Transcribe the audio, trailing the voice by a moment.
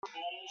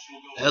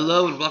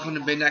Hello and welcome to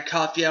Midnight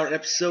Coffee Hour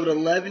episode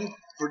 11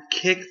 for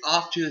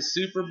kick-off to the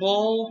Super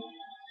Bowl.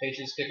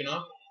 Patriots kicking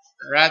off.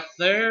 Right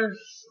there,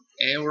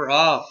 and we're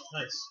off.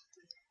 Nice.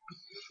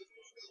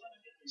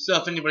 So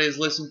if anybody has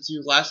listened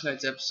to last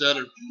night's episode,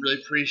 I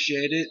really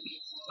appreciate it.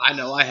 I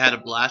know I had a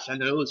blast. I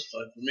know it was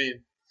fun for me.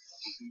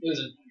 It was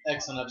an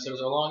excellent episode. It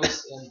was our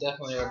longest and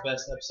definitely our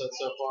best episode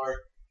so far.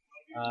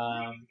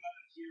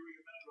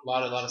 A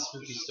lot of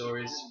spooky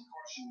stories.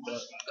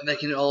 But And they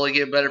can only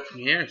get better from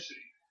here.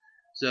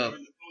 So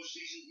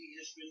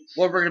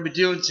what we're going to be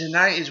doing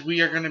tonight is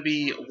we are going to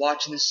be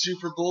watching the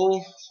Super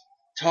Bowl,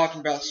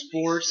 talking about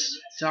sports,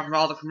 talking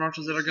about all the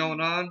commercials that are going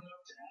on.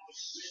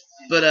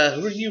 But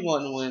who are you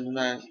wanting to win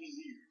tonight?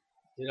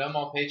 dude, I'm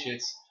all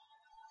Patriots.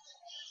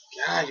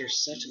 God, you're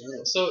such a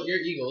little. So you're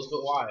Eagles,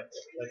 but why?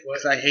 Like what?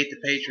 Because I hate the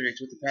Patriots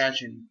with a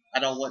passion. I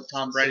don't want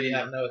Tom So Brady. you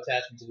have no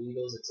attachment to the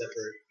Eagles except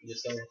for you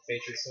just don't want the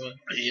Patriots to win?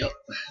 Yep.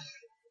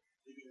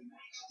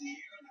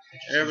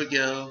 There we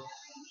go.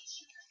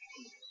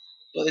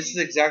 But this is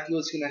exactly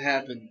what's going to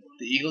happen.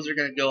 The Eagles are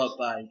going to go up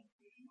by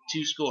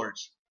 2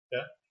 scores.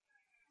 Okay.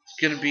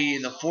 It's going to be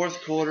in the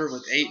fourth quarter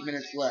with 8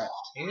 minutes left.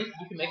 You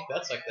can make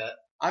bets like that.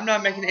 I'm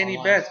not making any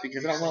Online. bets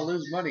because I don't want to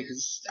lose money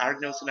because I already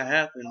know what's going to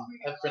happen.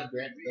 I have a friend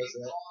Grant that does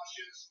that.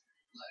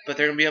 But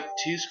they're going to be up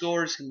 2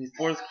 scores. It's going to be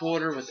fourth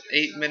quarter with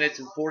 8 minutes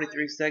and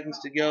 43 seconds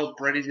to go.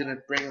 Brady's going to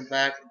bring them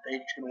back and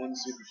Patriots going to win the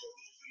Super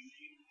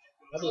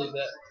Bowl. I believe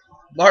that.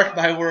 Mark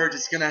my words,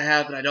 it's going to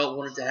happen. I don't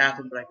want it to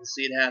happen, but I can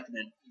see it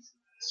happening.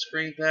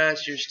 Screen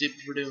pass, you're stupid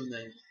for doing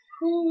that.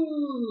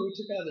 Ooh,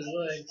 took out his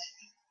legs.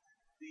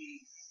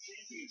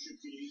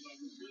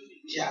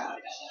 God.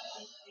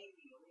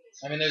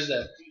 I mean, there's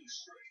that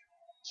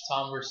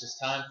Tom versus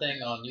Time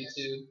thing on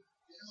YouTube.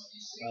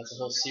 It's a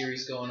whole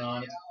series going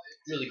on. It's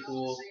really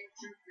cool.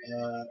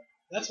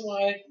 That's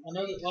why I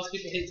know that lots of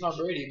people hate Tom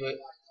Brady, but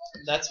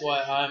that's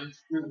why I'm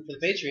rooting for the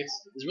Patriots.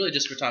 It's really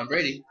just for Tom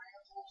Brady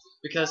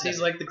because he's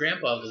like the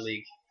grandpa of the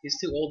league. He's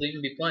too old to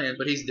even be playing,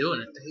 but he's doing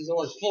it. He's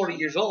only 40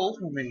 years old.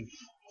 I mean,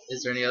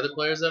 Is there any other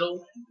players that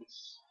old?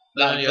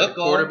 Not Any in other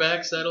football.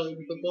 quarterbacks that old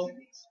in football?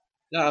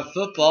 not in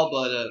football,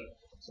 but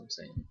That's what I'm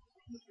saying.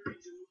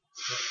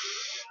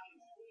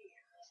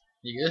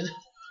 You good?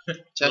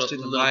 Testing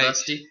the little mic.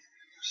 dusty.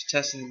 just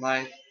testing the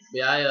mic.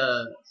 Yeah,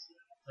 I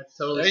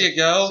totally There you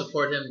go.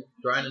 support him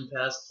grinding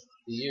past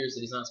the years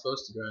that he's not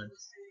supposed to grind.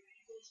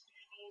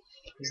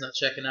 He's not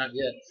checking out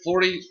yet.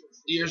 40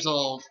 years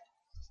old,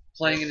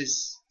 playing in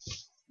his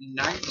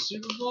 9th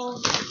Super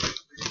Bowl?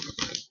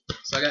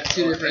 So I got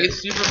two Or different 8th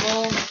Super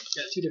Bowl?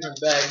 got 2 different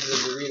bags of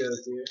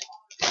Doritos here.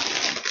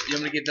 You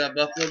want me to get that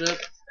buffaloed up?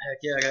 Heck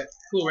yeah, I got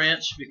Cool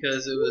Ranch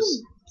because it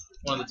was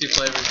one of the 2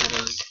 flavors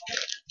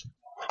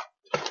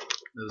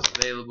that was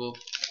available.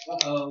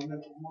 Uh-oh,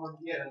 more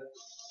yeah.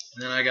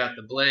 And then I got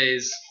the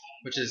Blaze,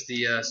 which is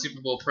the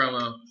Super Bowl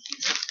promo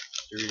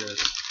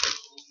Doritos.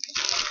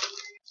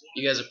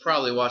 You guys are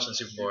probably watching the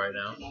Super Bowl right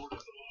now.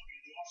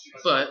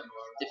 But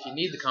if you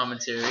need the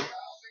commentary,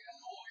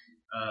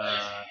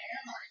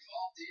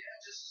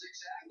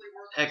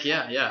 heck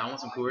yeah, I want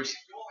some Coors.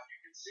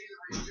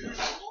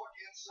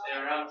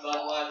 Yeah, around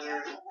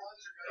Budweiser.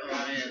 Oh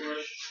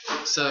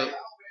man. So,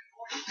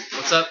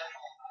 what's up?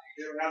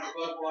 Around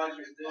Budweiser,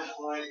 this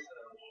light.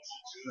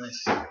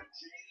 Nice.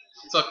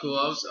 It's all cool.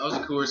 I was a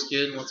Coors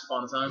kid once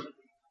upon a time.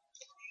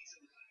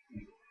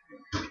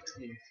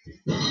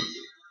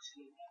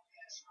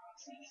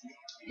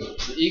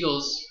 The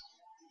Eagles.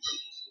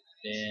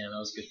 Damn, that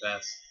was a good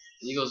pass.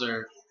 The Eagles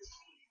are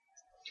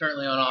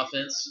currently on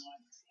offense.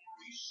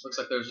 Looks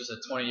like there was just a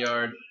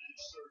 20-yard.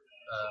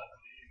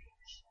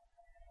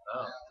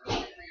 Oh,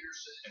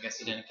 I guess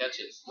he didn't catch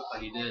it. Looked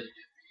like he did.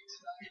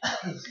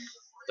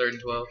 3rd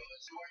and 12.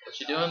 What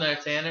you doing there,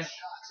 Tanner?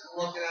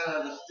 Looking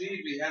at the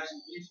feed, we have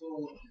some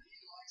people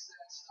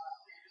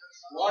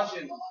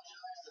watching.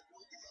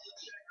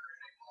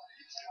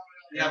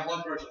 We have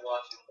one person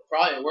watching.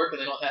 Probably at work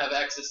and they don't have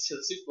access to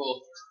the Super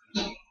Bowl.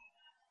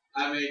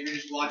 I mean, you're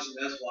just watching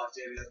us watch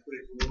it. That's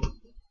pretty cool.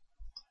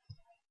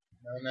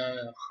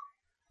 No.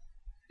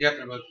 Yep,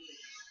 but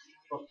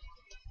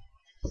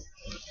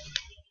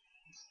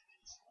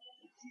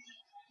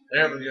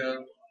there we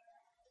go.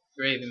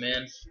 Gravy,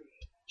 man.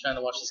 Trying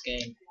to watch this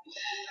game.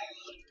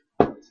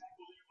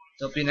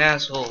 Don't be an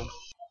asshole.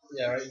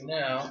 Yeah, right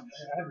now,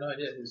 I have no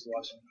idea who's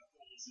watching.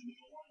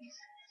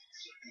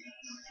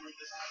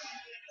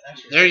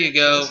 Actually, There you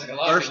go. looks like a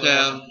lot of First people are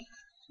down. watching.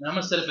 Now I'm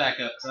gonna set it back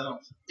up because I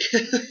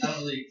don't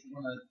really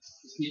want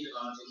to keep it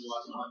on until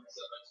watching all that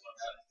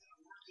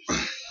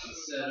stuff.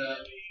 Set up.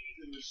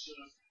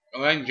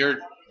 Oh, and your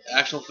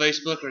actual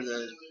Facebook or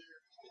the?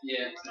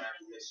 Yeah.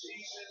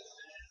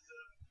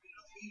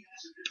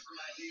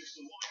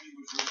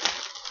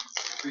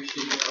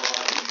 Appreciate you all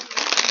watching.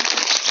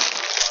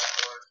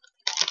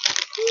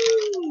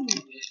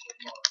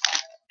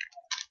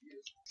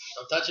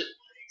 Don't touch it.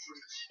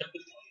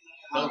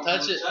 Don't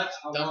touch it.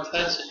 Don't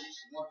touch it.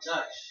 Don't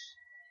touch.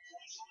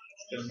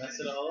 It's gonna mess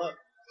it all up.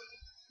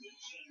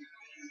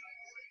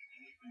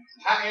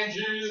 Hi,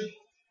 Andrew.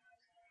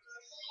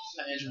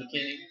 Hi, Andrew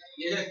McKinney.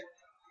 Yeah.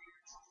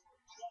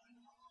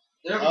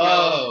 There we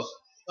Oh.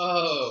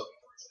 Oh.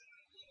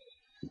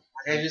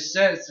 Like I just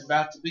said, it's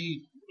about to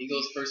be.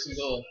 Eagles first and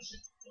goal.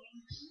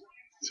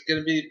 It's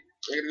gonna be.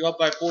 They're gonna go up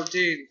by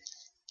 14.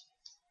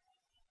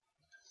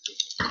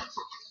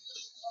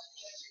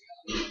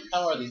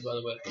 How are these, by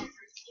the way?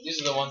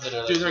 These are the ones that are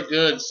like Dude, they're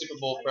good. Super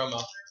Bowl promo.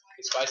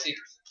 They spicy?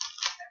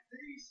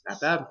 Not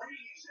bad.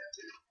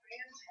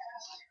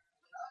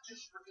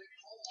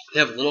 They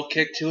have a little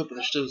kick to it, but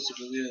they're still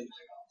super good.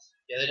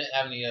 Yeah, they didn't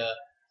have any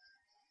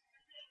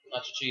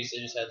nacho cheese.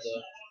 They just had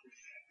the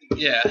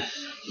Yeah.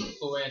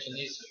 Cool Ranch and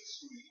these.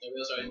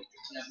 Those are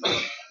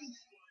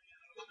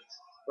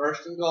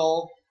First and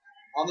goal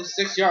on the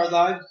 6-yard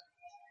line.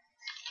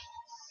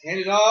 Hand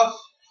it off.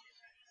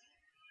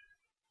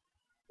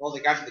 Well, they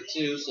got to the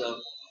 2,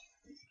 so.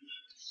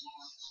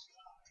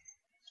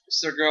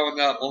 So they're growing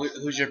up. Well,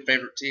 who's your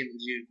favorite team? Do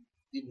you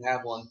even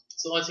have one?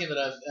 It's the only team that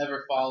I've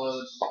ever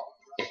followed,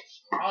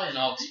 probably in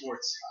all of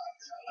sports.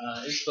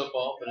 It's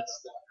football, but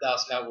it's the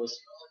Dallas Cowboys.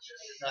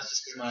 That's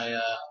just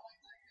because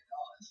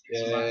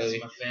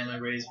my family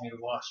raised me to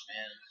watch,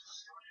 man.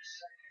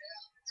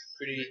 It's a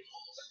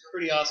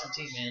pretty awesome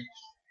team, man.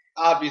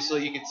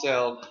 Obviously, you can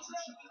tell.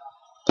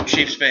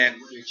 Chiefs fan.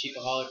 You're a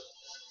Chiefaholic.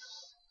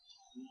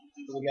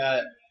 We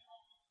got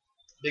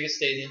biggest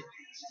stadium,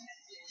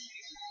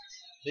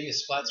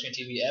 biggest flat screen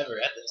TV ever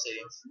at that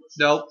stadium.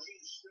 Nope.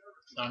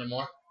 Not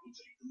anymore.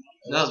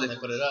 No, they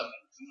put it up.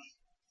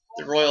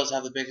 The Royals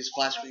have the biggest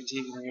flat screen TV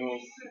in the world.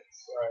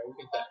 Alright, we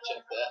can fact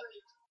check that.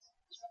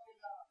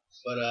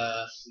 But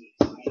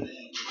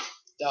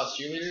Dallas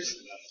Cheerleaders,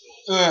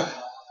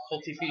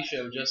 whole TV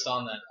show just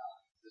on that.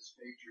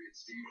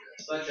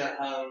 Such a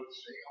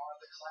house.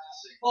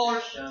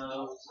 Or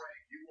show.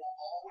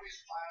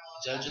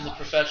 Judging the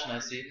profession, I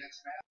see.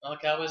 Well, the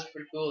Cowboys are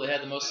pretty cool. They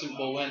had the most Super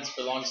Bowl wins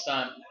for the longest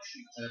time,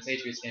 and the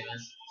Patriots came in.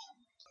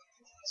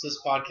 So this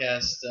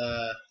podcast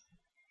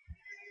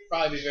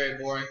probably be very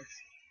boring.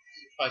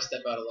 Probably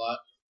step out a lot.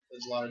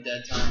 There's a lot of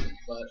dead time,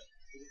 but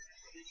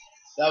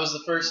that was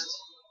the first,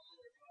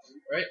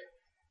 right?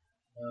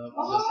 Who's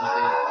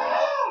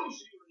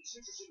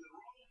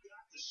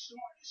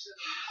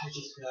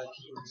listening to it?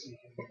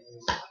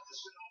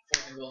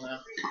 Goal now. I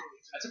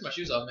took my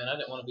shoes off, man. I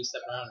didn't want to be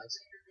stepping around this.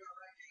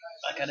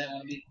 Like I didn't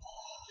want to be.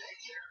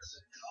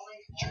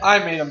 I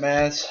made a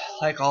mess,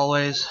 like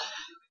always.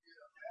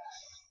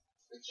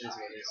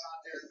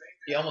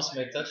 He almost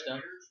made a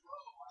touchdown.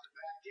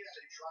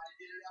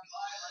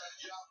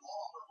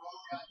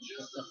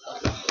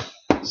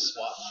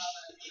 Swat.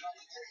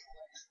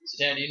 So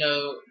Dan, do you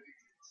know,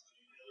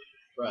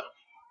 bro? I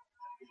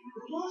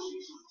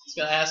was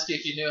gonna ask you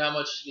if you knew how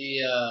much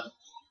the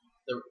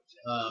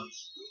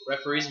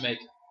referees make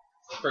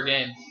per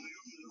game.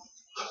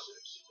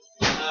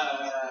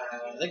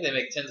 I think they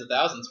make tens of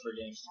thousands per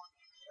game.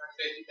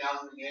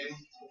 50,000 a game,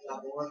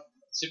 not more.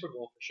 Super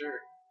Bowl for sure.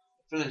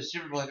 For the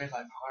Super Bowl, they make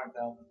like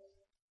 100,000.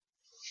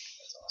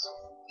 That's awesome.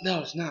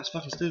 No, it's not. It's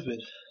fucking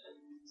stupid.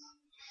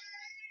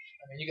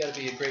 I mean, you got to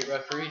be a great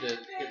referee to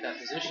get that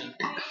position.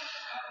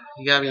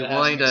 You gotta be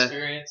willing to.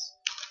 Experience.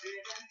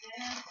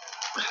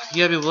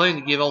 You gotta be willing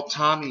to give old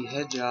Tommy a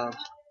head job.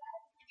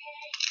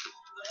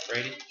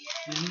 Brady.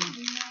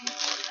 Mm-hmm.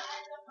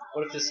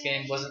 What if this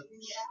game wasn't?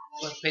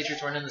 What if the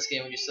Patriots weren't in this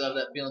game? Would you still have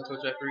that feeling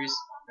towards referees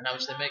and how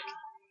much they make?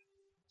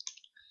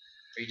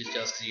 Or are you just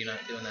jealous because you're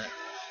not doing that?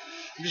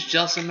 I'm just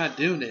jealous I'm not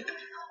doing it. It'd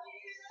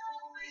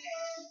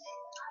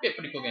be a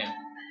pretty cool game.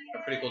 A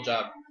pretty cool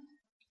job.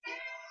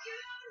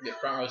 You get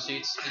front row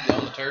seats. You can be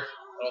on the turf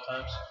at all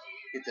times.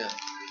 Get to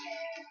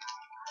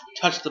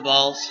touch the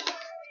balls.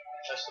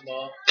 Touch the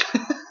ball.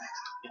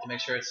 Get to make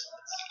sure it's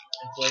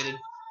inflated.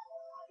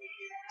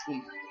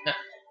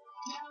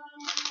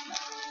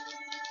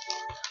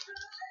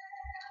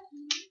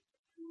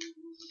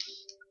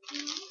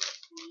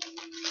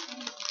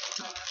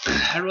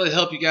 I really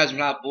hope you guys are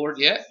not bored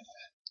yet.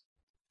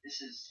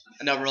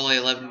 I know we're only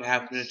 11 and a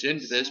half minutes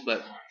into this,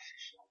 but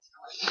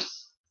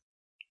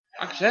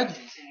like I said,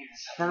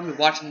 part of me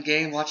watching the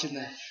game, watching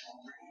the.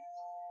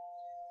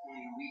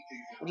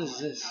 What is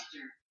this?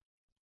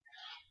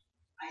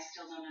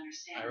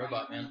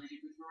 iRobot, man.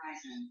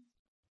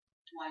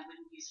 Why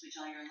wouldn't you switch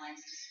all your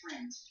lines to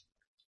Sprint?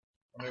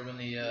 I wonder when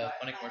the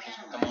funny commercials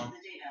will come on.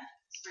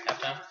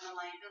 Halftime?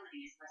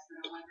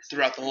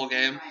 Throughout the whole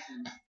game.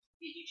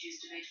 Did you choose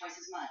to pay twice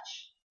as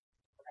much?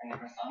 I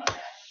never thought of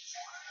that.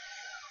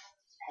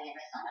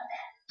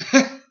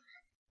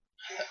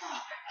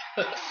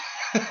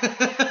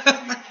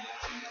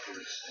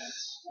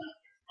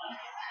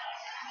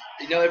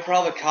 You know, it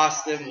probably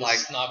cost them like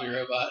snobby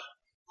robot.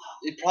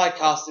 It probably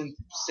cost them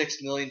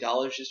 $6 million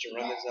just to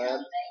run this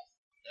ad.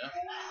 Yeah.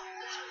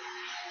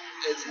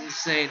 It's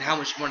insane how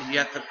much money you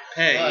have to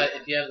pay. But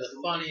if you have the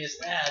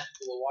funniest ad,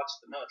 people will watch it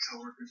the most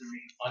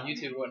on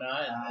YouTube or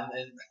whatnot,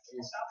 and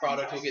your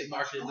product will get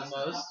marketed the most.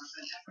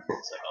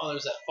 It's like, oh,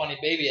 there's that funny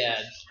baby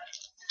ad.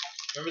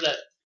 Remember that?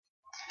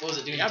 What was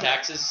it? Doing your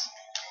taxes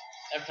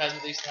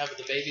advertisement they used to have with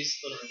the babies.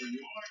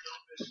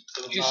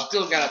 Little you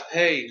still gotta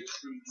pay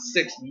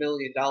 $6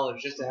 million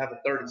just to have a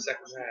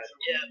 30-second ad.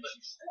 Yeah, but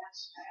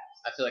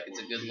I feel like it's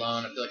a good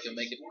loan. I feel like you'll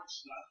make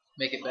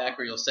it back,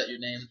 or you'll set your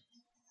name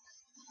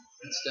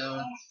in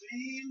stone.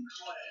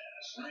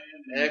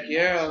 Heck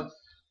yeah.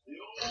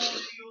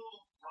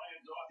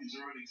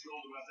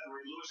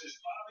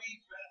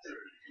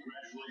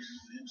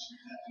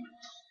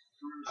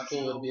 How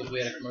cool would it be if we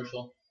had a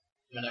commercial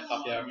in that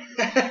coffee hour on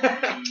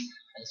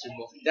the Super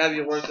Bowl? That'd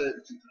be worth it.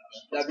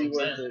 That'd be That's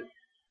what I'm worth saying. it.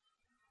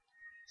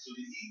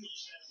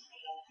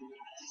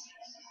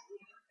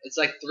 It's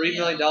like $3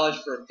 million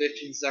for a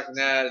 15-second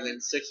ad, and then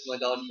 $6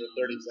 million for a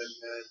 30-second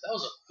ad. That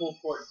was a full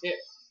court kick.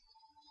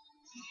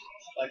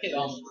 Like it,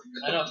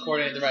 I know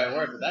court ain't the right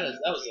word, but that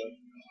was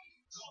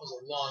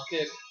a long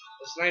kick.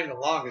 It's not even the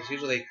longest.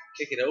 Usually they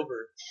kick it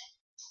over.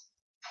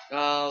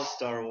 Oh,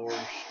 Star Wars.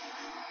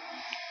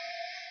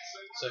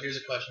 So here's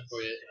a question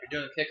for you: if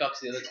you're doing a kickoff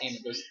to the other team,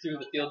 it goes through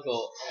the field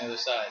goal on the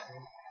other side.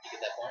 You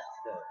get that point?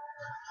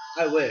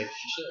 No. I wish.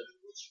 You should.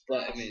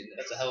 But, I mean,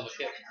 That's a hell of a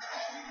kick.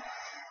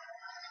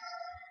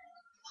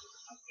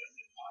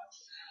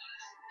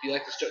 do you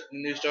like the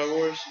new Star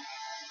Wars?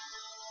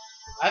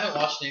 I haven't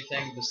watched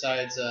anything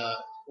besides 4,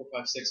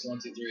 5, 6, 1,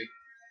 2, 3.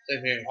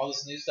 Same here. All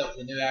this new stuff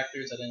with the new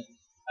actors, I haven't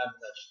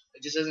touched.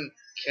 It just doesn't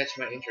catch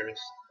my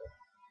interest.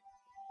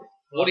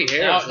 Well, Woody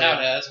now Harrelson.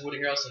 it has. Woody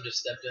Harrelson just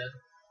stepped in.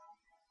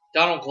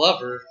 Donald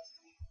Glover.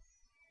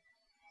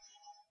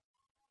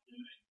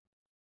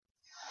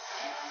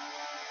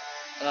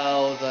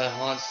 Oh, the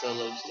Han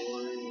Solo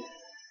story.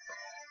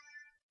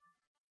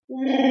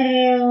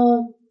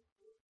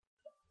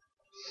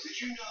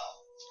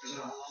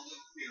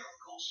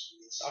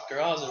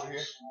 Dr. Oz over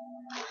here.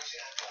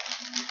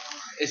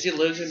 Is he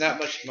losing that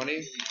much money?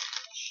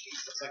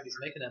 Looks like he's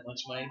making that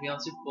much money to be on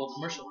Super Bowl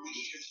commercial.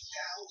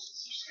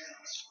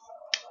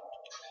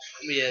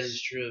 Yeah, this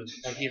is true.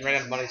 Like, he ran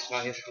out of money, so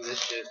now he has to do this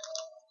shit.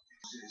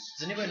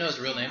 Does anybody know his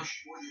real name?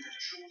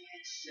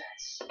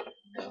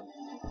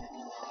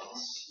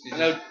 I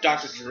know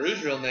Dr.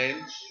 Drew's real name.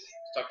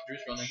 Dr.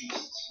 Drew's real name.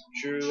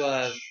 Drew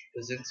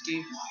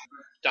Basinski.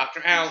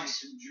 Dr.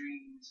 Ounce.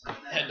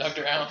 And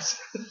Dr. Ounce.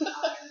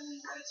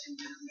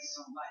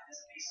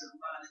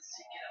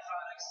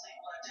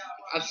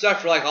 I'm stuck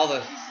for like all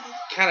the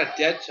kind of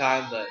dead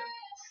time, but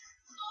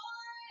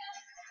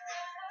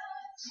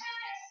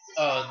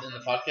Oh, in the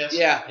podcast?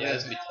 Yeah. Yeah,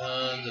 there's going to be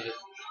tons of it.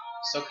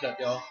 Soak it up,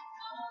 y'all.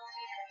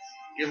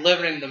 you're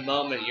living in the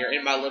moment. You're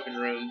in my living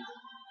room.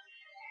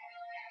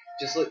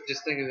 Just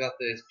thinking about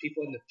this.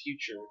 People in the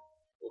future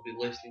will be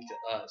listening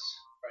to us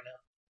Right now.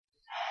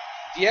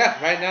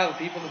 Yeah, right now the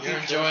people in the You're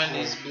future. enjoying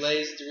these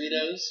glazed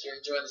Doritos. You're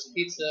enjoying this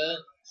pizza.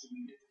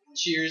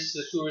 Cheers to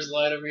the Coors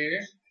Light over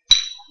here.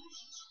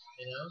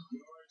 You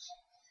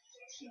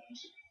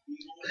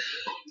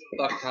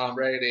know? Fuck Tom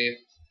Brady.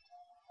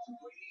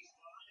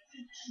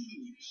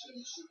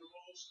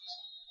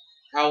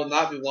 I will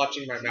not be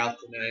watching my mouth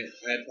tonight.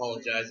 I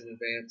apologize in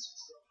advance.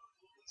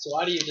 So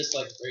why do you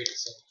dislike Brady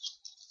so much?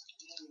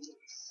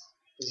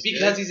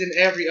 Because he's in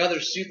every other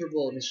Super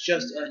Bowl and it's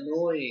just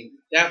annoying.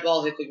 That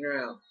ball hit the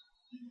ground.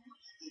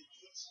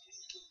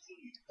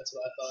 That's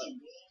what I thought.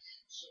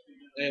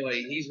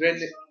 Anyway, he's been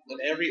in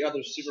every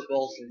other Super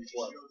Bowl since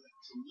what?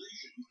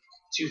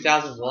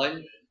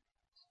 2001?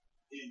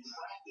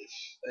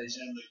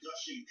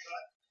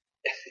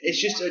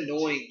 It's just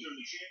annoying.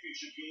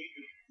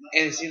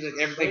 And it seems like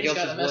everything Brady's else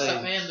got is a messed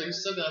up winning. man, but he's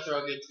still going to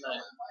throw good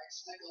tonight.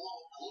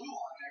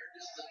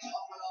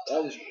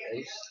 That was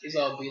gross. He's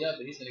all beat up,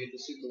 but he's going to get the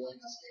Super Bowl.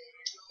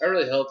 I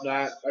really hope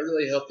not. I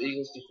really hope the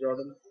Eagles dethrone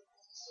him.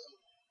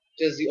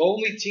 Because the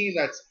only team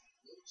that's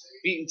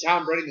beaten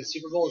Tom Brady in the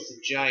Super Bowl is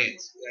the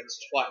Giants. That's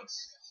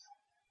twice.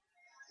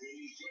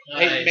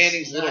 Peyton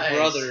Manning's little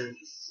brother,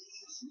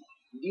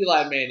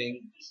 Eli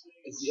Manning,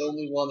 is the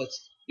only one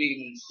that's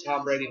beaten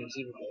Tom Brady in the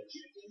Super Bowl.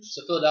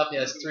 So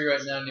Philadelphia has 3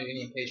 right now. New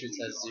England Patriots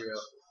has 0.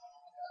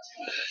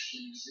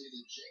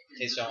 In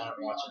case y'all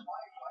aren't watching.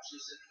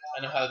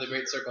 I know how the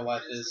Great Circle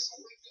Life is.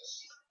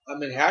 I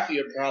mean, half of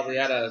you are probably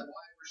at a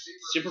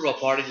Super Bowl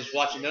party just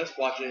watching us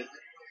watch it.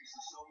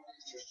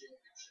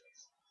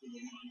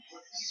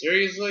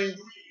 Seriously?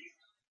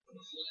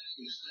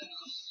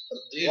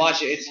 Dude,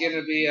 Watch it. It's going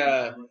to be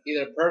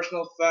either a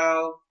personal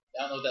foul,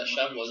 I don't know what that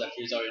shot was after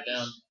he's already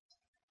down.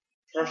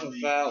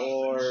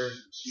 or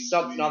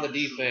something on the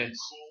defense.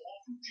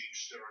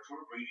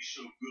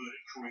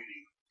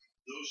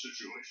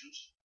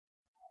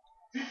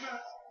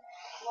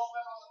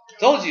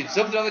 Told you,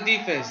 something on the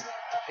defense. The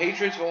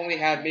Patriots will only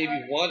have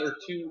maybe 1 or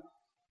 2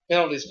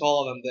 penalties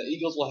called on them. The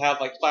Eagles will have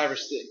like 5 or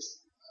 6.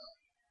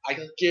 I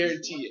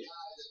guarantee it.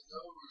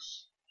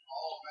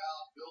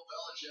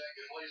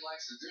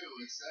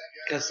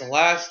 Because the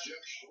last,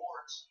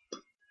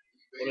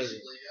 what is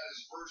it?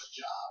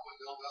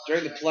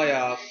 During the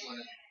playoffs,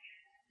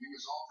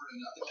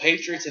 the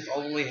Patriots have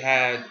only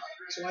had.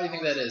 So why do you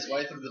think that is? Why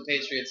do you think the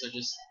Patriots are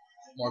just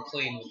more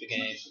clean with the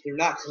game? They're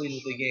not clean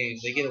with the game.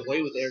 They get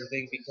away with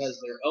everything because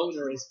their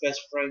owner is best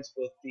friends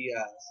with the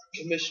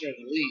commissioner of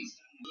the league.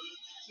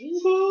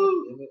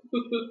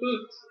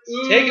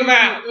 Take him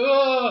out.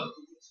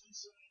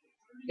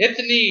 Hit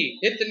the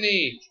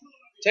knee.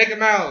 Take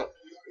him out.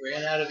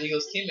 Ran out of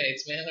Eagles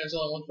teammates, man. There's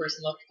only one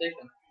person left to take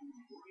them.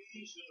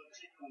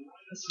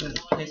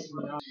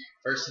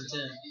 First and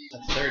 10.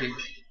 That's 30.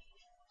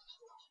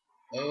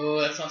 Oh,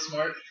 that's not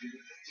smart.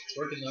 It's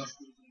working though.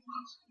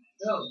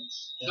 No,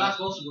 it's not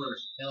supposed to work.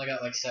 They only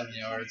got like 7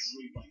 yards.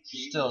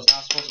 Still, it's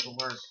not supposed to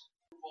work.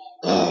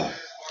 I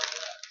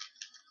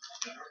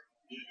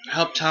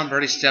hope Tom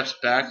Brady steps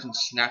back and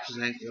snaps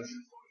his ankle.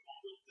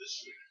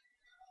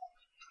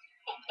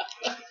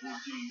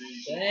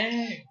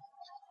 Dang.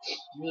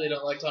 You really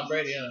don't like Tom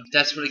Brady, huh?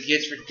 That's what he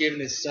gets for giving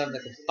his son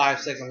like a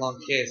 5-second long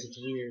kiss. It's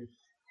weird.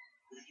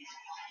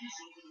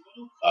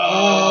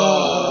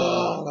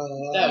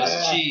 Oh, that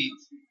was cheap.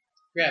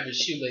 Grab his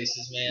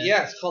shoelaces, man.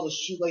 Yeah, it's called a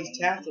shoelace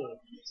tackle.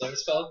 Is that what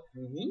it's called?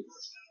 Mm-hmm.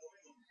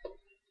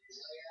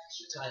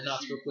 Tie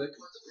knots real quick.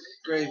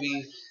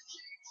 Gravy.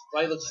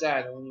 Why you look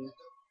sad? What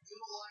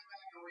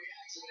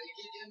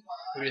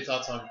are your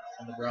thoughts on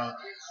the Gronk?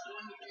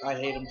 I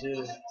hate him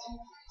too.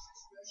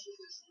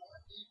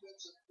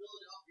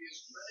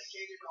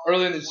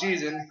 Early in the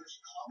season,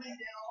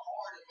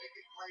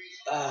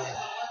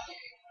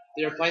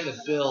 they were playing the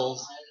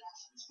Bills.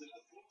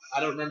 I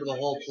don't remember the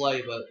whole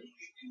play, but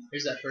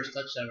Here's that first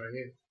touchdown right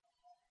here.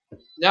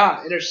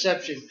 nah,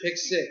 interception, pick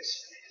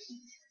 6.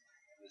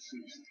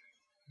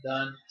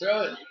 Done.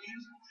 Throw it.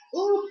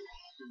 Ooh.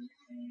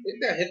 I think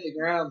that hit the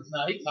ground.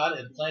 No, he caught it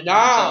and planted Nah.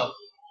 it himself.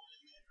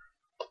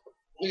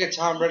 Look at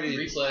Tom Brady.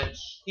 Replay.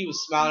 He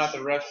was smiling at the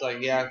refs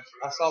like, yeah,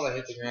 I saw that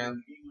hit the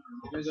ground.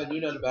 As soon as I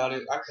knew nothing about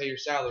it, I pay your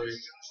salary.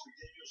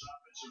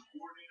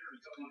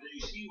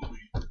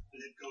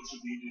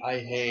 I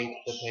hate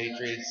the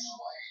Patriots.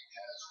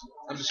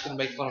 I'm just going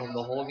to make fun of them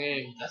the whole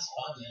game. That's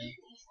fine, man.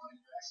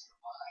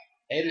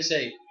 Haters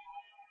hate.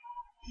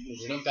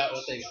 They don't got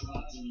what they got.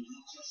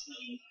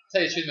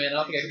 Tell you the truth, man, I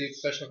don't think I could do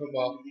professional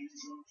football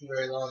for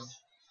very long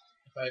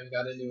if I even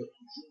got into it.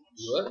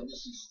 What? I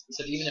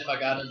said even if I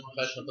got into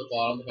professional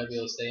football, I don't think I'd be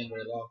able to stay in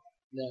very long.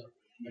 No.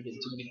 I'd get in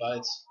too many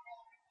fights.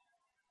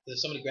 If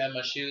somebody grabbed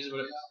my shoes or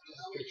whatever,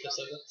 I'm pretty pissed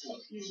like that.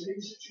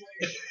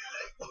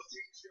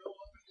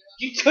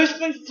 You touched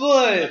my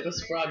foot!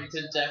 What's the problem? You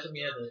couldn't tackle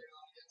me either.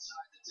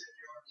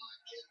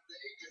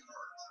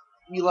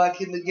 You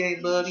liking the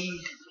game, buddy?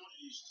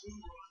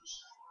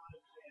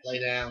 Lay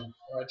down.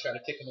 Or I try to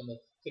kick him in the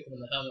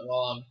helmet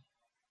while I'm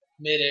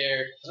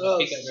midair. Oh,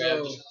 Kick and grab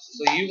him.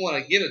 so you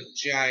want to get a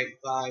giant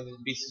fine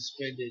and be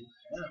suspended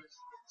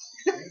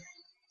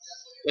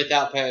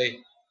without pay?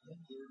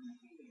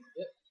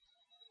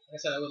 Like I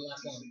said, I wouldn't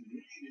last long.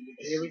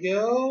 Here we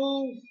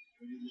go.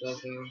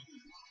 Nothing.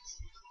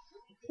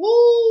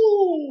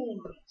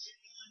 Woo!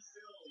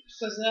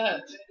 What's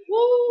that?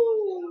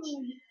 Woo!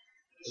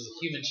 There's a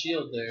human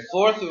shield there.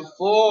 4th and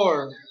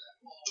 4.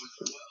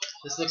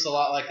 This looks a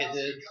lot like it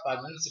did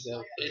 5 minutes ago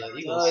for the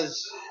Eagles. Does.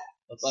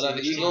 Let's But see the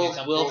which team Eagles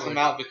can will forward. come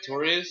out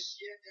victorious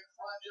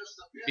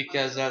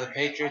because the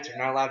Patriots are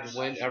not allowed to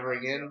win ever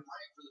again.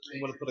 I'm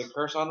going to put a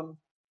curse on them.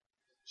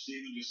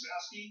 He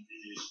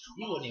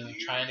wasn't even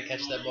trying to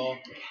catch that ball.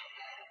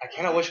 I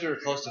kind of wish we were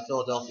close to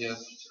Philadelphia.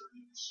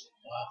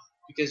 Wow.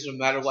 Because no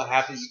matter what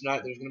happens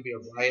tonight, there's going to be a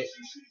riot.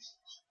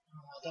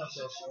 Don't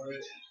go for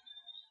it.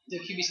 Do a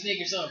QB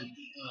sneak or something.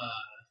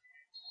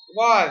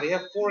 Why? They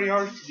have 4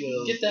 yards to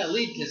go. Get that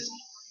lead because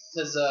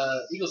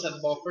Eagles have the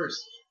ball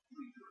first.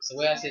 So the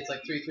way I say it's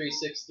like 3-3, 6-3, 6-6,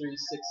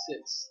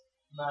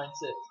 9-6. You know.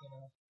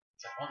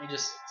 So why don't you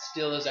just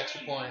steal those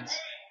extra points?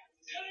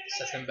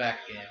 Set them back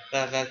again.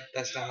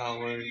 That's not how it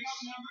works.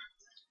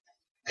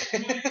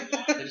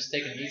 They're just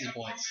taking easy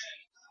points.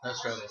 No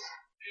struggles.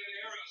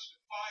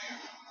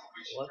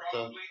 What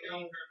the?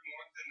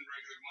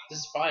 This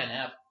is probably an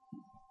app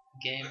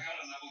game.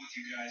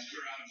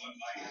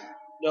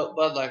 No,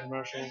 Bud Light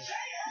commercial.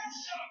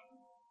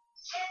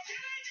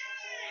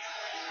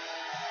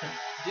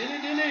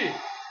 Dilly.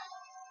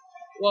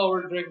 Well,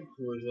 we're drinking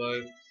Coors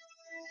Light.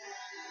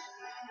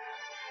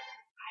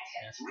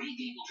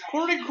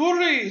 Curry.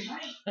 Curry.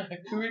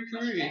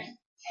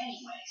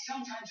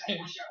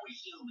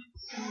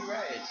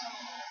 Right.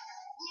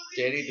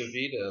 Danny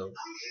DeVito.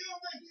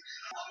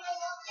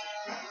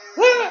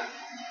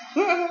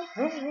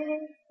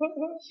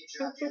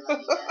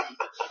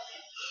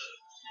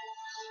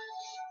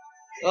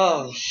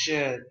 Oh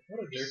shit. What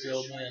a dirty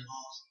old man.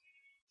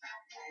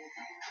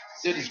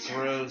 Dude is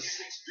gross.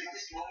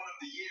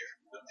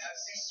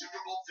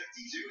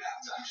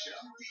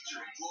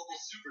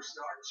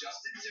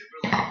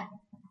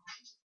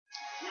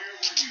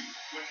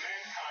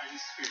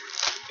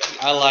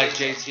 I like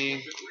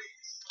JT.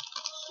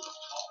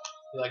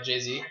 You like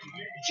Jay-Z?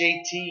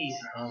 JT.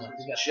 Oh, we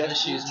got Justin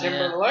issues, man.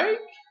 Timberlake?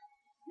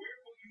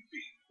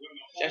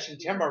 Justin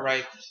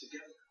Timberlake.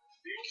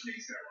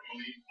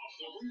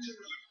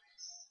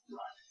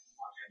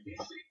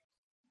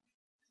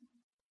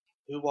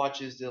 Who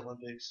watches the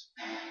Olympics?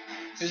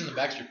 Who's in the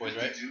Backstreet Boys,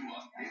 right?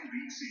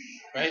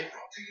 Right?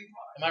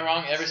 Am I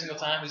wrong every single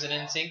time? Who's in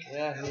NSYNC?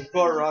 Yeah,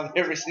 you're wrong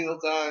every single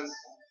time.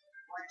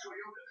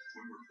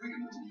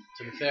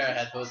 To be fair, I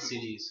had both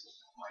CDs.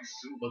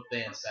 Both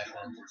bands back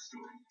then.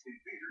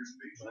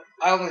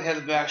 I only had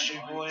the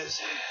Backstreet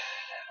Boys.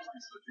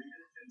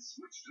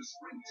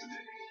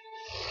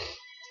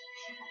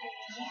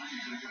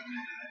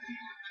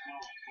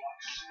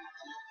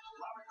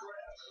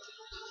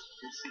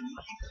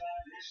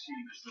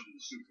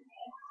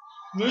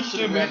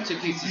 Should have grabbed 2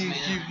 pizzas, man.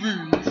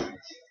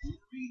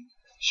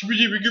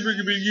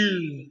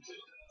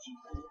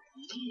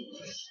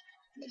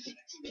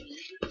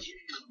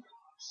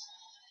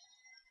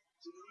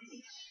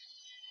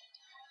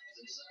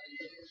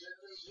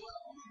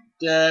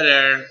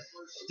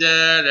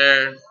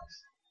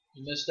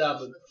 You missed out,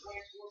 but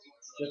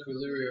Jeffrey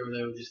Lurie over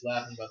there was just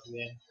laughing about the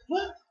game.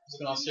 What? He's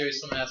looking all serious.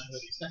 Someone asked him,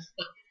 of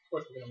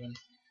course we're gonna win.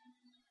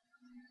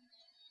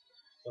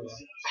 So,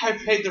 I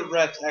paid the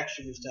refs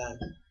extra this time.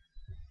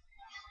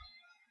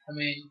 I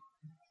mean,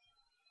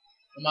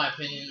 in my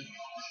opinion,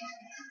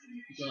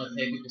 you can only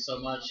pay people so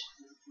much.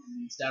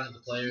 It's down to the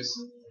players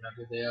and how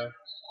good they are.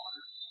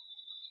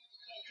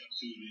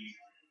 You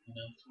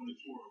know?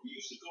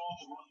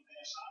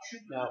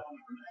 No.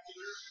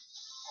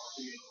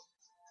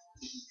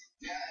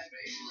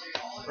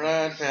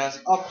 Run pass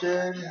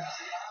Upton.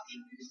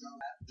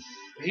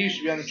 He used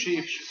to be on the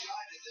Chiefs.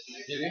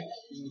 Did he?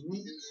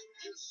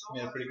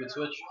 Made a pretty good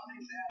switch.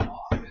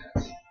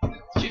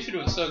 Chiefs are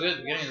doing so good at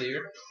the beginning of the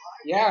year.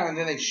 Yeah, and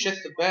then they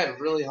shit the bed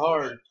really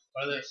hard.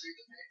 Why do they?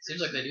 Seems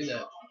like they do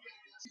that.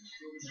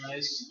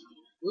 Nice.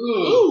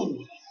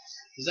 Ooh!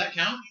 Does that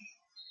count?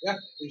 Yeah,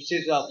 he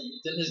stays up.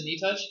 Didn't his knee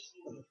touch?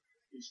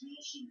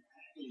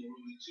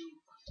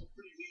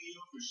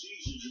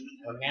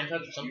 Or hand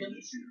touch or something?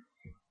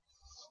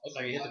 Looks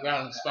like he hit the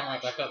ground and sprung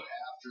right back up.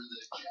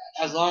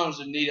 As long as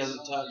the knee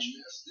doesn't touch.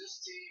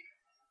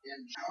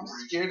 I'm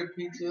scared of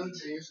pizza,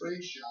 seriously.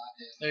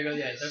 There you go,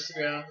 yeah, he touched the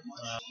ground.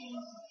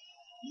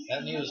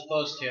 That knee was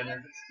close,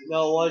 Tanner.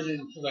 No, it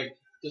wasn't. Like,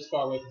 this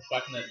far away from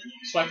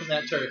swiping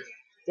that turf.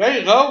 There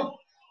you go.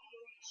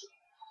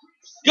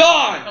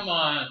 Gone! Come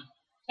on.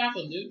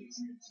 Tackle him, dude.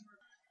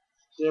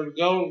 There we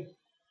go.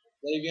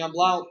 Le'Veon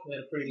Blount. We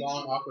had a pretty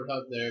long, awkward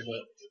hug there,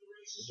 but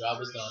the job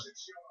was done.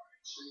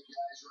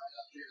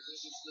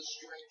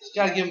 Just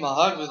gotta give him a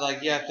hug with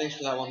like, yeah, thanks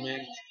for that one,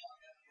 man.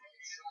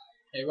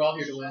 Hey, we're all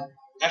here to win.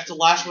 That's the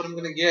last one I'm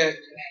gonna get.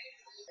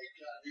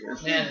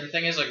 Man, the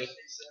thing is, like,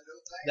 what's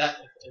that?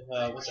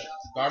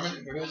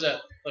 Garmin? Or who was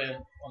that playing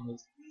on the...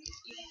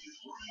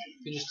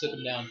 He just took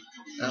him down.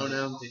 I don't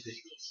know.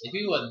 If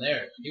he wasn't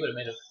there, he would have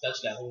made a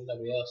touchdown. There was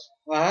nobody else.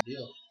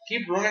 Deal.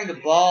 Keep running the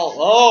ball.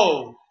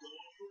 Oh!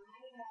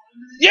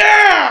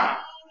 Yeah!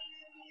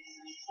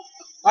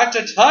 That's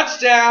a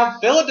touchdown,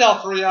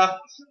 Philadelphia.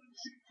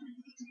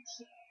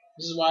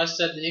 This is why I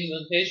said the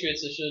England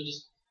Patriots, they should have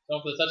just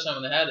gone for the touchdown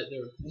when they had it. They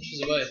were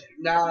inches away.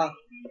 Nah.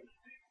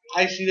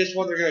 I see this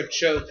one, they're gonna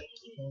choke.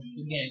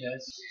 Good game,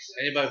 guys.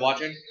 Anybody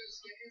watching?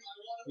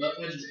 Well,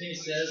 when he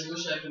says,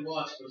 wish I could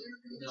watch, but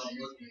no, I'm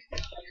looking.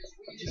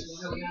 Just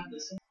why we have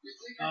this.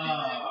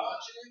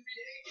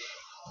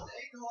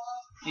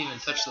 He even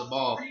touched the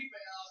ball,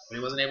 but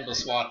he wasn't able to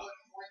swat it.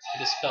 He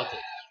just felt it.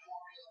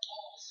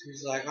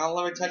 He's like, oh,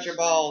 let me touch your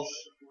balls.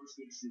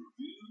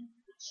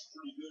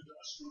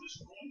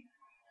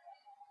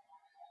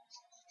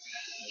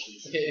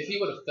 Okay, if he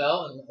would have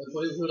fell and if he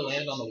would have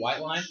landed on the white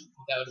line,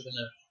 that would have been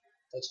a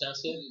touchdown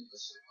still.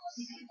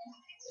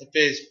 If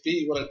his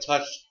feet would have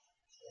touched,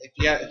 if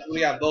we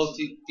got both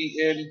feet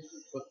in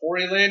before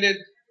he landed.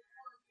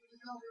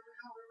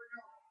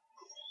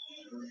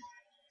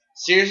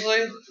 Seriously?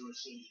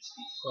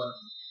 What?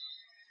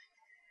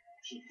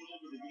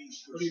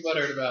 What are you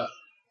butthurt about?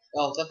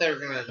 Oh, I thought they were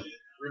gonna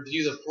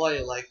review the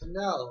play. Like,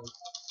 no.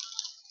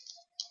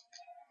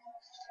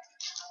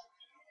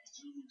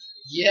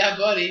 Yeah,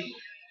 buddy.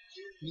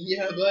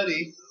 Yeah,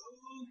 buddy.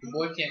 The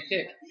boy can't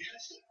kick.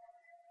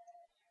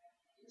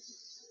 A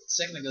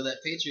second ago,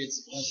 that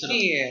Patriots instead of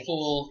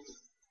full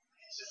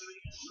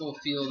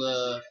field.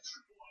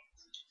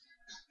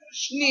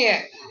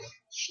 Schnick.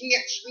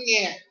 Schnick,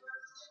 schnick.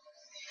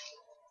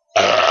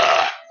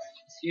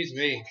 Excuse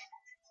me.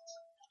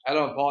 I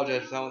don't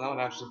apologize for that one. That one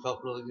actually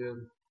felt really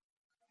good.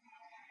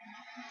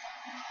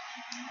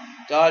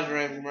 Dodge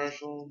Ram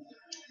commercial.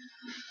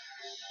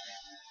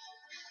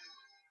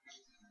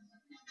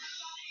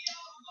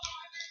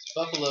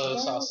 Buffalo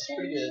sauce is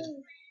pretty good.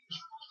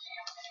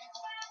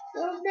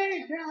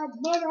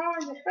 Mud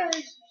on your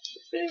face.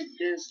 Big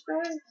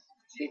disgrace.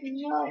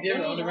 Have you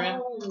ever owned a Ram?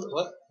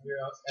 What? Have you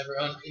ever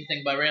owned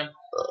anything by Ram?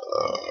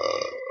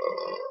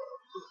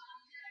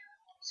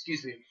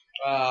 Excuse me.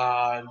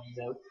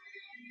 Nope.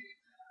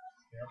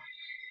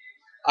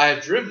 I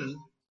have driven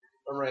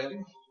a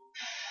Ram.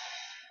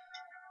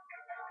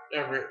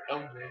 Never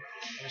owned it.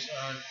 I just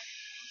owned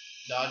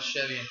Dodge,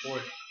 Chevy, and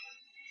Ford.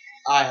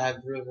 I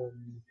have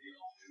driven.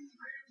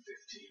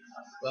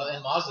 Well,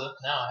 in Mazda,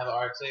 now I have an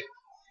RX-8.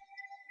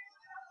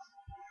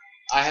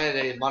 I had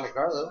a Monte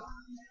Carlo.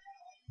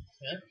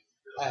 Yeah?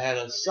 I had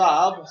a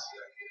Saab.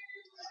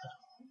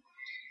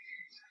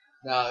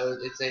 No,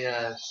 it's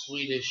a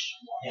Swedish.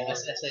 Yeah,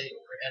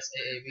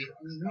 SAAV.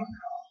 Mm-hmm.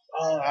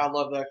 Oh, I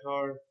love that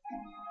car.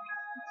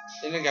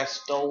 Then it got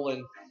stolen.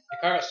 Your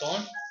car got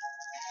stolen?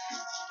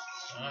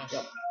 Oh.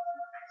 Yep.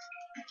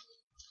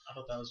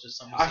 thought that was just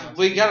something. You see on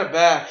We TV. got it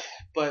back,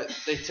 but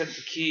they took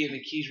the key, and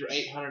the keys were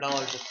 $800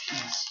 a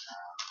piece.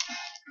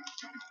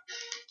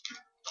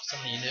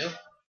 Something you knew?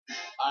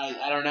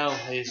 I don't know.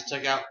 They just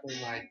took out from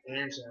my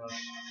parents' house.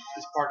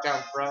 Just parked out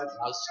in front.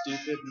 I was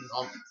stupid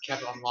and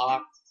kept it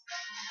unlocked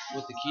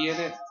with the key in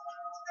it.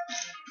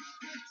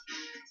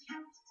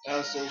 I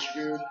was so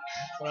screwed.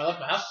 When I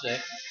left my house today,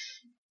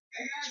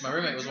 so my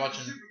roommate was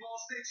watching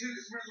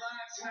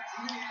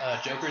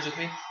Jokers with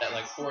me. That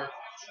like four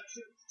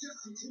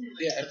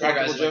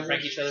guys that like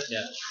prank each other.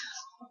 Yeah.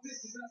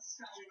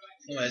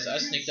 Anyways, I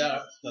sneaked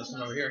out. I was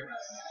coming over here,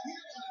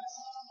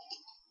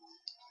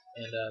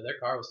 and their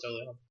car was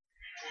totally on.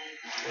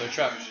 Their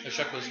truck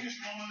was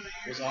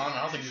on.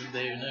 I don't think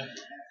they even knew.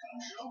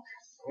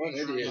 What an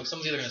idiot! Like,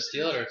 someone's either gonna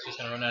steal it or it's just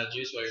gonna run out of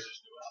juice while you're.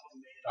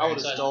 I would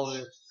have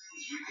stolen it.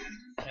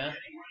 Yeah.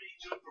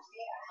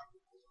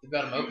 They've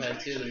got a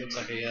moped too that looks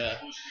like a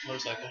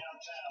motorcycle.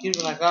 You'd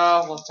be like,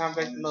 oh, well, it's time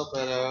to take the moped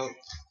out.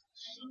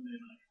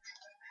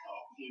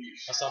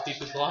 I saw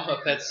people on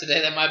mopeds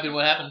today. That might have been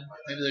what happened.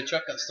 Maybe their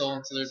truck got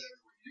stolen, so they're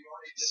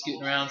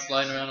scooting around,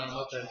 sliding around on a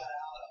moped.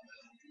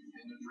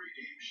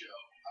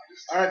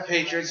 Alright,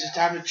 Patriots, it's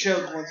time to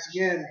choke once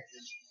again.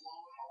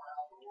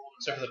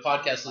 So for the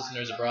podcast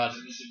listeners abroad,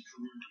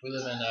 we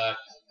live in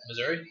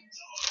Missouri, in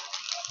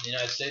the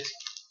United States,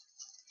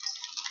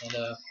 and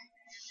we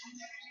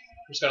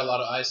just got a lot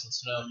of ice and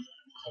snow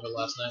over the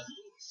last night,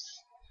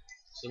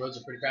 so the roads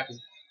are pretty crappy.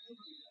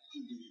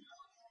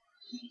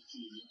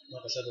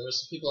 Like I said, there were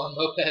some people on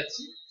mopeds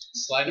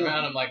sliding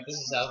around. I'm like, this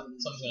is how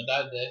someone's gonna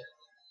die today.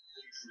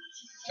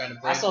 Trying to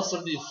break. I saw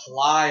somebody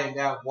flying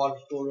down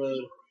Waterfall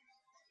Road.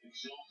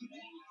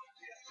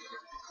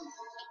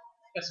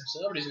 Got some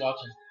celebrities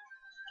watching.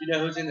 Do you know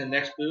who's in the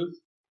next booth?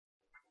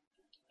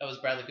 That was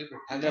Bradley Cooper.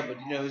 I know, but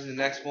do you know who's in the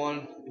next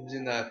one? Who's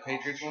in the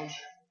Patriots one?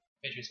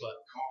 Patriots what?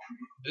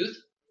 Booth?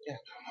 Yeah.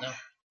 No.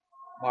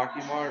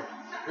 Marky Mark.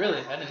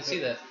 Really? I didn't see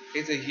that.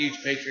 He's a huge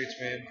Patriots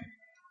fan.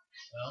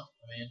 Well,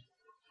 I mean,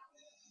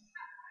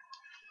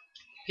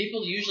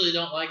 people usually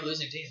don't like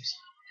losing teams.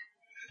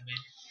 I mean,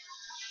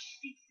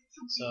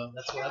 so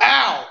that's what.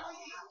 Ow!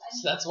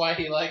 So that's why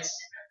he likes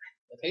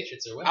the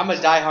Patriots are winning. I'm a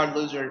diehard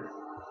loser.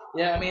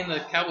 Yeah, I mean the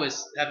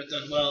Cowboys haven't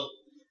done well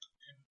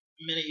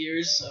in many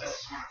years, so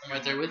I'm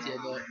right there with you.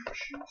 But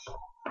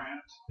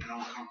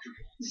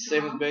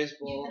Same with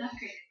baseball.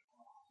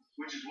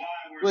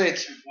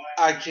 Which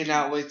I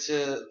cannot wait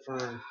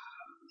for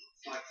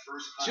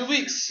 2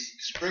 weeks.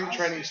 Spring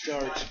training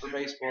starts for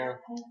baseball.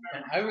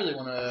 man, I really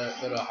want to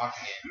go to a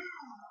hockey game.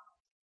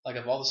 Like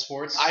of all the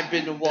sports, I've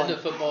been to been one. to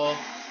football,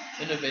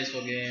 been to a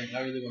baseball game.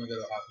 I really want to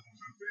go to a hockey game.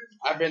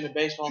 I've been to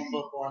baseball,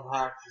 football, and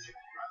hockey.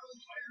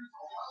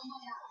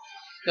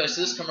 Okay,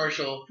 so this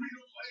commercial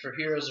for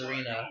Heroes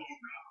Arena,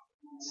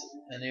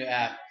 a new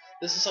app.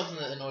 This is something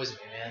that annoys me,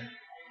 man.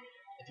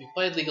 If you've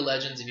played League of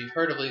Legends, if you've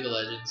heard of League of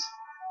Legends,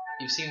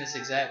 you've seen this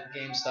exact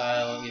game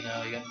style. You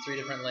know, you got 3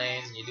 different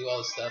lanes and you do all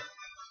this stuff.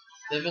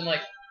 They've been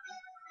like,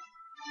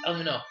 I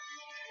don't even know,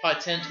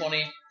 probably 10,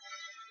 20,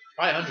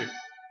 probably 100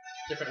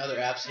 different other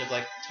apps that have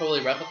like totally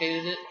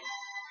replicated it,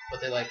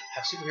 but they like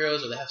have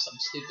superheroes or they have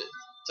something stupid.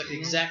 It's like the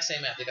exact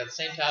same app. They got the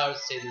same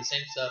towers, they do the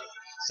same stuff,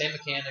 same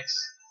mechanics,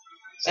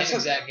 same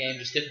exact game,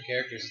 just different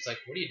characters. It's like,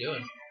 what are you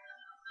doing?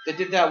 They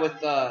did that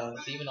with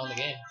It's even on the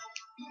game.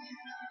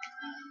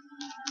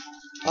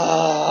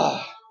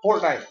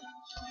 Fortnite.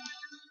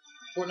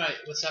 Fortnite,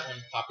 what's that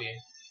one copying?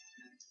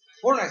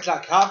 Fortnite's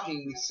not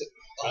copying.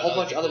 A whole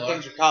bunch of other people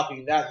things are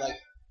copying that, like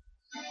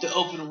the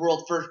open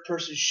world first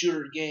person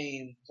shooter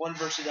game, 1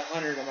 versus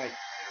 100. I'm like,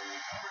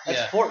 that's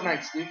Yeah.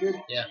 Fortnite,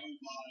 stupid. Yeah.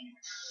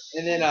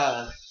 And then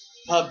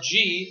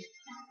PUBG.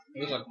 It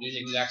looks like the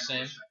exact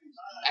same.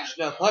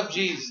 Actually, no,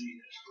 PUBG's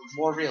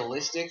more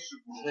realistic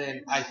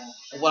than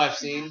what I've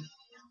seen.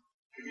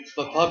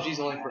 But PUBG's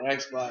only for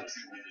Xbox.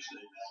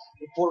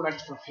 And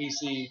Fortnite's for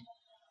PC,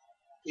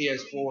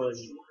 PS4,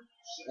 and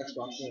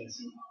Xbox One.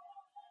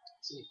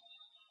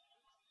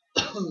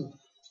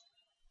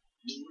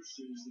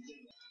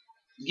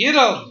 Get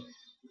 'em!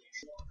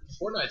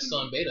 Fortnite's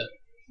still in beta.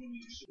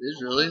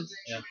 Is really?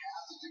 Yeah.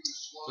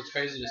 So it's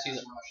crazy to see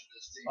that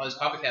all these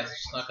copycats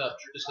snuck up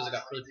just because it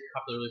got really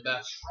popular really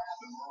fast.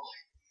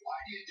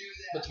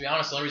 But to be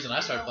honest, the only reason I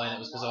started playing it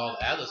was because of all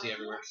the ads I see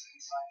everywhere.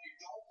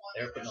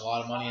 They were putting a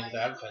lot of money into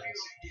the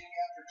advertisements.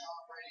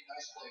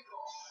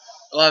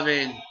 Well, I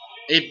mean,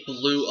 it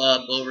blew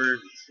up over.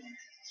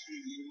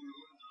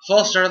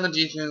 False start on the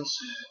defense.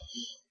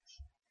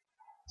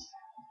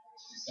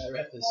 That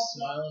ref is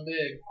smiling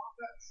big.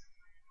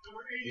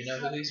 You know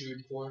who he's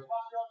rooting for?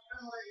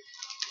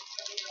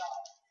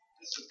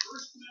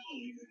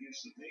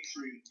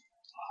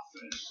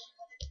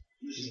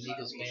 He's an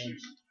Eagles fan.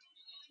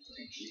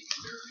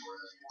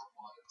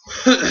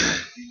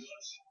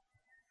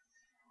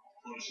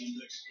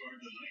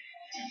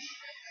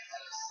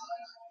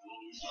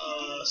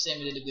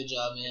 Sammy did a good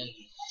job, man.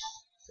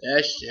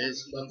 Yeah, she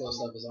is. Buffalo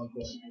stuff is on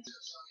point.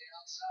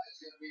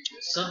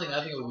 Something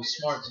I think would be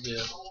smart to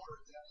do,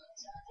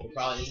 but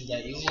probably isn't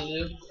that easy to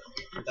do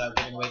without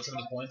giving away too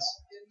many points,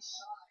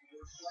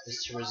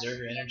 is to reserve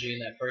your energy in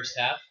that first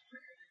half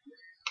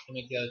and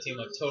make the other team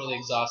look totally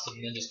exhausted,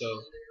 and then just go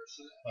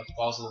like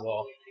balls to the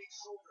wall.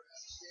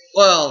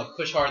 Well, Like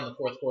push hard in the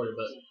fourth quarter,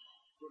 but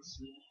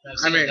I've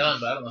seen it done.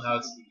 But I don't know how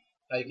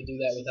you can do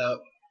that without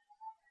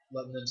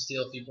letting them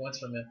steal a few points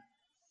from you.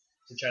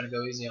 They're trying to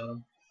go easy on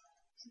them.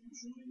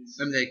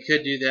 I mean, they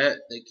could do that.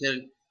 They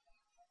could.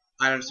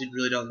 I honestly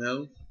really don't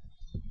know.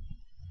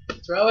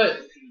 Throw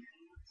it.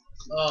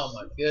 Oh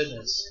my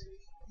goodness.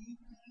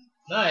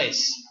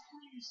 Nice.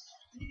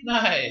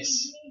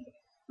 Nice.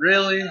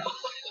 Really?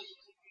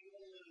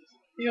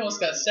 He almost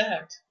got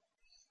sacked.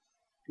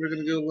 We're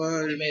gonna go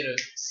live. He made a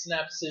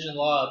snap decision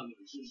lob,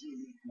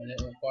 and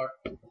it went far.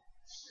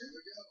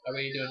 Are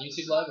we doing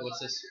YouTube live or what's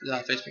this?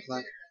 Facebook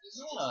Live.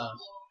 Ah,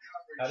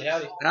 howdy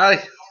howdy.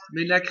 Howdy.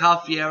 Midnight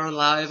Coffee Hour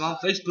live on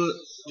Facebook.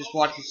 Just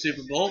watching the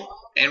Super Bowl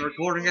and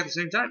recording at the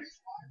same time.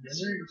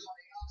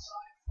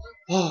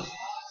 Oh,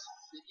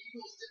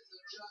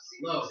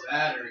 Low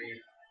battery.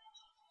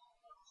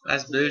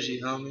 that's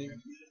bougie, homie.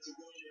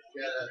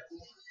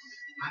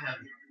 I have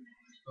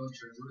phone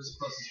charger. What is the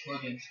closest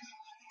plug-in?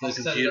 The I'll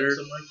set it up computer.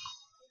 somewhere.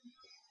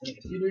 The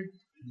computer?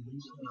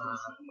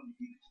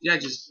 Yeah,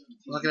 just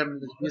plug it up into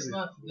the It's computer.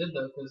 not good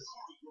though, because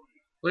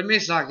What do you mean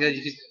it's not good?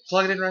 You can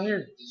plug it in right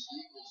here.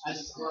 I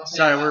just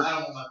Sorry, I we're-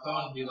 don't want my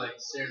phone to be like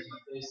staring at my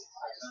face.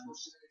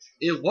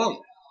 It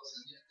won't.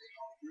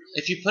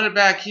 If you put it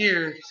back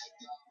here,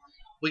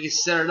 we can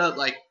set it up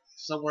like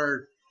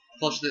somewhere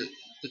close to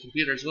the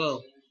computer as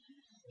well.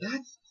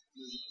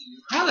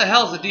 How the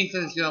hell is the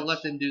defense gonna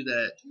let them do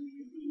that?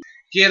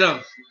 Get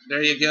him.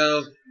 There you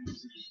go.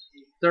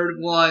 3rd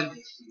and 1.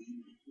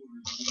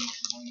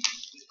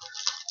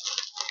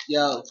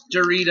 Yo,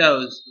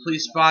 Doritos,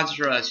 please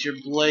sponsor us. Your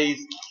Blaze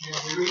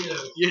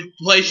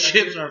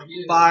chips are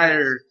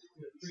fire.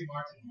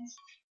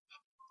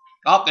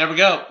 Oh, there we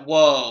go.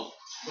 Whoa.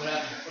 What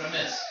happened? What I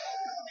miss?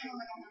 Did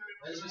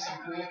I just miss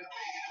something cool?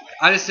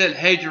 I just said,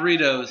 hey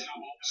Doritos,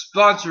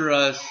 sponsor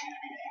us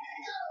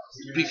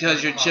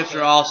because your chips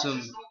are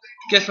awesome.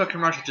 Guess what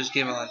commercial just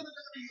came on?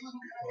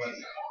 What?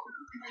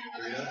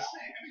 Doritos?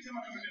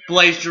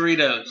 Blaze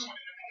Doritos.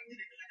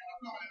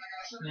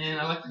 Man,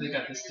 I like that they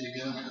got this dude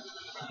doing it.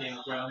 Game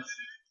of Thrones.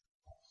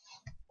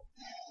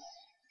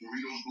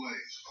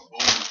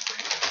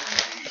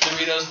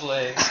 Doritos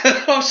Blaze.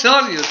 I'm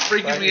telling you, it's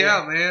freaking Right me here.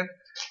 out, man.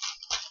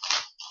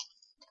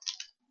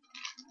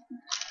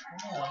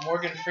 Oh,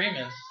 Morgan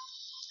Freeman.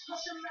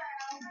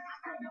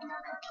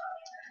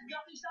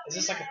 Is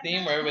this like a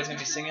theme where everybody's gonna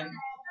be singing?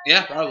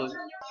 Yeah, probably.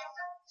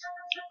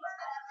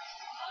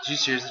 Did you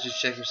seriously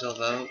just check yourself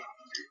out?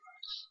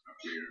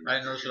 I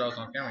didn't notice that I was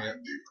on camera yet.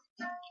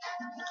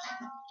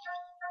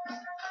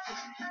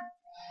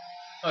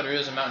 Oh,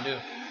 Doritos and Mountain Dew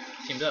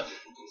teamed up.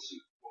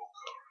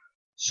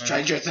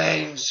 Stranger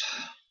Things.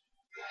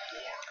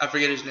 I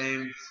forget his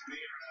name.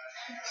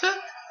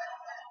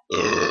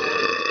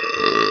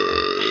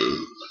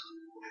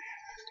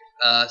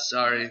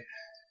 Sorry.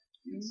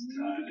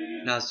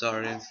 Not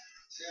sorry.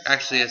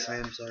 Actually, yes, I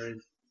am sorry.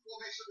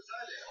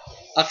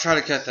 I'll try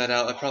to cut that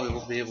out. I probably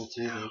won't be able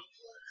to. But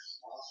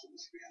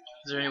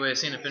Is there any way of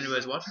seeing if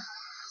anybody's watching?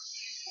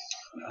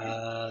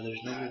 there's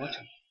nobody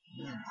watching.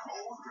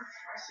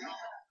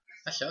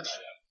 That sucks.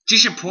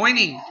 Geez, you're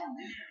pointing.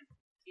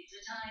 It's a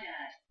tied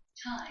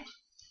at tied.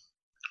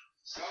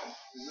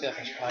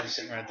 Definitely probably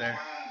sitting right there.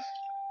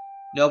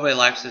 Nobody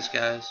likes this,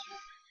 guys.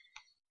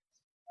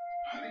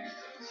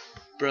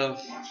 Bro.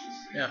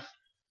 Yeah.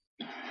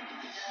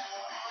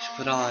 Just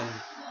put on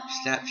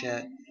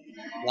Snapchat.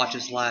 Watch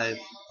us live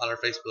on our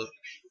Facebook.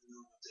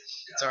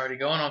 It's already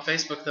going on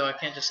Facebook though. I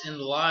can't just end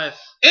the live.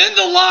 In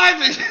the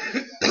live!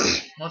 Why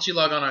don't you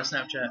log on our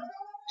Snapchat?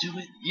 Do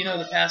it. You know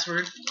the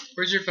password.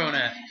 Where's your phone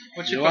at?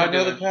 What's your Do phone I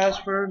know doing? the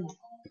password?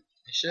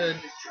 You should.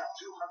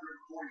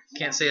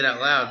 Can't say it out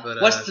loud,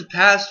 but What's the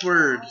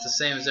password? it's the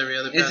same as every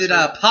other Is password.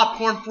 it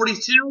popcorn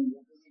 42?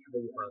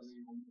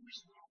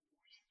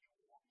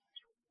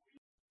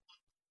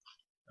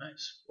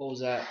 Nice. What was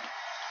that?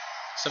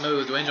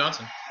 Samu, Dwayne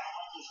Johnson.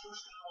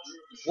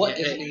 What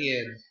Yeah, isn't he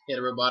in? He had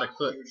a robotic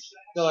foot.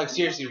 No, like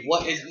seriously,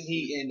 what isn't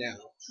he in now?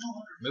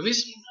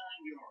 Movies?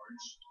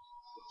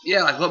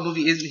 Yeah, like what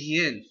movie isn't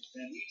he in?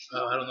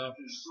 Oh, I don't know.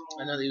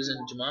 I know that he was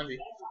in Jumanji.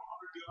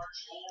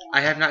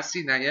 I have not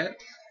seen that yet.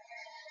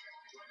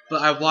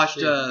 But I watched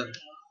You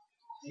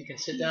can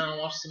sit down and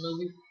watch the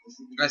movie.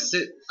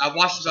 I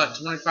watched about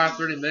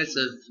 25-30 minutes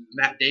of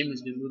Matt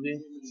Damon's new movie.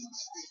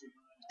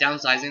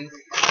 Downsizing.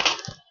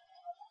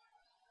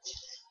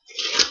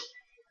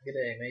 Good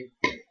day, mate.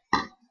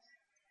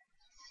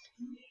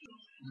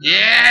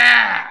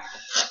 Yeah!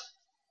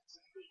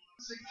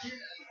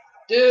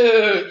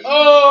 Dude!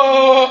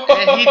 Oh!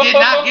 And he did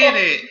not get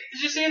it.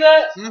 Did you see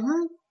that?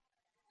 Mm-hmm.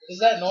 Is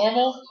that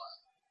normal?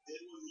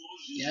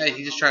 Yeah,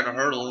 he just tried to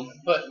hurdle him.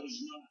 But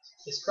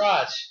his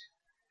crotch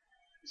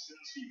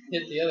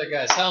hit the other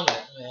guy's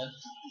helmet, man.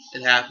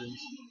 It happens.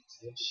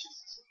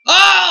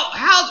 Oh!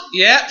 How?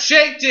 Yep,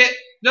 shaked it.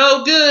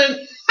 No good.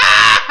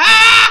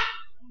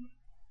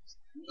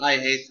 I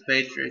hate the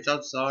Patriots.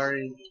 I'm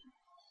sorry.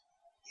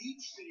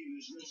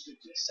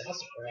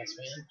 Sassafras,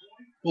 man.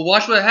 Well,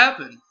 watch what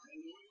happened.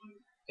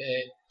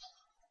 Okay.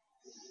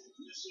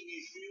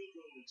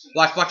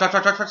 Watch. What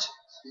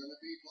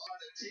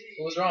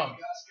was wrong?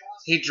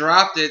 He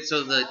dropped it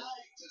so that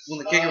when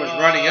the kicker was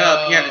running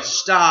up, he had to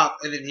stop,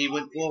 and then he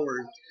went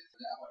forward.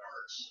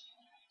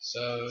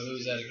 So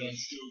who's that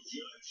against?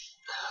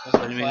 Was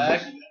What there do a you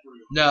flag?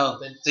 No,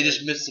 they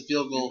just missed the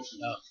field goal.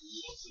 Oh.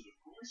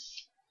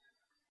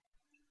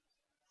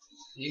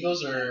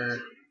 Eagles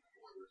or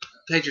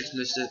Patriots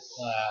missed it.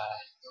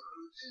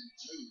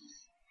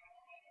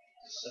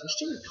 Are we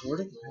still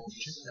recording?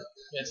 Check that.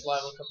 yeah, it's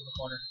live. Look up in the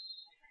corner.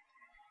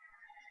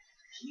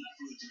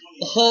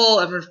 A whole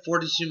ever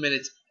 42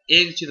 minutes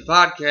into the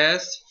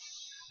podcast.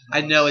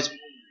 I know it's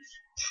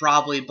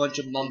probably a bunch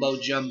of mumbo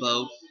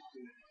jumbo,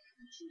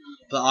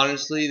 but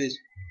honestly,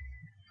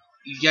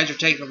 you guys are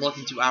taking a look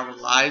into our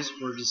lives.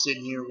 We're just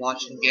sitting here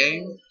watching the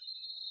game.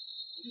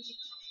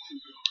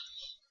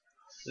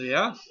 So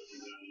yeah,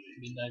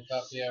 Midnight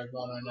coffee hour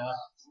going right now.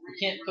 We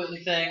can't put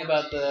anything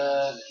about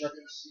the. Yeah,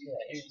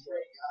 here's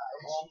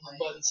the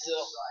button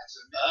still.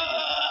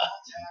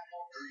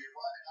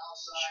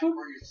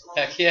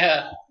 Heck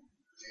yeah.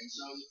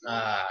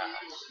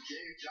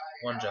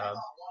 One job.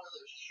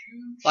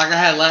 like I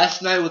had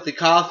last night with the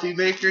coffee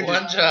maker.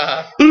 One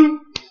job.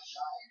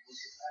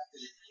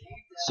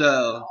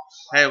 So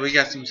hey, we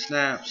got some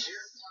snaps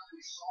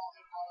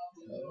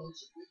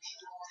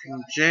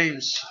from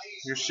James,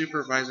 your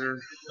supervisor.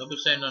 Don't be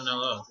saying nothing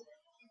hello.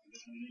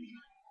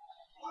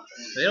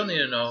 They don't need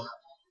to know.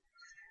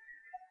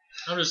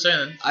 I'm just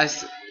saying.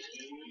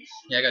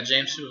 Yeah, I got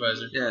James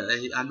supervisor. Yeah,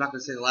 I'm not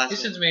gonna say the last. He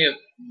sends me a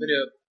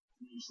video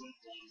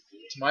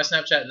to my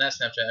Snapchat and that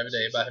Snapchat every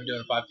day about him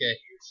doing a 5K.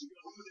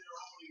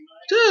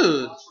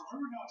 Dude,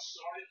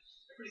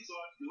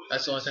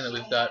 That's the only thing that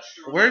we've got.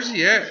 where's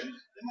he at?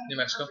 New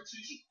Mexico.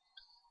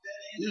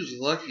 Dude's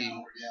lucky.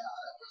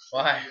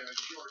 Why?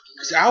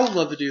 Cause I would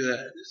love to do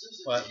that.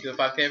 What? Do a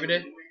 5K every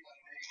day?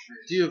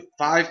 Do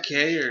a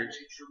 5K or just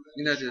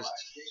Why don't you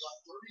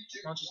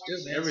just do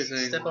it, man?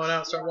 everything. Step on out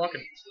and start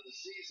walking.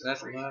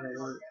 That's a lot of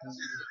work.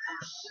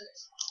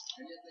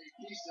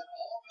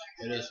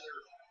 It is.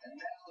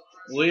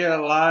 We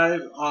are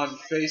live on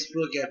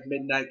Facebook at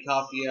Midnight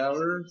Coffee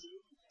Hour.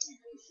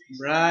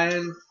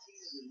 Brian,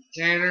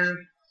 Tanner,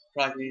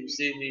 probably didn't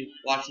see me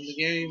watching the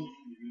game.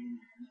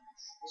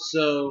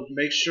 So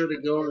make sure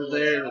to go over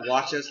there and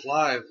watch us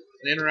live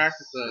and interact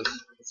with us.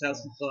 Let's have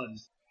some fun.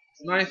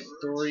 My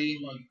 3.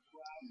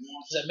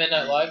 Is that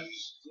Midnight Live?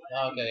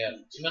 Oh, okay, yeah.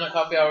 So Midnight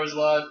Coffee Hour is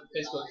live.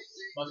 Facebook.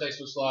 My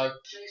Facebook's live.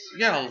 We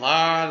got a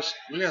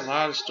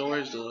lot of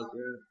stories to look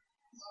at.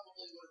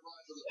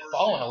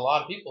 Following a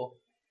lot of people.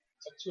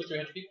 It's like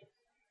 200 or 300 people.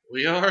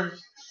 We are.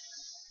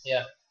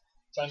 Yeah.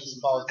 Trying to get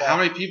some followers back. How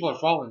many people are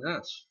following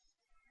us?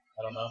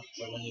 I don't know.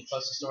 But when you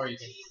post a story, you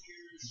can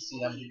see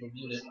how many people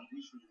viewed it.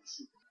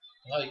 You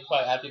can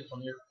probably add people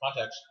from your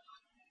contacts.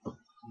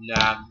 Nah,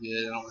 I'm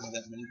good. I don't have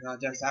that many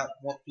contacts. I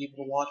want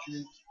people to watch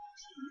me.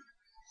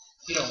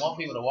 You don't want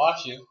people to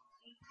watch you.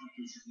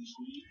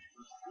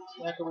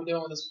 What the heck are we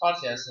doing with this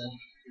podcast then?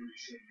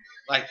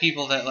 Like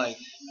people that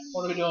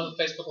What are we doing with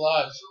Facebook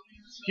Lives?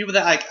 people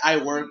that I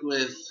work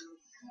with.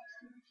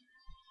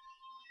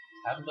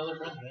 Have them tell their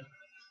friends, man.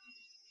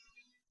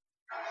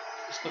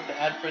 Just click the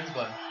add friends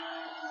button.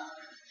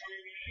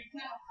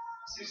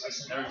 I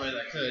sent everybody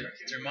that could.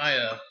 Through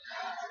my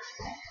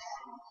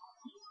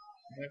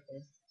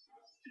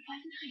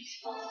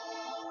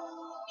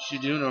What's she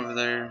doing over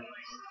there?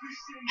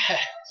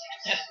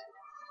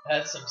 I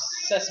had some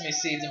sesame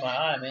seeds in my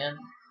eye, man.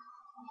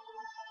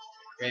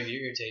 Gravy, you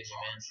irritate me,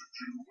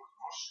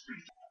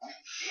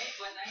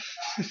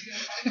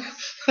 man.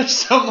 There's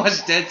so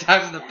much dead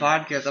time in the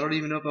podcast. I don't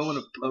even know if I want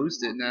to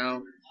post it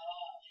now.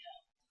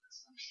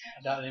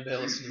 I doubt anybody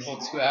will listen to the whole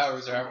 2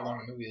 hours or however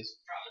long the movie is.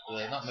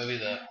 Not movie,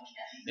 the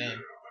game.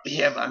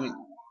 Yeah, but I mean,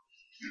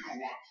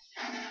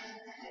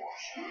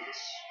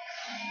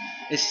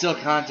 it's still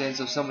content.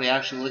 So if somebody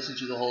actually listens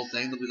to the whole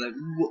thing, they'll be like,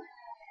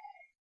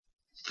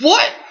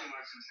 "What?"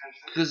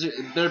 Because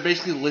they're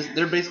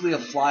basically a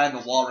fly on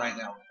the wall right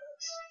now.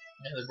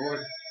 Yeah, they're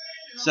bored.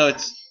 So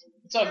it's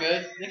all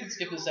good. They can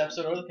skip this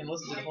episode or they can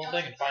listen to the whole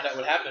thing and find out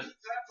what happened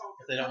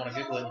if they don't want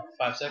to Google it in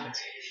 5 seconds.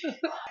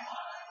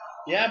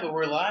 Yeah, but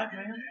we're live,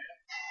 man.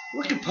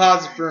 We can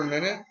pause it for a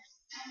minute.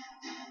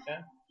 Okay,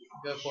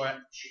 go for it.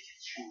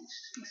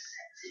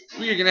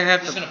 We're gonna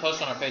have Just gonna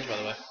post on our page, by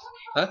the way.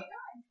 Huh?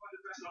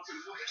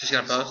 Just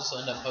gonna post. This will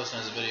end up posting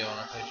as a video on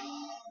our page.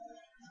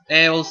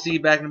 And we'll see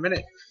you back in a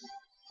minute.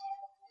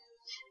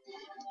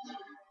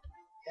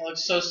 That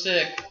looks so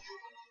sick.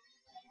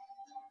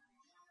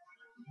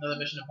 Another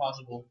Mission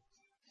Impossible.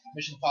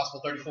 Mission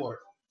Impossible 34.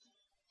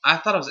 I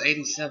thought it was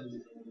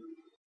 87.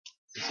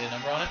 Does it say a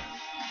number on it?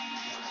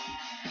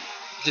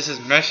 This is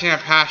Mission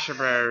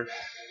Impossible.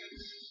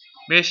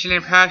 Mission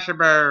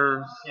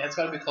Impossible. Yeah, it's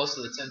got to be close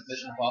to the 10th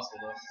Mission Impossible,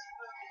 though.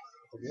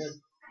 We're good.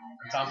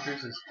 And Tom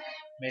Cruise has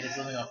made his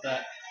living off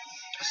that.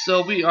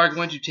 So we are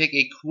going to take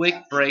a quick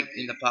break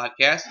in the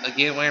podcast.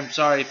 Again, I'm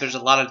sorry if there's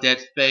a lot of dead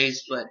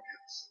space, but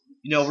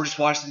we're just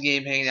watching the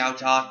game, hanging out,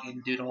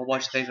 talking, doing a whole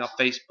bunch of things on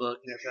Facebook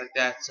and everything like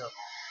that. So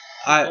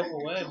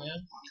Away,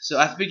 man. So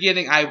at the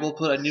beginning, I will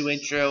put a new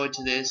intro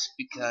into this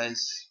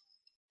because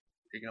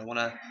you're gonna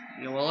wanna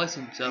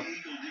listen. So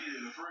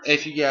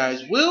if you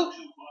guys will,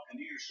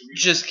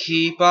 just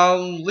keep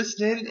on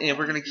listening, and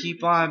we're gonna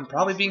keep on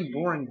probably being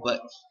boring,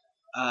 but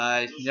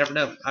you never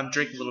know. I'm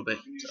drinking a little bit,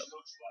 so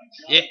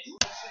yeah.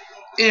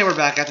 And we're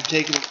back after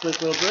taking a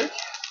quick little break,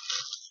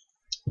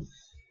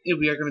 and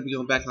we are gonna be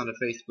going back onto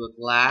Facebook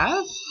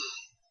Live.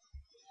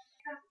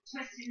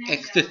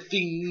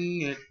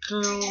 Expecting a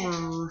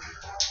caller.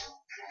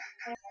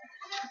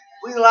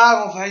 We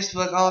live on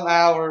Facebook on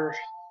our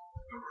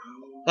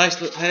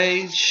Facebook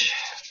page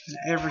and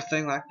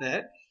everything like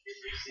that.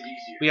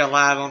 We are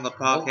live on the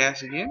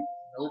podcast again.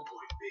 Nope.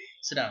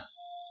 Sit down.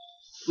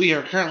 We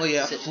are currently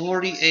at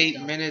 48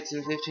 minutes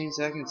and 15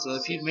 seconds. So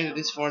if you've made it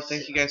this far,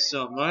 thank you guys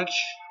so much.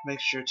 Make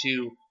sure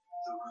to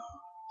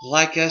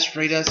like us,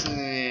 rate us,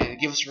 and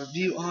give us a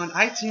review on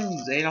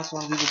iTunes and also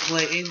on Google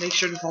Play. And make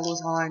sure to follow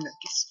us on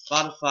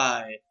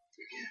Spotify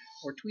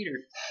Or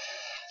Twitter.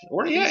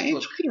 or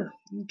and Twitter,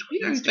 and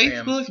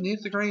Instagram. Facebook, and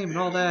Instagram, and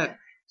all that.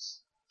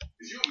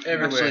 I'm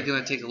Everywhere. actually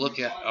gonna take a look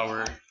at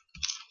our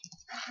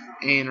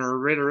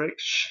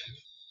analytics.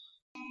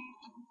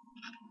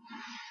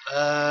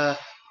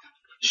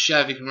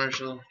 Chevy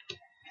commercial.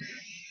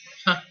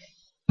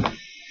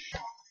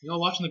 Y'all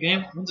watching the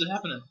game? When's it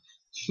happening?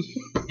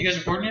 You guys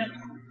recording yet?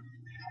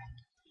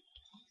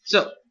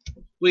 So,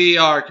 we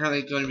are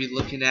currently going to be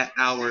looking at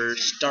our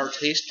star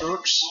taste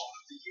strokes.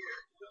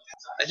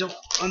 I don't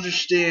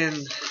understand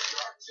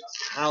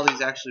how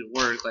these actually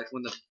work. Like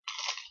when the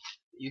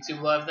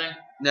YouTube live thing?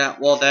 that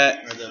Or the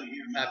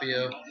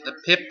Papio? the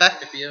Pippa.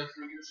 Pipio?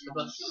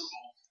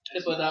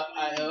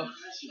 Pippa.io?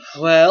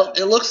 Well,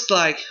 it looks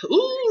like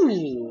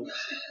ooh.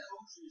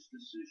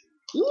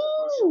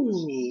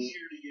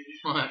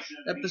 What?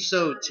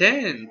 Episode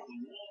 10.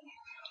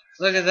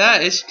 Look at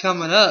that, it's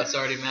coming up. It's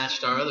already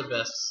matched our other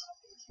bests.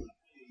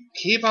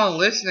 Keep on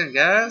listening,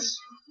 guys.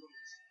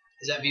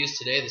 Is that views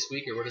today, this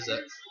week, or what is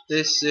that?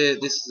 This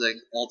is like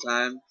all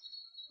time.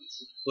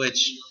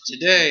 Which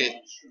today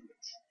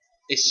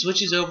it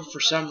switches over for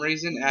some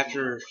reason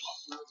after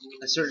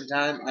a certain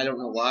time. I don't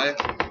know why.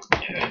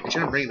 I'm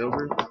trying to bring it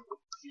over. I'm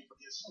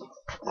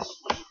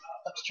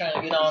just trying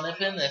to get on up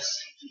in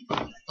this.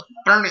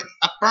 Burn it!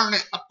 I burn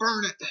it! I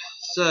burn it!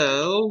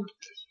 So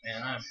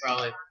Man, I'm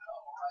probably...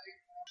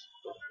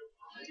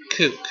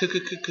 cook.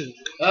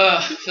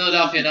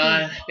 Philadelphia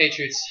 9,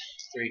 Patriots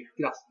 3.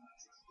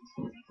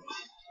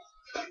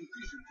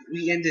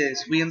 We end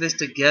this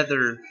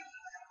together.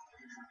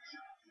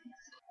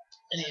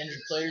 Any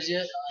injured players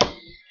yet?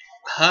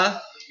 Huh?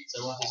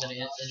 So I wonder if there's any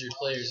injured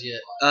players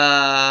yet.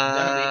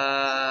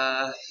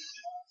 I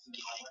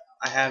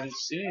haven't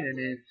seen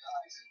any.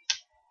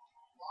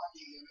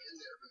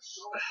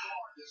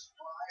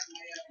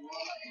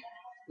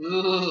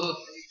 Ooh.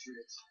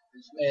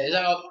 Hey, is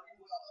that all?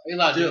 Are you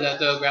allowed to do that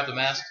though? Grab the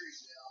mask?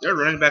 Their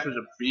running back was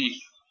a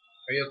beast.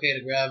 Are you okay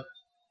to grab? I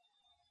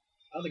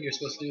don't think you're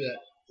supposed to do that.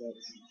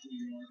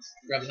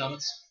 Grab the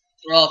helmets?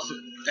 Well,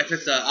 if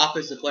it's an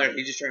offensive player,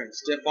 he's just trying to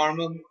stiff arm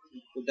him,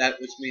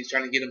 which means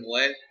trying to get him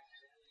away.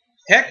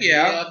 Heck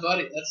yeah! Yeah,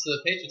 buddy. That's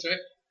the Patriots, right?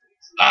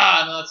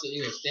 Ah, no, that's the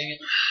Eagles. Dang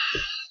it.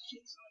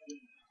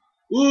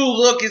 Ooh,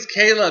 look, it's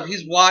Caleb.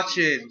 He's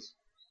watching.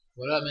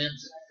 What up, man?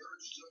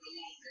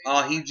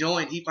 Oh, he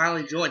joined. He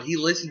finally joined. He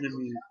listened to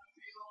me.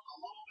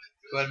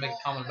 Go ahead and make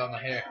a comment about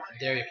my hair. I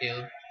dare you,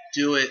 Caleb.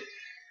 Do it.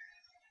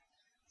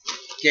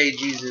 Gay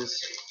Jesus.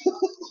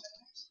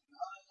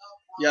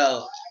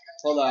 Yo,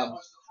 hold on.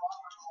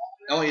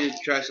 I want you to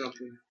try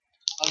something.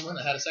 I learned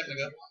that a second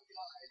ago.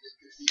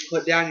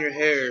 Put down your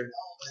hair. I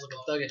was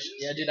looking thuggish.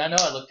 Yeah, dude, I know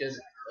I look good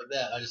like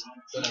that. I just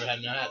don't ever have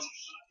no hats.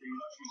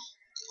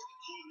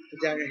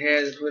 Put down your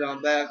hair and put it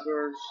on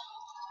backwards.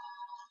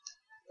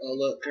 Oh,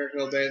 look, Kurt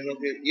Cobain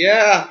looking.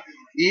 Yeah!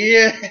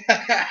 Yeah!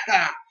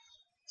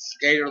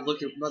 Skater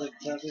looking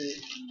motherfucker.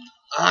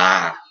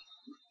 Ah!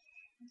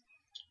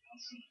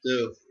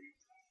 Dude.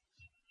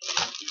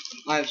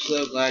 I'm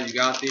so glad you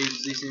got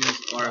these. These things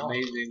are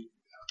amazing.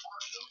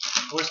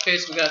 Worst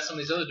case, we got some of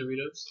these other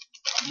Doritos.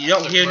 You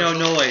don't hear no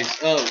noise.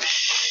 Oh,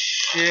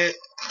 shit.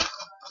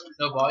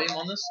 No volume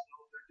on this?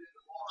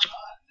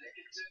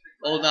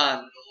 Hold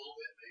on.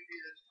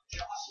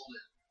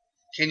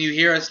 Can you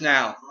hear us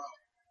now?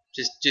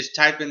 Just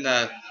type in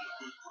the...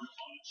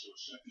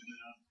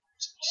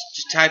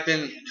 Just type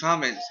in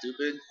comment,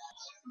 stupid.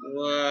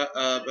 What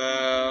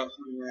about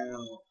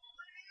now?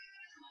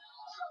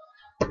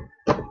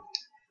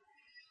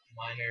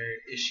 Minor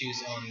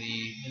issues on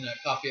the Midnight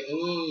Coffee.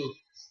 Ooh.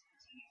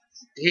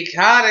 He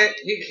caught it.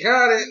 He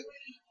caught it.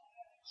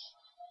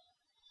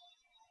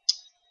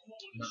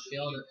 I'm not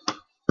feeling it.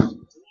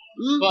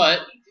 But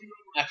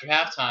after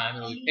halftime,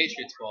 it'll be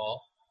Patriots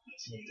ball.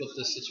 We'll flip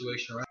this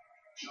situation around.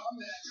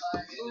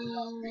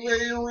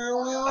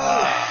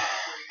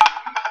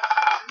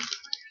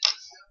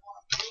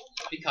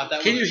 He caught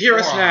that. Can with you a hear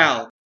us forearm.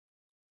 now?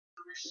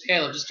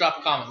 Caleb, just drop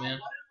a comment, man.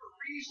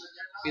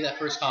 Be that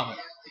first comment.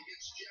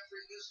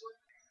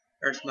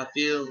 Hurts my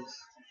feelings.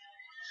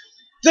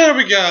 There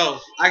we go.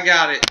 I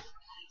got it.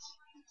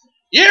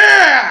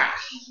 Yeah!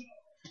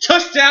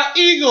 Touchdown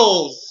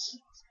Eagles!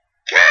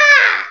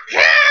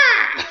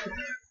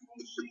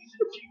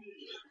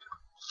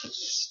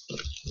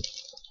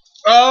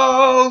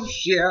 Oh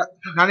shit!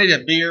 I need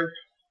a beer.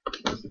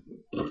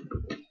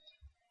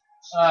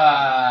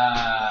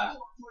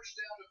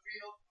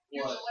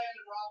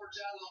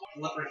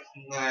 What?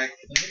 Like,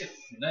 I think it's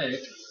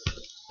snake.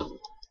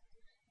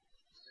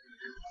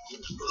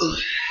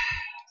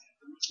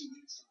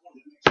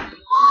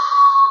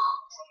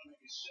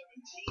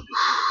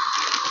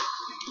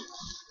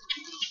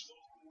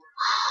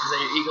 Is that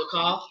your eagle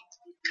cough?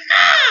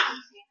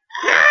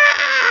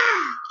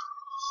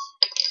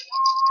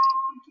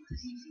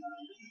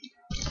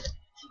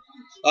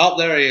 oh,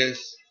 there he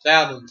is.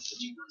 Found him.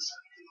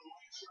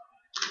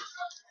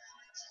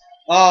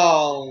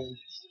 Oh.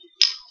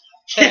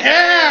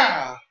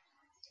 Yeah!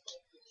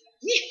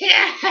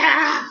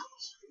 Yeah!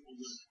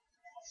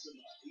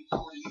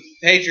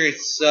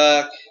 Patriots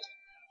suck.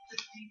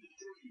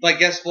 But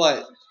guess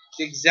what?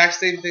 The exact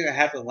same thing that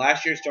happened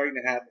last year is starting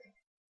to happen.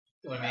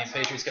 What do you mean?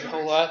 Patriots get a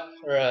whole lot,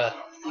 or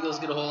Eagles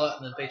get a whole lot,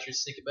 and then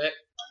Patriots take it back.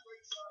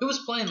 Who was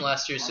playing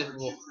last year's Super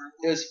Bowl?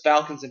 It was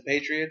Falcons and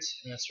Patriots.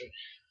 That's right.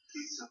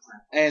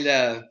 And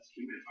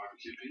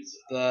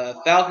the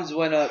Falcons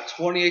went up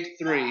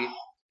 28-3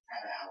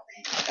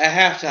 at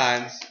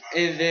halftime,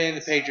 and then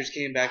the Patriots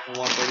came back and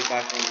won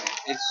 35-28.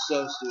 It's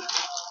so stupid.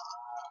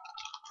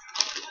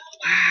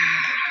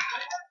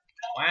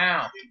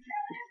 Wow.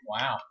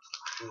 Wow.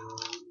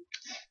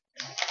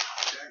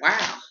 Wow.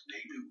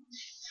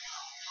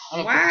 I'm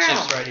gonna Wow. put the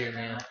chips right here,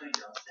 man.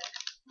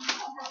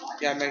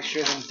 Gotta make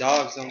sure them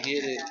dogs don't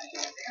get it.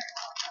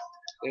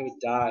 They would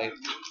die.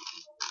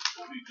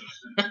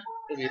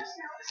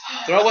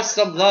 Throw us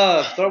some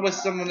love. Throw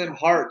us some of them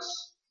hearts.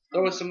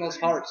 Throw us some of those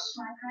hearts.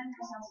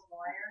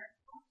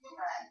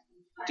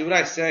 Do what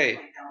I say.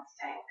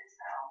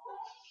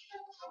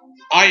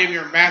 I am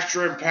your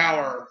master in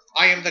power.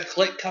 I am the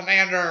click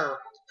commander.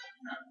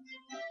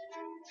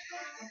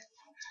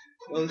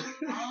 Well,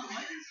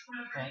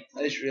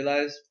 I just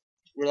realized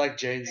we're like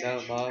Jay and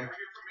Silent Bob.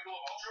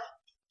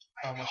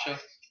 What show?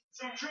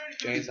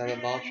 Jay and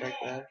Silent Bob, check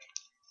that.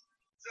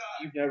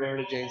 You've never heard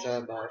of Jay and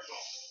Silent Bob?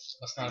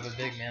 That's not a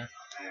big man.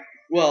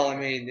 Well, I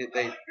mean,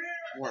 they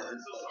weren't. But...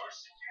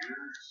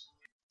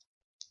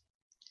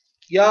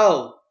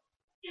 Yo!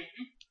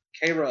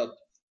 K-Rub.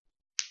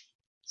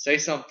 Say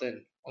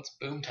something. What's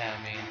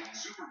Boomtown mean?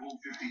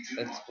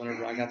 That's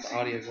whenever I got the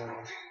audio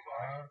going.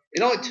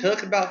 It only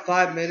took about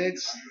 5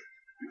 minutes,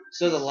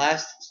 so the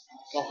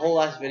whole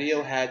last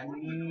video had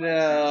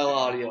no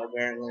audio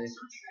apparently.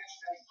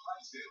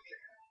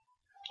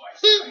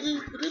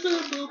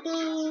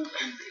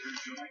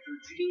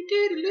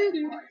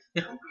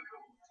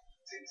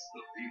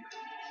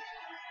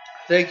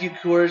 Thank you,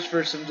 Coors,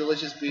 for some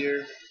delicious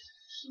beer.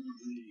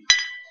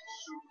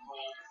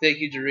 Thank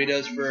you,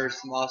 Doritos, for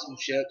some awesome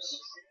chips.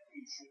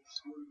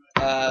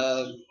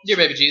 Dear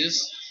baby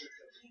Jesus.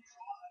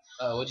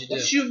 What'd you do?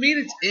 What you mean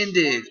it's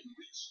ended?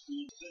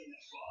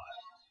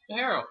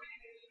 Harold.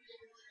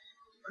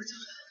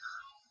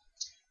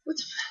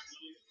 What's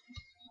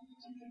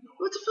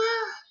the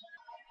fuck?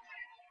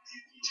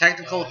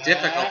 Technical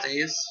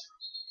difficulties.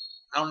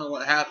 I don't know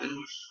what happened.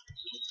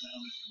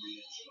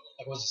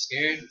 Like, was he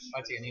scared?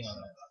 I'd take a knee on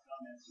that.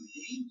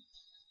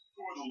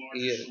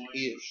 He a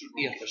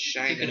He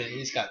shiny. could have at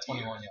least got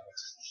 21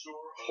 yards.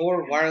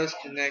 Poor wireless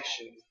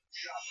connection.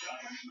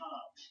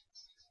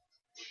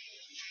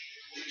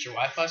 Is your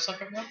Wi-Fi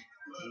stuck right now?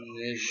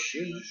 It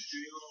should.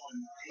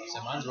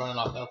 So mine's running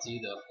off LTE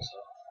though, so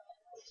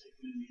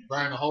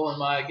burning a hole in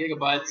my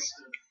gigabytes.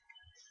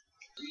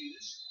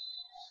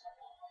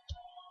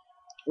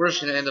 We're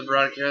just gonna end the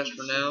broadcast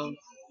for now.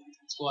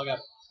 That's cool. I got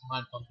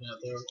mine pumping out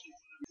there.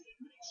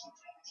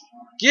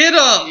 Get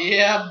him!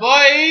 Yeah,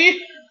 boy.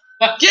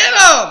 Get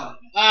him!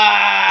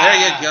 Ah! There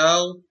you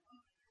go.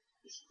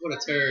 What a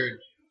turd.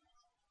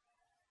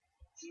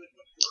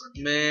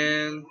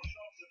 Man.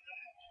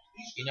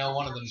 You know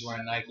one of them's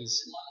wearing Nikes.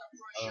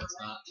 Oh, it's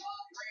not.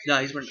 No,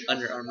 he's wearing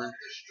Under Armour.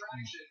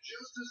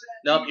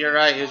 Nope, you're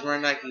right. He was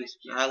wearing Nikes.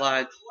 I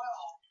lied.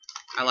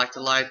 I like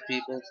to lie to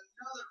people.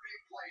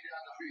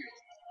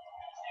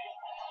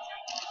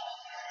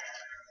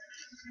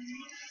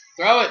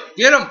 Throw it.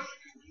 Get him!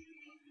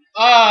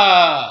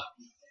 Ah!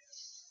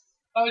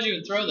 How would you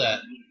even throw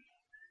that?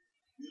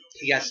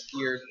 He got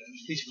scared.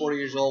 He's 40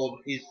 years old.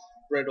 He's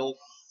brittle.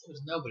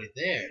 There's nobody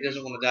there. He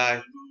doesn't want to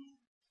die.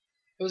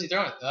 Who was he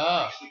throwing it?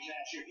 Oh,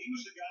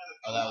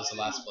 that was the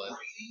last play.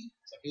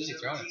 So who was he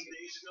throwing it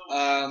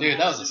to? Dude,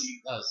 that was a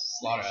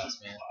slaughterhouse,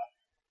 man.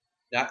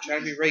 Not trying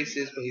to be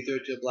racist, but he threw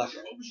it to a black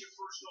guy.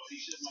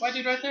 This white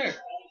dude right there.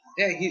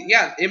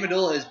 Yeah,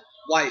 Amendola is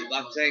white.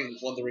 I'm saying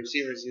one of the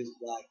receivers is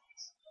black.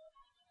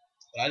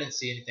 But I didn't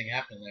see anything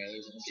happening there. There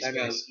was an I empty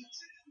know.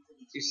 space.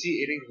 You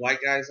see any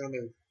white guys on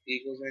the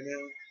Eagles right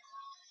now?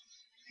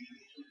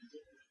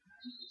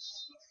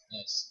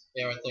 Nice.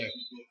 Yeah, right there.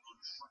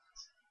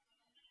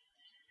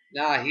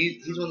 Nah,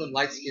 he's one of them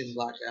light-skinned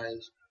black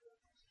guys.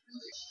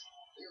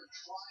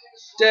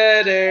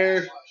 Dead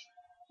air.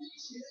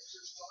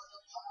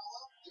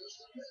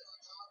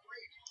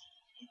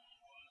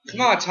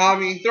 Come on,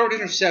 Tommy. Throw an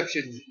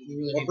interception.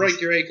 Or break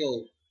your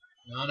ankle.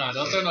 No,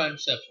 don't throw no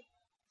interception.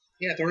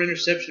 Yeah, throw an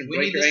interception. We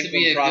Break need your this to ankle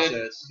be in a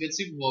process. good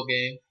Super Bowl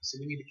game, so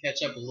we need to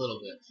catch up a little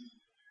bit.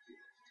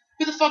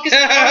 Who the fuck is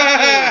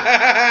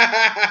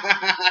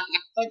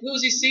like,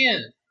 who's he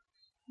seeing?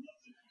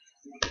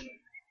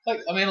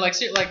 Like, I mean, like,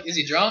 is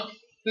he drunk?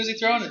 Who's he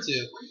throwing it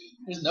to?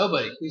 There's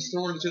nobody. He's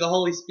throwing it to the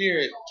Holy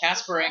Spirit.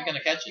 Casper ain't gonna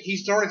catch it.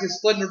 He's throwing it to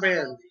Slender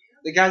Man.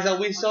 The guys that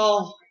we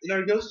saw in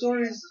our ghost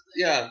stories?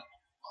 Yeah.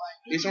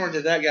 He's throwing it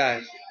to that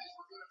guy.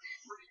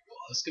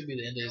 This could be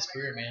the end of his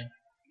career, man.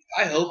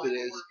 I hope it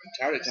is. I'm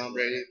tired of Tom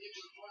Brady.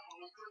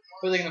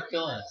 Who are they gonna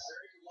fill in?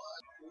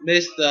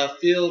 Missed the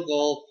field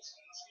goal.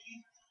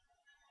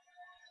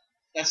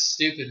 That's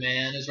stupid,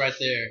 man. It's right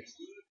there.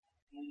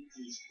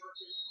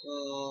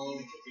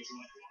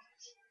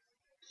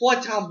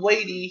 What Tom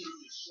Brady?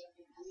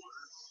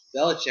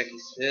 Belichick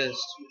is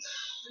pissed.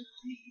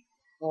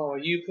 Oh, are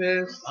you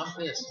pissed? I'm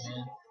pissed,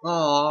 man.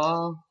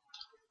 Aww.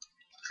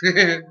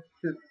 You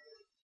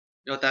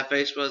know what that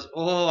face was?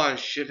 Oh, I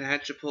shouldn't have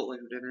had Chipotle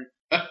for dinner.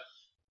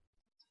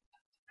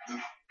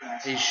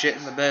 He's shit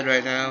in the bed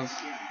right now.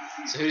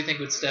 So who do you think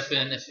would step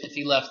in if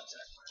he left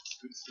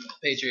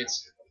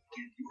Patriots?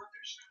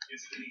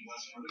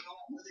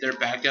 Their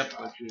backup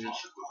coaches.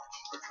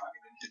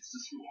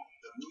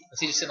 Is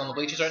he just sitting on the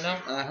bleachers right now?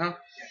 Uh-huh.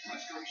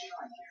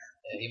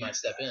 Yeah, he might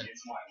step in.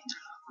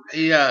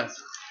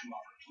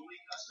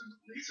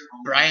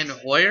 Brian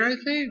Hoyer, I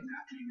think?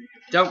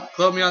 Don't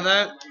quote me on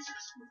that.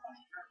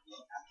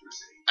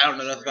 I don't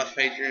know nothing about the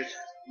Patriots.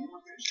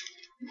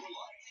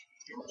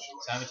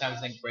 So how many times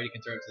do you think Brady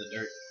can throw it to the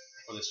dirt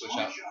before they switch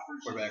out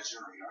quarterbacks?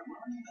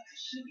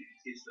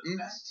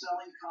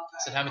 I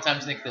said, how many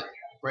times do you think that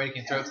Brady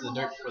can throw it to the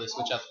dirt before they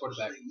switch out the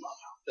quarterback?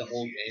 The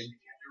whole game.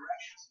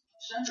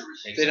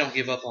 They don't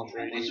give up on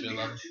Brady.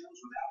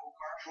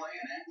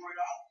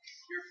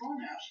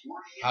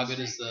 How good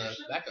is the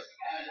backup?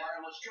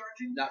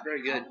 Not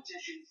very good.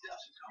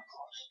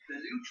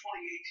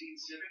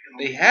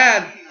 They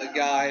had a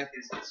guy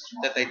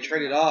that they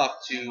traded off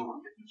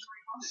to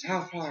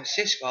San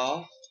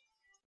Francisco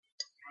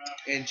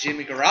and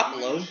Jimmy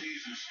Garoppolo.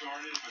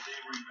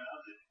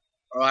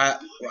 Or I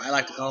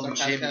like to call him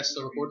Jimmy. Podcast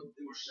still recording?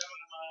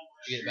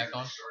 Did you get it back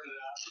on?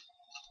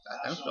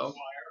 I think so.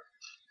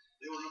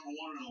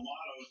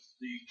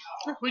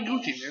 We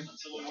Gucci, man.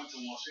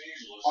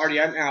 Already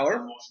an hour. I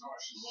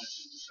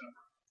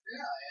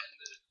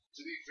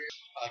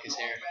like his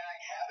hair.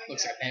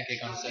 Looks like a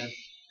pancake on his head.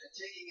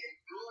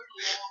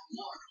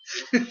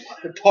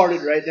 It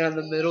parted right down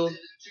the middle.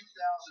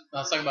 I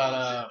was talking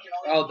about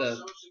one of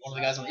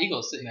the guys on the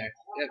Eagles sitting there.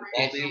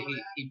 Yeah,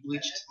 He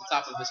bleached the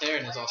top of his hair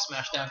and it's all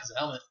smashed down because of the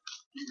helmet.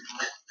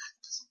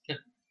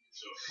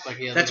 Like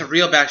that's a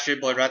real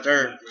Backstreet Boy right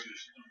there.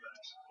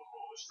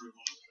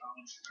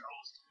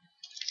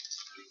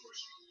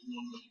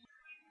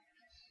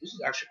 This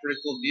is actually a pretty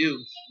cool view.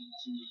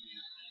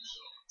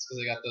 It's because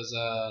they got those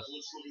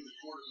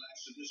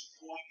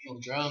little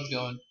drones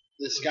going.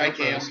 The sky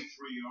cam.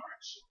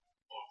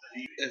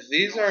 If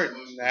these are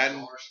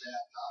Madden,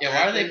 yeah,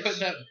 why are they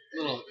putting up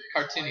little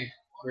cartoony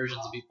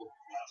versions of people?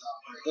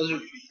 Those are.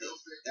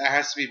 That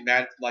has to be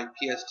Madden like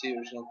PS2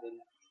 or something.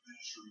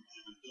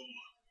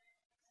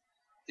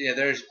 Yeah,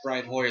 there's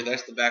Brian Hoyer.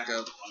 That's the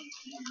backup.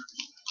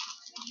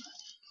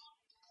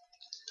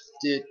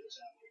 Dude,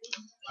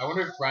 I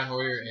wonder if Brian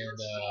Hoyer and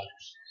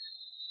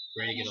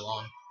Brady get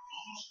along.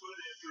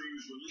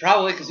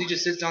 Probably because he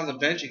just sits on the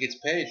bench and gets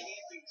paid.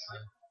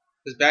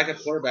 His backup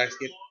quarterbacks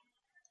get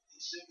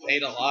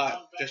paid a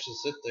lot just to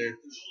sit there.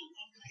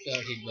 I feel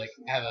like he'd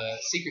have a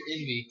secret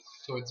envy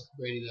towards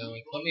Brady though.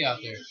 Like, let me out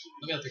there,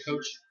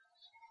 coach.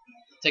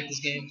 Take this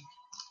game.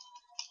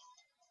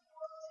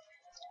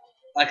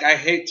 Like, I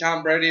hate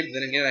Tom Brady, but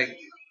then again,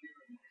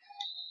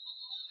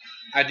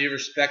 I do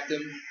respect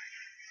him.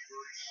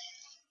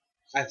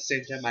 At the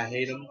same time, I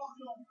hate him.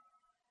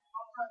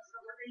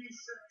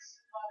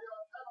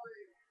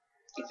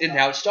 And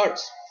now it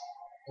starts.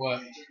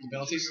 What? The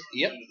penalties?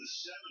 Yep.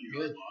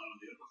 Good.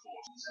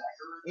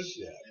 Just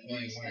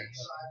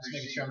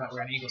making sure I'm not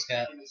wearing an Eagles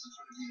cap.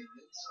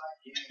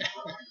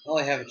 I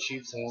only have a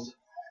Chiefs hat.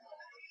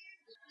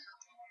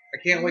 I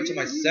can't wait till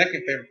my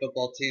second favorite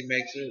football team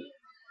makes it.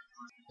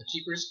 The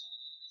Cheapers?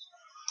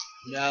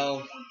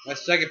 No. My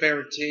second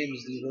favorite team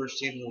is the worst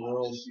team in the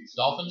world.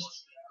 Dolphins?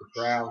 The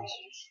Browns.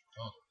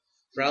 Oh.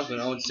 Browns been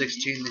 0-16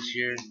 this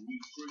year.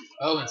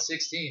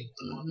 0-16?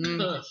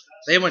 Mm-hmm.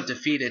 They went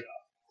defeated.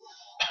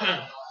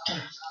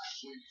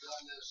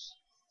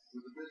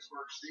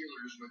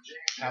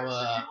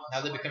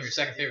 How they become your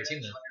second favorite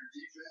team then?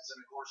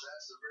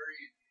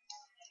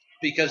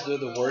 Because they're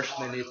the worst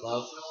and they need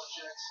love.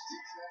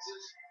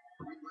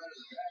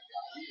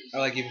 I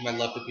like giving my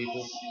love to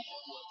people.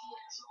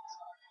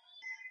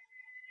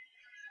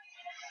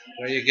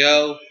 There you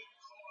go.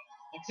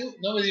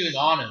 Nobody's even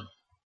on him.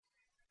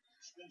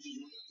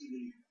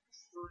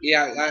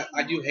 Yeah,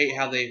 I do hate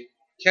how they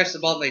catch the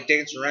ball and they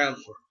dance around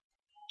for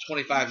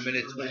 25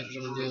 minutes.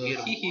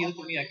 Hee hee, look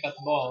at me, I caught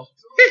the ball.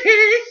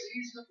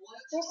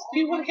 Do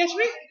you want to catch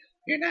me?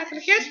 You're not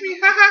going to catch me.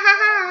 Ha ha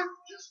ha ha.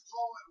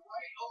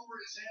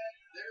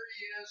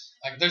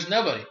 Like, there's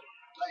nobody.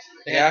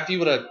 Yeah, if you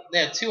would have, They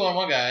had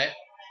 2-on-1 guy.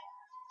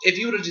 if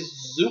you would have just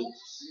zooped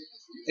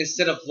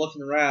instead of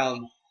looking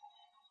around.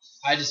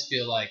 I just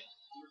feel like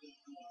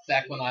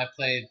back when I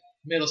played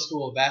middle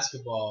school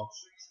basketball,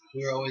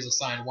 we were always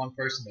assigned one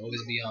person to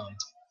always be on.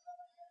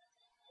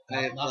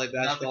 I didn't play Not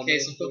basketball. the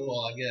case in middle school.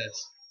 football, I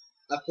guess.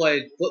 I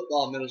played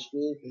football in middle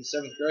school in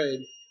 7th grade.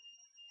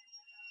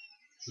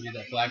 You do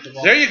that flag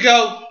football. There you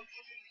go.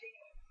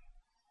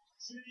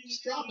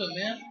 Just drop it,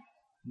 man.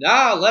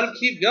 Nah, let him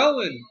keep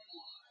going.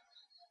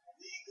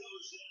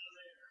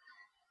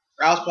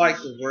 I was probably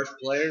the worst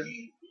player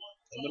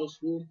in middle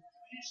school.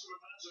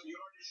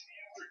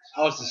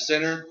 I was the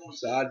center,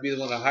 so I'd be the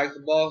one to hike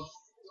the ball.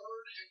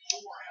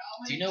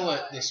 Do you know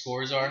what the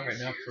scores are right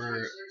now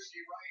for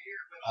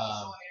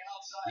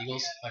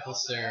Eagles? Like,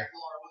 what's their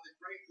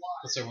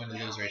win to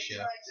lose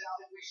ratio?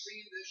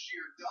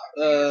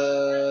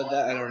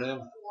 That I don't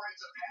know.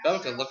 I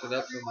can look it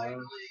up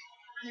sometime.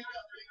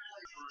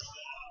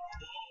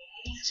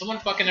 Someone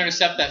fucking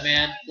intercept that,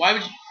 man. Why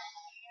would you?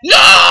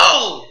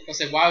 No! I'll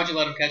say, why would you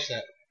let him catch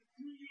that?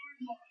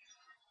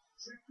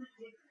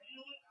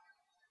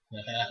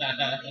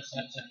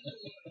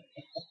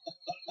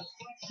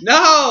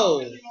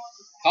 No!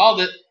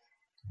 Called it.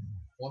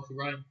 One for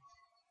Ryan.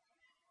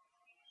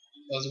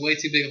 That was way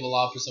too big of a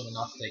lob for someone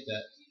not to take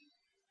that.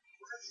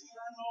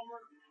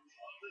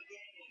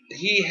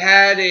 He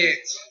had it.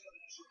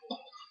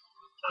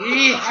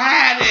 He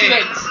had See it.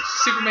 that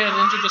Superman and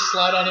Ninja just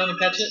slide on in and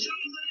catch it?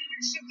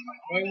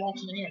 Why are you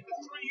watching it here?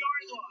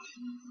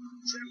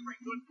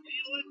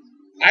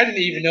 I didn't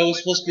even know it was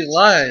supposed to be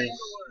live.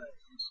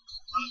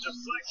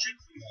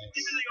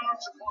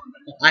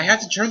 I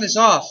have to turn this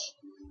off.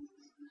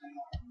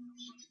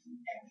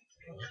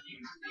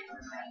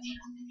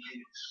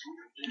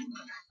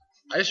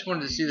 I just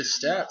wanted to see the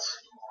stats.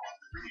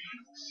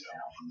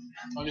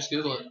 I'll just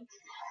Google it.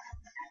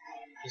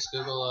 Just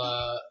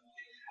Google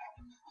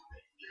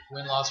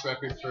win-loss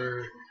record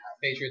for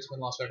Patriots,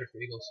 win-loss record for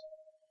Eagles.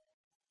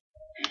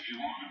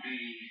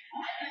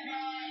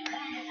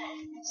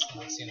 I'm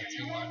not seeing a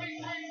team line right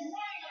there.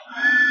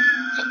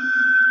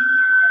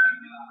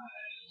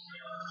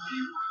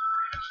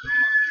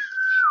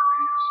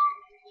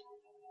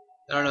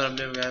 I don't know what I'm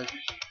doing, guys.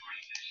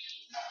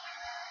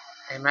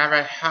 Am I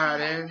right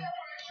hiding?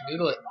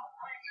 Google it.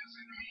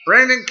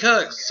 Brandon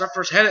Cooks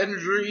suffers head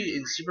injury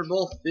in Super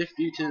Bowl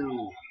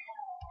 52.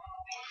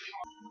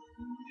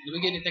 Did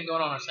we get anything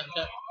going on our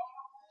Snapchat?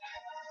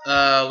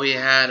 We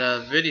had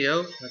a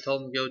video. I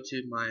told him to go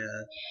to my,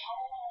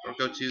 or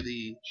go to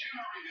the.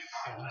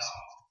 That's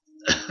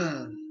like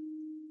a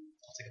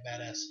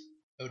badass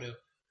photo.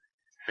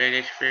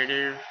 British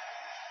Further.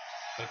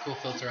 Put a cool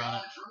filter on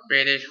it.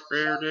 British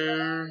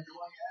Further.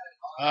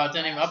 It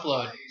didn't even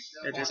upload.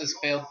 It It says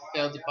failed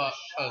to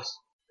post.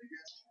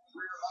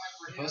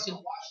 You posted?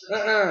 Uh-uh. What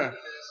are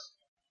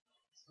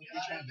you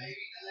trying, man?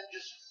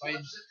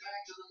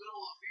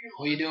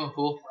 What are you doing,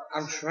 fool?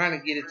 I'm trying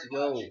to get it to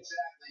go. How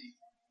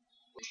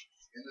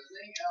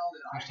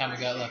much time we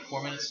got left?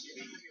 4 minutes?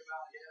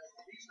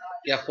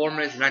 Yeah, 4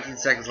 minutes and 19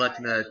 seconds left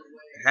in the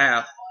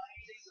half.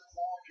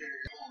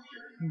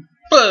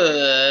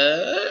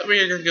 But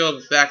we're going to go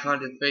back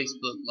onto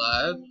Facebook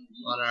Live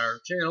on our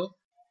channel.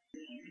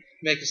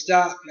 Make a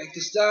stop. Make the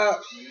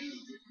stop.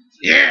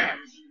 Yeah!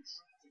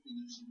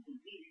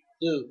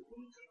 Dude.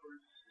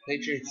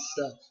 Patriots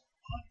stuff.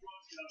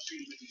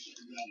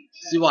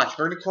 See, watch.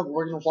 We're going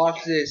to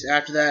watch this.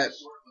 After that,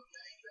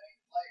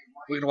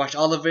 we're going to watch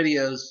all the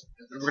videos.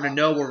 And we're going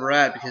to know where we're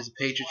at because the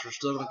Patriots are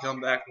still going to come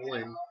back and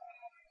win.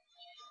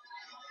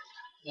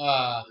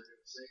 I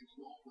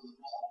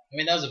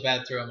mean, that was a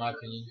bad throw in my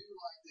opinion.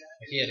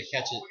 Like, he had to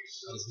catch it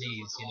on his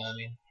knees, you know what I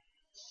mean?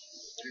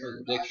 It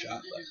was a dick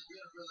shot, but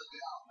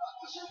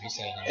You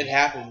said it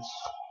happens.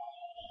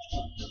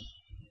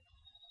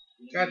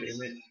 God damn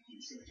it.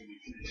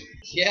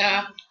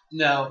 Yeah.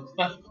 No.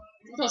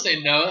 Don't say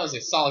no. That was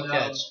a solid No.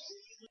 catch.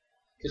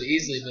 Could have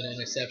easily been an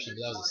interception,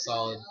 but that was a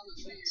solid.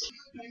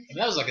 And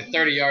that was like a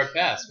 30-yard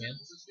pass, man.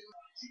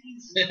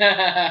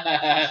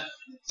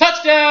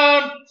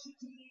 Touchdown!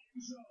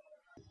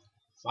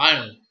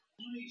 Finally.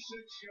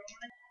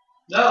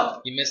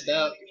 No. You missed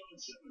out.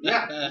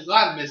 Yeah, I'm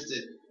glad I missed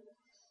it.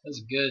 That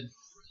was good.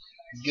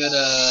 Good,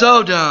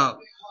 So dumb.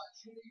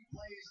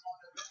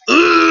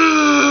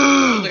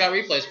 What they got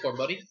replays for,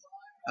 buddy?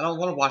 I don't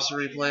want to watch the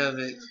replay of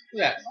it.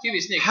 Look at that. QB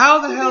sneak. How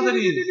the hell did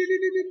he?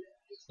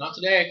 Not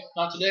today.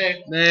 Not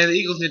today. Man, the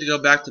Eagles need to go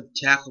back to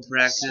tackle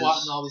practice.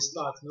 Swatting all these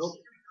spots. Nope.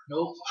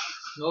 Nope.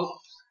 Nope.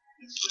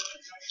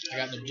 I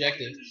got an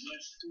objective.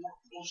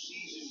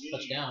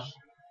 Touchdown.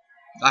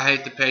 I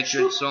hate the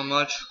Patriots so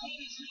much.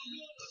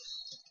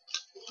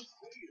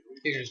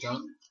 Kicker's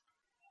drunk.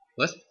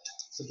 What?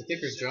 So the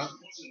kicker's drunk.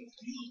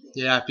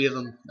 Yeah, I'd be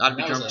them. I'd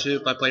be That was drunk a- too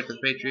if I played for the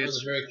That was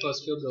Patriots. a very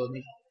close field goal.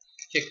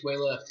 Kicked way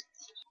left.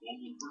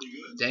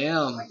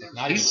 Damn.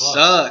 Not He even close.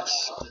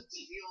 sucks.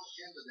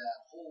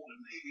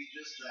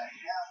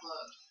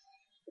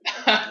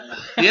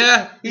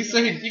 Yeah, he's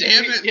saying,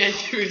 damn it. Yeah,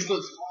 he was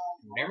those.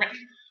 Damn it.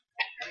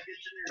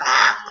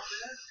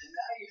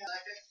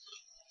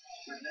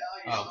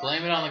 Oh,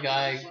 blame it on the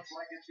guy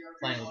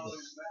playing with it.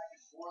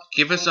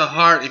 Give us a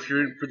heart if you're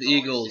rooting for the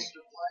Eagles.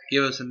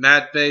 Give us a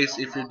mad face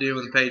if you're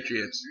doing the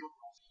Patriots.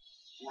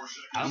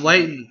 I'm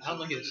waiting. I don't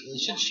think it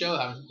should show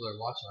how many people are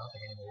watching. I don't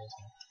think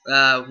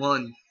anybody is.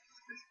 One.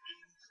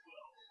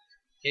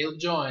 Caleb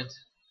joined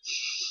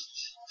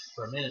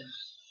for a minute.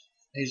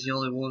 He's the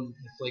only one.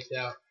 He flaked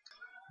out.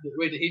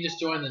 Wait, did he just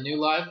join the new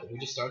live that we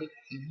just started?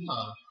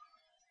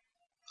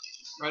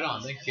 Right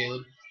on. Thank you,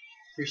 Caleb.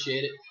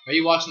 Appreciate it. Are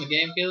you watching the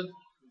game, Caleb?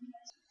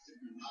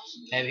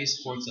 Hey, he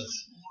supports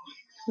us.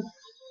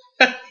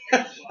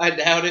 I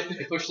doubt it.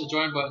 He pushed the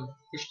join button.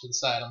 Push to the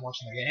side. I'm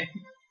watching the game.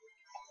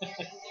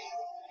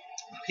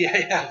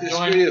 Yeah.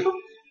 Join. Screw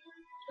you.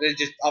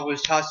 I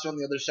was tossed on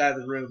the other side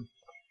of the room.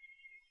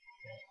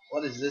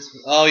 What is this?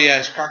 Oh yeah,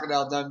 it's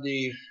Crocodile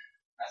Dundee.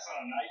 That's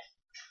not a knife.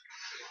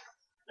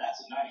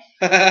 That's a knife.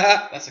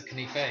 That's a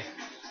knife.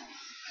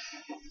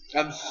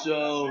 I'm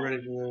so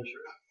ready for this.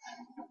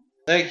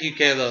 Thank you,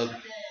 Caleb.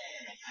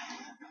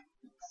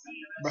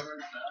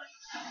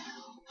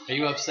 Are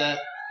you upset?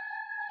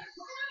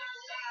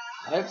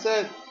 I'm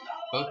upset.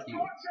 Both of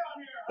you.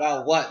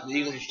 About what? The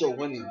Eagles are still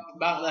winning.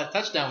 About that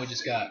touchdown we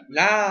just got.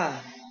 Nah,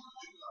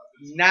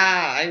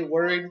 I ain't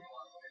worried.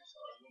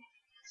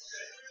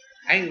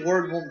 I ain't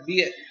worried won't be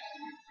it.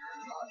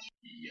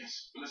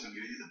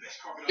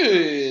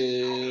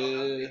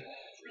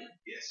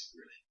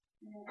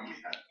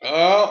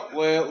 Oh,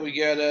 well, we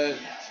got a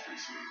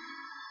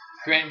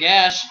Grant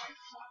Gash.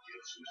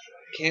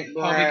 Kent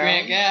Call me Brown.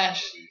 Grant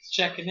Gash.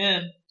 Checking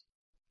in.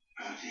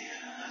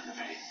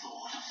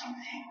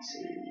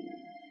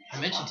 I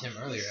mentioned him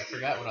earlier. I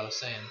forgot what I was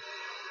saying.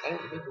 I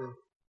don't remember.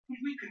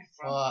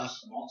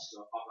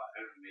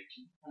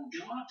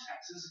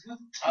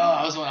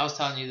 I was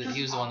telling you that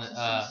he was the one that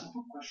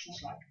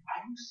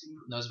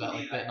knows about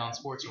like betting on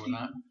sports or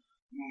whatnot.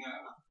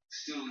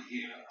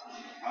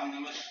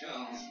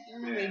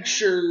 Make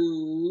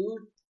sure.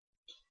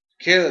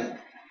 Caleb,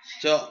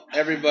 tell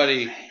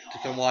everybody to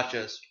come watch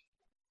us.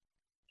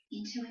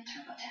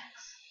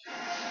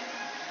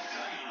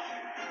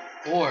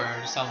 Or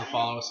just tell them to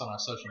follow us on our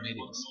social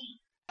medias.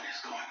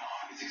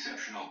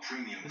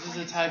 This is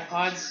the Tide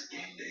Pods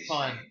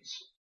fun.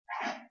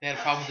 They had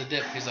a problem with the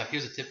dip. He's like,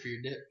 here's a tip for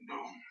your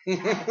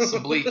dip.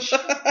 Some bleach.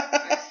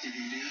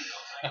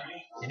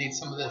 You need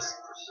some of this.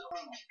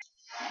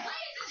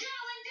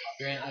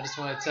 Grant, I just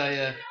want to tell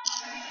you,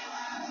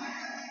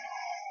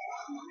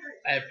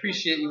 I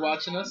appreciate you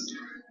watching us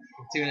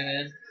and tuning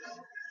in.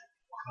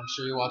 I'm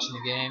sure you're watching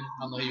the game.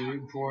 I don't know who you're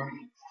rooting for.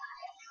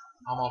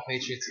 I'm all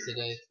Patriots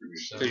today.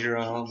 So. Because you're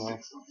a homo.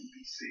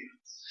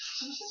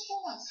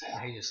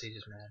 He just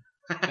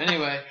mad. But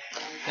anyway,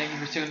 thank you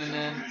for tuning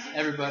in,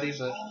 everybody,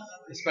 but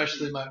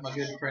especially my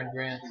good friend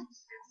Grant.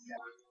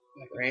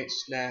 Grant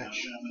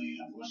Snatch. You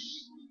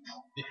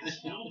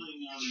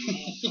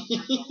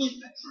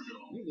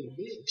little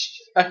bitch.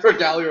 I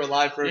forgot we were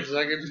live for a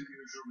second.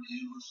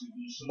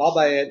 My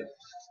bad.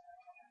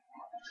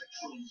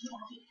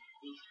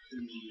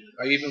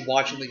 Are you even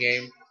watching the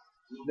game?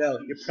 No,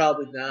 you're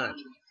probably not.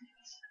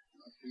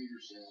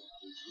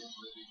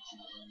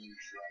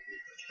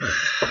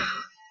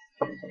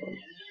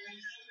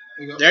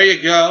 There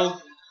you go.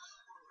 Nothing,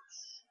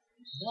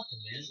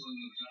 man.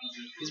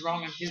 He's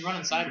wrong. He's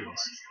running sideways.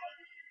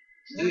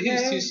 He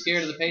was too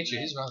scared of the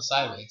Patriots. He's running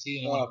sideways. He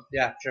didn't want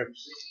Yeah, sure.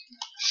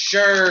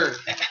 Sure.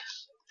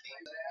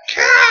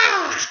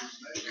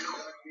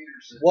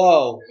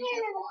 Whoa.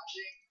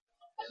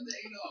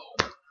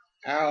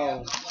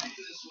 Ow.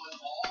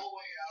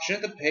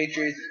 Shouldn't the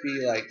Patriots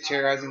be like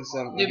terrorizing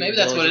some? Dude, maybe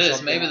that's what it village or is.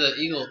 something? Maybe the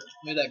eagle,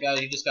 maybe that guy,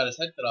 he just got his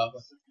head cut off.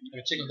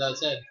 Like a chicken without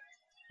his head.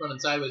 Running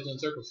sideways doing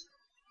circles.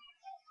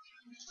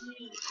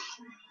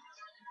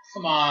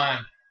 Come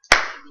on.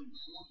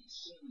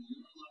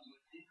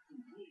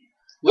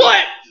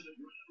 What?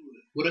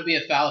 Would it be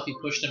a foul if he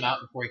pushed him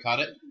out before he caught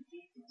it?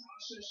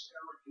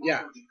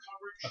 Yeah.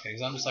 Okay,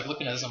 because I'm just like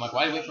looking at this. I'm like,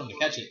 why did you wait for him to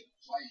catch it?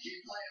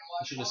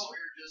 You should just.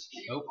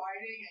 Nope.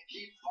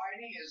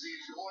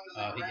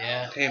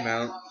 Yeah. Came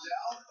out.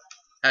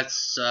 That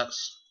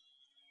sucks.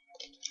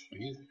 For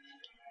you.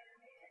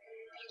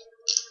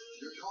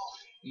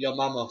 Yo,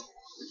 mama.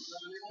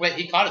 Wait,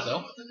 he caught it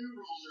though.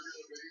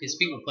 His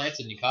feet were planted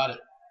and he caught it.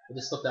 It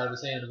just slipped out of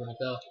his hand when it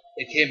fell.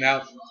 It came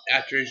out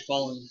after he's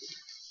fallen.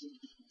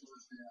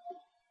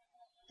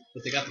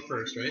 But they got the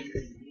first, right?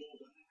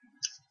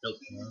 Nope.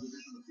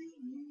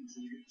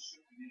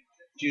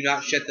 Do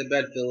not shit the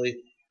bed, Philly.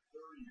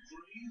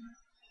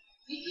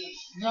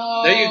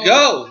 No. There you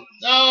go.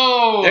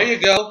 No. There you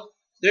go.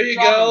 There you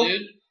Drop go. him,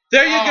 dude.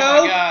 There you Oh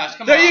go. my gosh,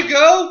 come there on. you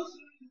go.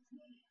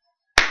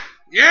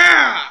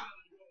 Yeah.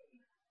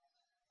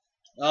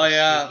 Oh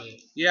yeah. Stupid.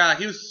 Yeah,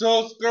 he was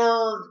so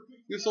scared.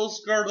 He was so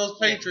scared of those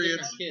Yeah, Patriots.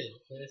 different kid.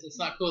 It's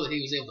not cool that he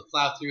was able to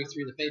plow through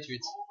the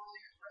Patriots.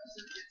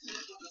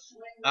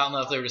 I don't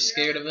know if they were just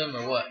scared of him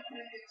or what.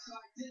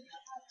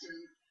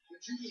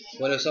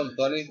 What is something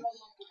funny?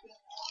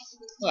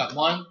 What?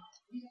 1,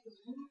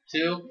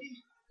 2.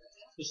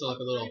 Just like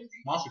a little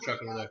monster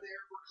truck over there.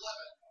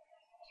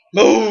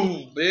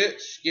 Move,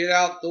 bitch. Get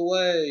out the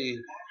way.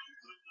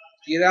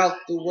 Get out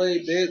the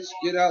way, bitch.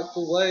 Get out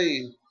the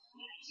way.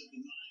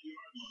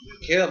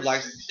 Caleb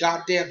likes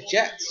goddamn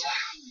Jets.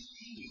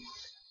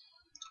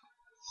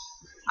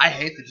 I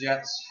hate the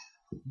Jets.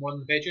 More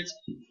than the Patriots?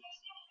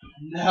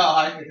 No,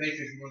 I hate the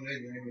Patriots more than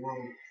anything in the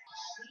world.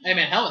 Hey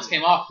man, helmets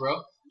came off,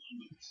 bro.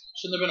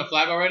 Shouldn't there been a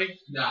flag already?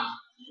 Nah.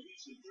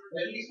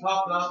 If he's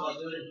popping off like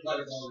doing it, like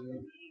all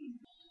the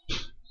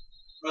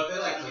but they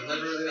like to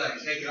literally like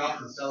take it off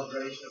in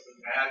celebration of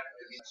the bag.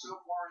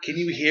 Can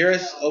you hear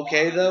us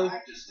okay though?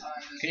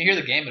 Can you hear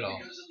the game at all?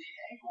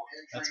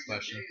 That's a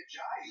question.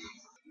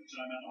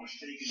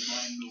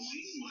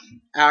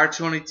 Hour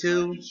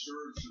 22.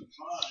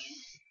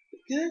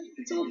 Good.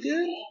 It's all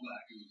good.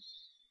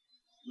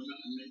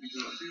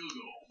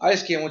 I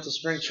just can't wait till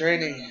spring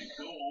training.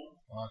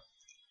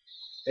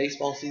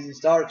 Baseball season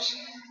starts.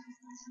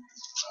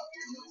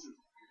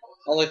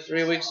 Only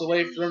 3 weeks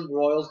away from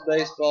Royals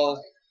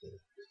baseball.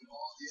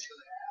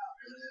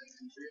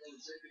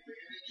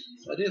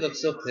 I do look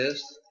so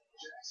pissed.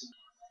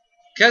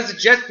 Because the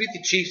Jets beat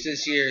the Chiefs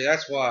this year,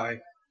 that's why.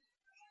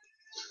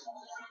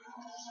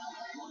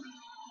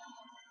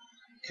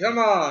 Come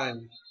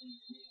on.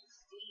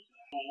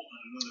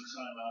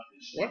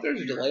 What if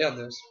there's a delay on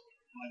this?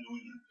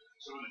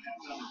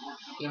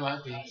 There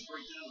might be.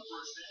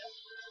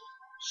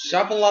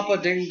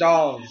 Shapalapa ding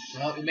dong.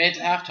 Well, we made it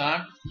to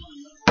halftime.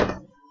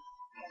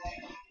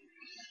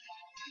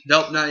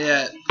 Nope, not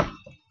yet. Halftime,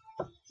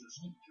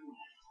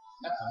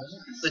 isn't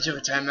it? They took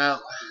a timeout.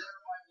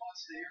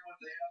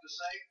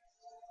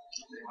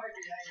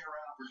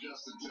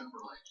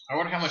 I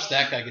wonder how much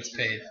that guy gets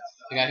paid.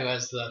 The guy who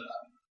has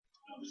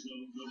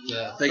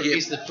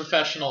he's the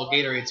professional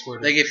Gatorade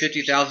squirter. They get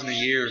 $50,000 a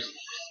year.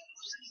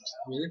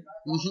 Really?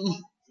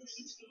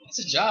 That's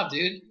a job,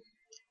 dude.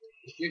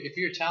 If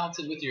you're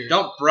talented with your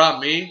Don't bruh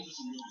me.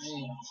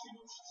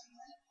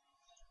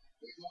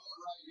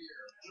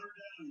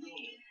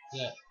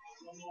 Yeah.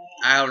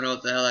 I don't know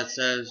what the hell that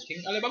says.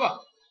 King Alibaba.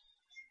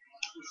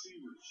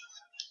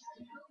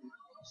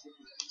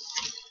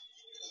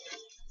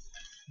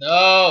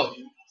 No.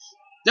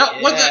 No,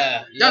 Yeah, what the?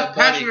 That's yeah,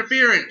 pass buddy.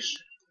 interference.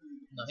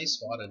 No, he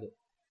swatted it.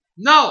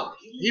 No,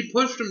 he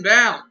pushed him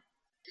down.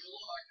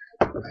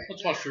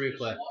 Let's watch the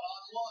replay.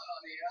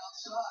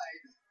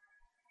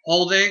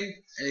 Holding,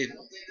 and he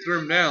threw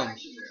him down.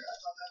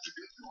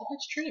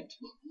 That's tripped.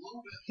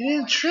 He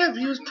didn't trip.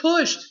 He was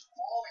pushed.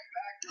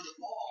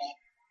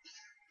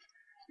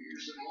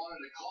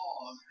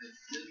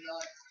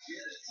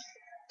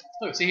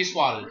 Look, see, he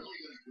swatted it.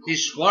 He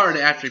swatted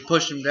it after he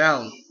pushed him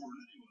down.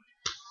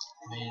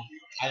 Man,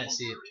 I didn't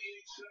see it.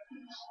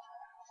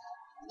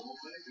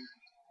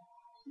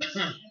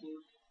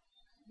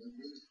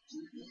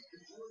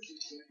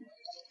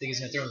 Think he's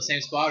gonna throw in the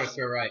same spot or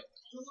throw right?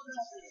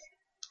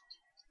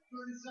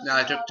 No,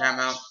 I took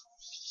timeout.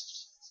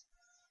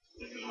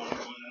 We're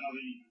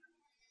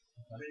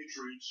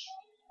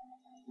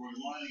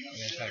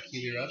gonna try a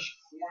QB rush.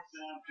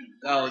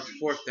 Oh, it's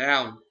 4th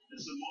down.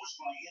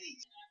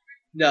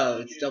 No,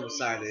 it's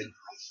double-sided.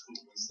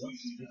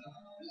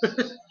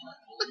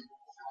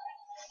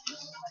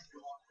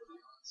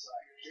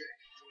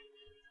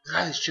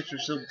 God, these chips are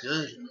so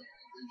good. They're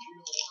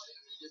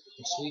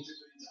sweet.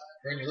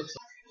 Bernie looks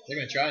like they're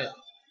gonna try it.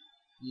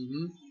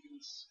 Mm-hmm.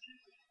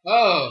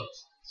 Oh,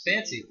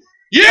 fancy.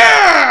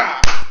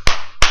 Yeah!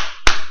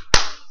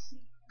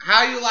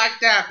 How you like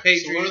that,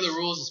 Patriots? So what are the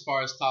rules as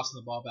far as tossing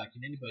the ball back?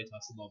 Can anybody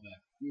toss the ball back?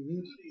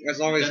 Mm-hmm. As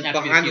long as it's Doesn't have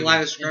to be behind a the QB.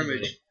 line of scrimmage.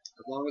 Anybody.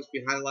 As long as it's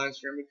behind the line of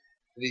scrimmage,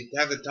 you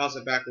have to toss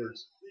it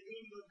backwards.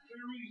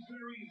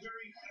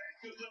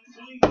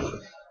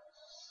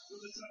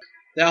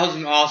 That was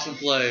an awesome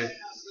play.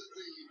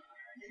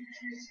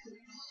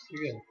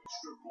 You're good.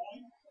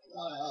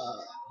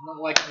 I'm not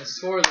liking the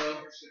score though.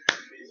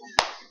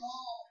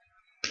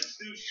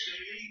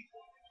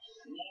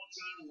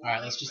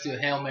 Alright, let's just do a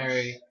Hail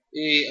Mary.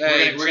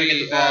 We're gonna get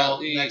the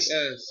ball next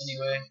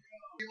anyway.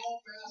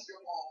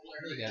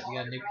 You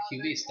got a new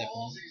QB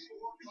stepping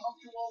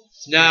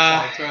in.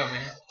 Nah. Throw,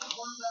 man.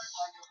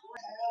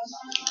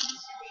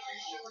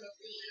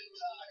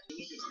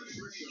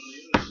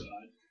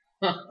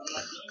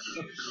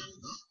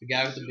 The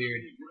guy with the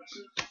beard.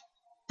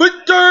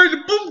 Put down the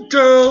boom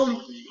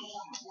down.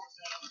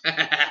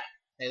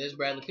 Hey, there's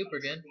Bradley Cooper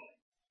again.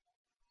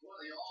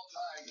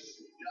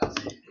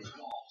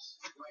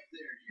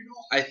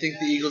 I think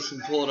the Eagles can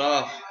pull it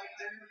off.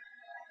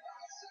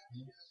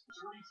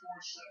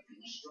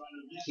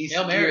 He's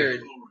Hail Mary.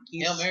 scared.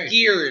 He's Hail Mary.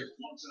 scared.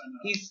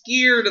 He's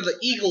scared of the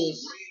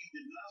Eagles.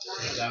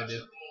 That's what I would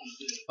do.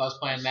 If I was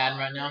playing Madden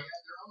right now,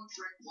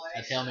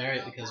 I'd Hail Mary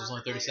it because there's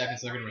only 30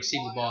 seconds. They're going to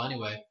receive the ball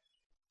anyway.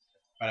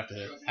 Right after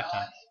the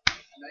halftime.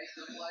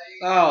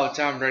 Oh,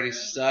 Tom Brady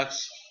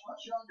sucks.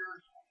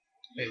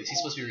 Wait, is he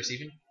supposed to be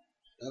receiving?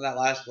 On that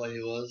last play he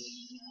was.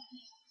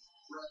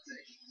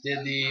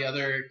 Did the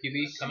other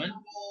QB come in?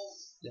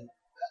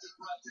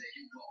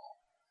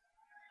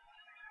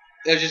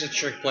 It was just a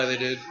trick play they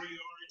did.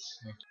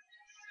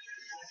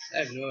 I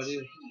have no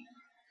idea.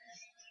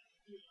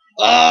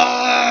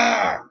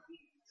 Ah!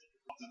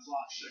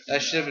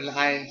 That should have been an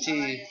INT.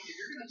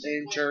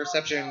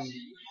 Interception.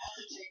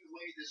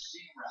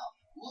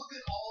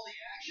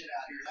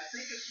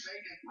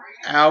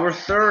 Hour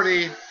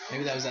 30.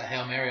 Maybe that was that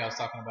Hail Mary I was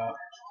talking about.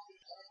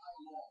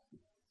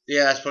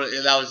 Yeah, that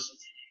was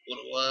what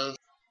it was.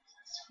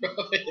 Throw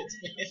it, man.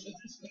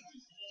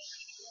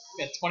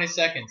 We got 20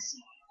 seconds.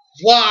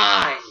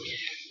 Why?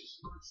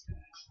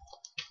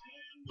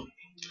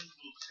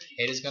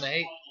 Haters gonna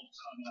hate.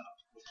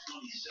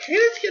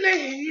 Haters gonna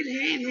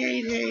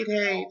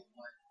hate.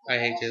 I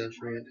hate Taylor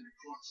Swift.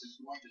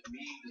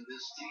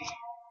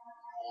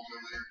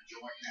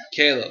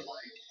 Caleb,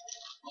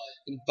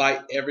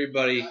 invite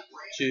everybody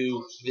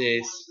to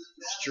this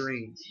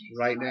stream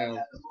right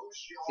now.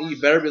 And you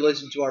better be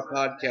listening to our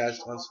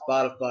podcast on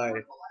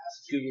Spotify,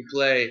 Google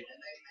Play,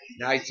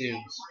 and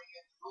iTunes.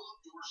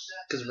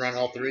 Because we're on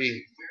all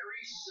three.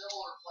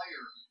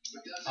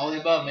 All of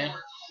the above, man.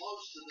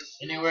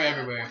 Anywhere,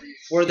 everywhere.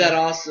 We're that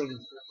awesome.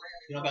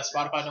 You don't got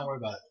Spotify, don't worry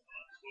about it.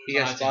 You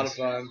got iTunes.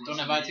 Spotify. Don't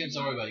have iTunes,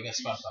 don't worry about it. You got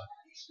Spotify.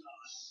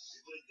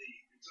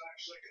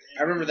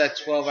 I remember that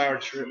 12-hour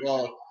trip.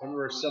 Well, I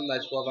remember some of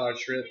that 12-hour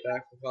trip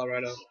back from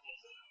Colorado.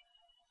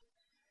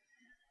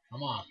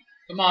 Come on.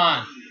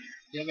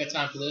 You don't got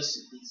time for this.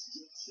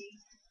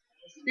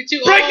 You're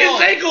too Break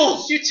old. his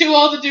ankles! You're too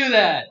old to do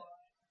that.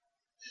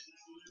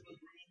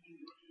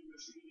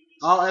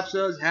 All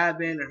episodes have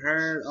been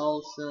heard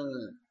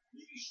also.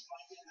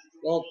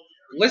 Well,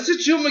 listen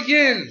to them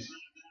again.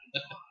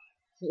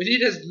 We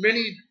need as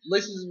many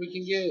listens as we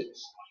can get.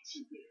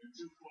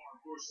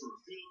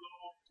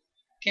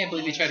 Can't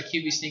believe he tried to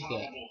QB sneak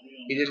that.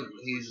 He didn't.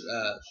 He's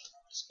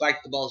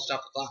spiked the ball to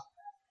stop the clock.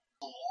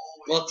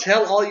 Well,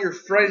 tell all your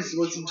friends to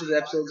listen to the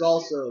episodes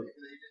also.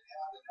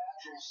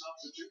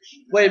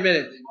 Wait a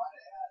minute.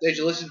 Did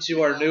you listen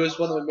to our newest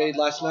one that we made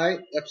last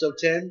night, episode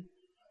 10?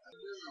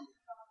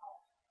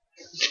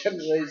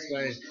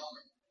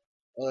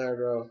 Oh, there,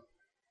 bro.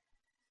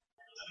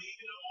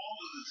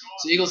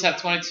 So Eagles have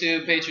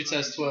 22, Patriots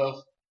has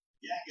 12.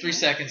 3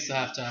 seconds to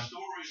halftime.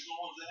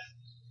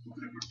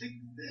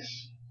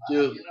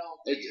 Dude,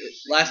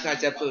 last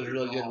night's episode was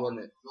really good,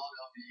 wasn't it?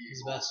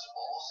 It's the best.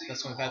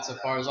 Best one we've had so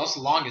far. It was also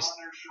the longest,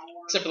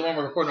 except for the one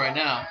we're recording right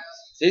now.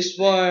 This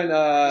one,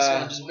 This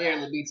one just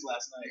barely beats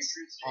last night's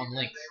on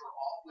length.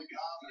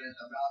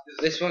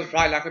 This one's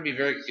probably not going to be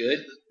very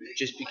good,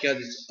 just because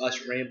it's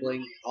us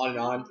rambling on and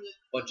on,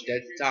 bunch of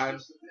dead time.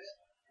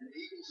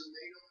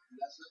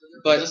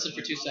 But listen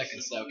for 2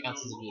 seconds, so it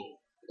counts as a view.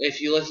 If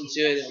you listen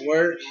to it at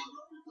work,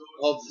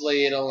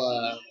 hopefully it'll,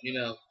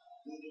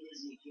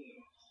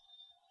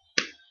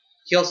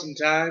 kill some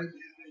time.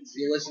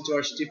 You listen to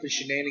our stupid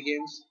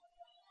shenanigans.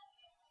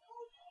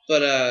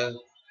 But,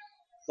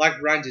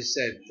 like Ryan just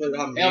said, put it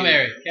on Hail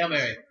mute.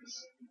 Mary.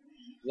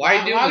 Why are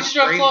you doing Why the would you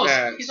throw screen close?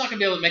 pass? He's not going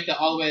to be able to make that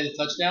all the way to the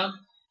touchdown.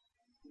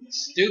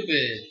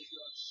 Stupid.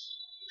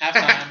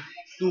 Halftime.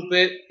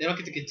 Stupid. They don't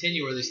get to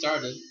continue where they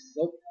started.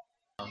 Nope.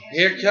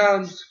 Here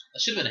comes That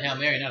should have been a Hail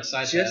Mary, not a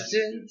side pass.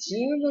 Justin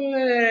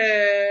Timberlake.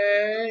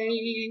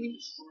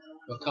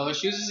 What color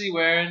shoes is he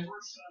wearing?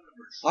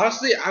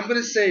 Honestly, I'm going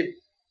to say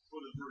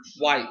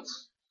white.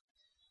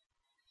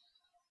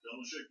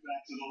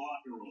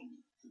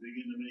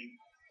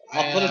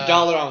 I'll put $1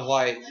 on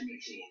white.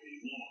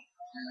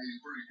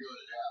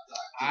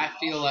 I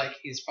feel like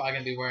he's probably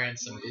going to be wearing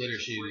some glitter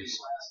shoes.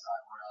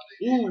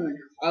 Ooh,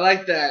 I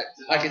like that.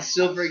 Like a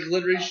silver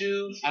glittery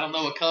shoes. I don't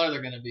know what color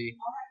they're going to be.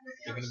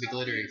 They're going to be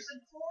glittery.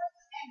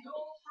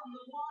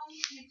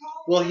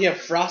 Will he have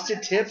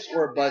frosted tips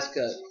or a buzz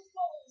cut?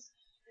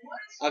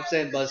 I'm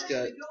saying buzz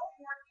cut.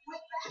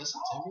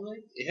 Justin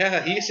Timberlake?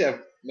 Yeah, he used to have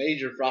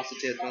major frosted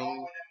tips on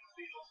him.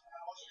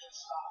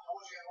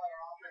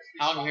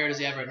 How long hair does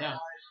he have right now?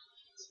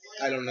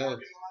 I don't know.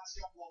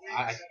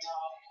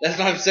 That's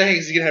what I'm saying.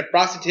 Is he going to have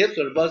frosted tips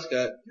or a buzz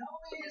cut?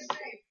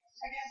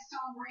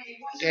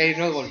 Okay,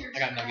 another one. I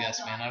got no guess,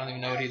 man. I don't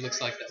even know what he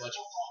looks like that much.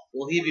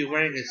 Will he be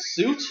wearing a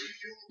suit?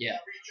 Yeah.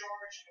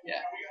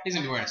 He's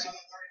going to be wearing a suit.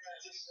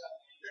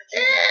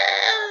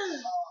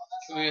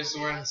 So he's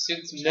wearing a suit?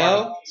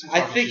 No,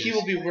 I think he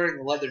will be wearing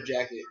a leather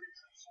jacket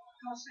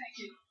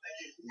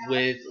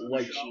with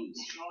white shoes.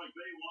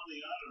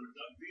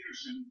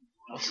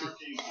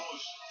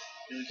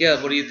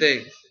 Yeah, what do you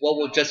think? What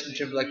will Justin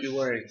Timberlake be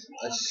wearing?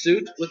 A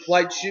suit with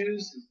white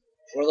shoes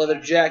or a leather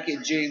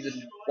jacket, jeans,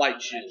 and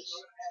white shoes?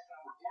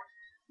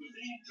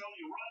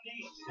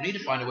 We need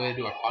to find a way to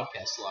do our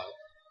podcast live.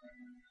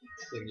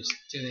 We can just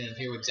tune in and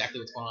hear exactly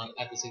what's going on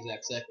at this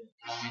exact second. You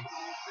know what I mean?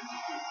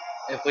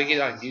 If we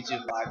get on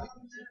YouTube live, we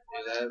can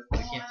do that. We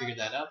can't figure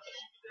that out.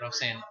 But I'm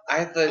saying,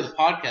 I for the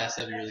thought, podcast,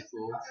 that'd be really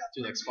cool.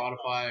 Through like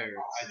Spotify or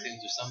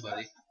iTunes or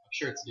somebody. I'm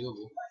sure it's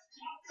doable.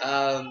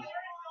 And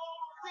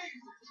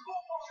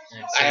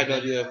I have no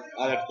save it. idea.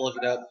 I'd have to look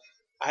it up.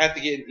 I have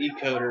to get an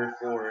encoder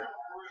for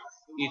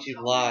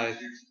YouTube Live.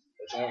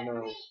 much. I don't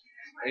know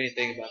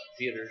anything about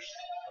computers.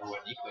 Or what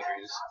an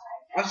equator is.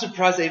 I'm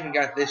surprised they even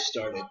got this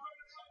started.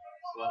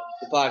 What?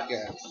 The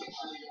podcast.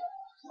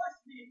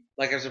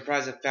 Like, I'm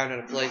surprised I found out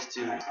a place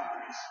to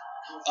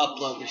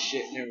upload the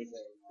shit and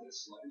everything.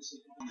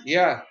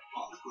 Yeah.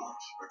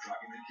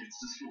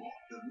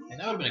 And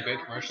that would have been a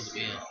great commercial to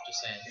be in.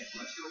 Just saying.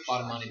 A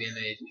lot of money being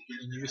made.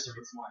 And you used to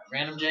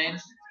Random Jane?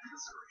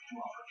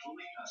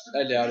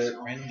 I doubt it.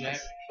 Random Jack?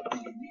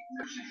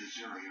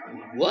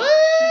 What?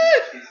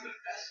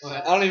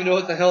 What? I don't even know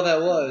what the hell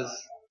that was.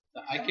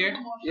 The eye care?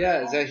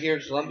 Yeah, is that here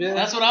in Columbia?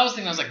 That's what I was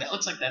thinking. I was like, that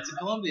looks like that's in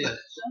Columbia.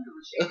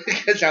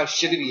 Because how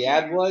shitty the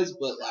ad was,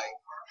 but like,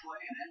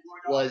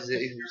 was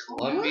it in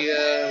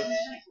Columbia?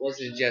 Was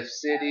it in Jeff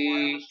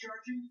City?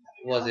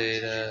 Was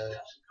it,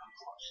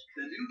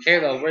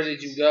 Kayla, where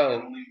did you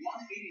go?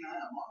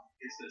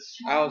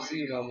 I don't see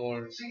you no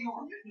more.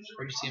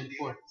 Where'd you see him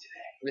before?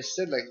 It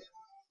said like,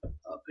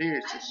 up here,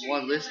 it's just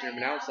one listener, and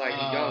now it's like, you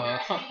go.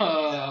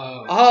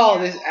 Oh, Oh,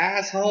 this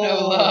asshole.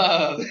 no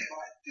love.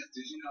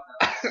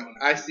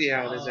 I see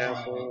how it is,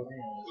 asshole.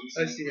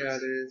 I see how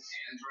it is.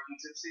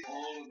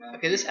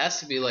 Okay, this has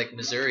to be like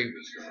Missouri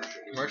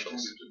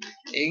commercials.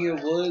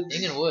 England Woods.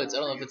 England Woods. I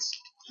don't know if it's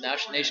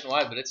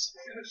nationwide, but it's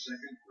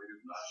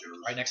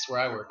right next to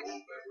where I work.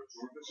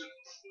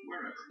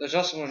 There's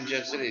also one in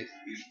Jeff City.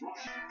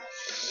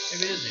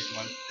 Maybe it is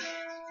nationwide.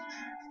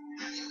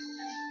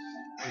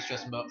 What are you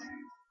stressing about?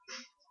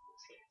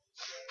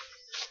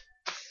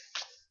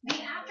 The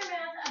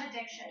aftermath of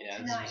addiction. Yeah,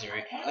 this is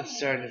Missouri. I'm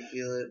starting to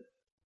feel it.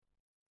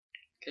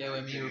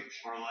 KOMU.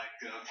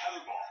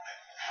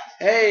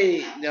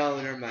 Hey! No,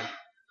 never mind.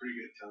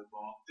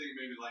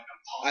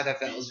 I thought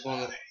that was one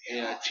of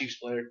the Chiefs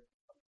player.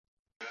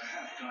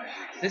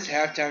 This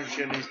halftime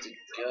show needs to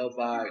go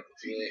by quick.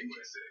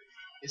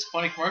 These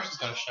funny commercials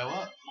gotta show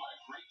up.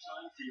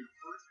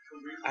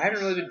 I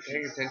haven't really been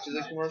paying attention to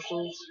the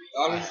commercials,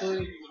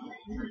 honestly.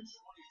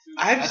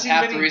 I haven't That's seen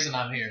half many. the reason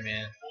I'm here,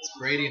 man. It's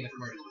Brady and the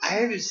commercials. I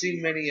haven't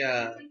seen many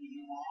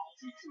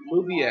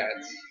movie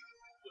ads.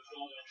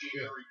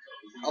 Yeah.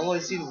 I've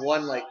only seen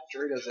one like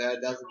Doritos ad.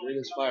 That was the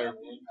Doritos Fire.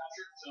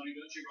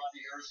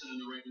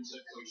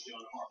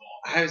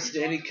 I haven't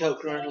seen any Coke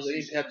commercials,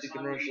 any Pepsi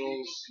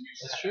commercials.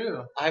 That's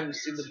true. I haven't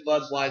seen the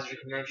Budweiser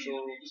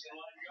commercial.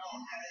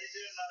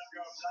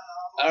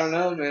 I don't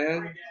know,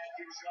 man.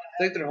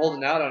 I think they're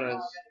holding out on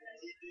us.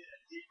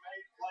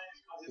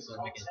 People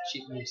are making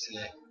cheap moves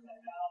today.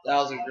 That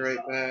was a great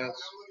pass.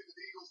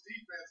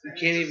 You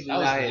can't even That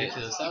was deny it.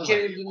 ridiculous. That You was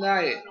can't like, even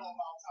deny it.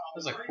 that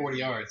was like 40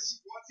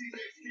 yards.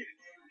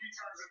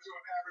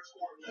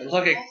 And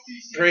look at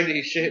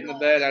Brady shit in the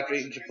bed after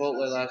eating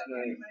Chipotle last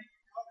night.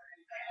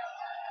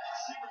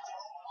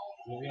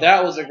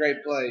 That was a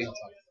great play.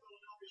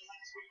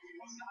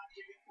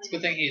 It's a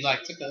good thing he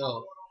like took that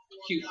little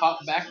cute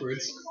hop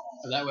backwards,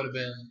 or that would have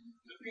been.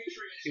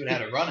 He would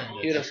have had a run into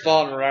it. He'd have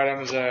fallen right on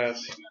his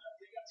ass.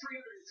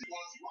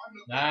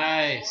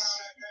 Nice.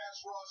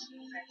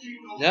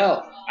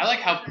 No. I like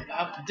how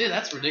dude,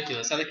 that's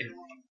ridiculous. How they can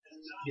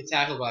get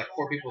tackled by like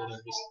 4 people and then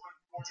just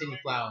continue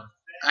plowing.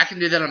 I can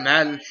do that on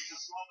Madden. I'm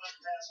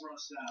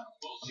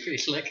pretty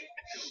slick.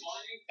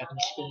 Got them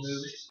spin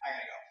moves.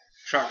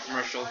 Truck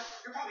commercial.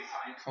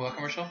 Oh, what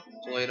commercial?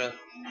 Toyota.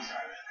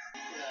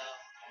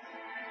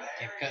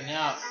 Keep cutting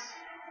out.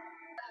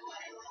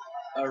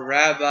 A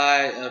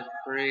rabbi, a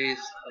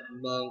priest, a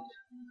monk.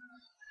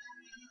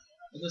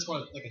 Isn't this more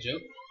like a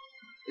joke?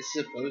 It's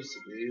supposed to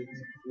be. A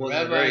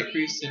Wasn't rabbi, very. a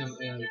priest, and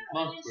a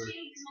monk were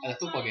at a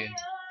football game,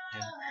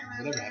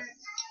 and whatever happened.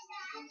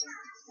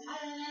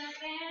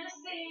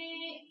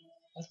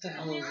 What the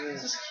hell is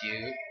This this? is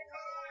cute.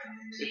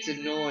 It's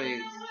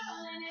annoying.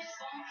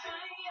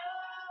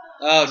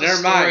 Oh, It's a never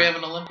story mind. of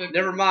an Olympic.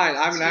 Never mind.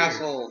 I'm an It's weird.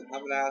 asshole.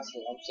 I'm an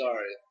asshole. I'm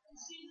sorry.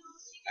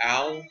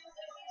 Ow.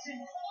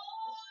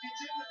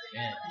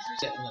 Man,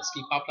 when that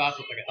ski popped off,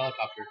 looked like a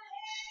helicopter.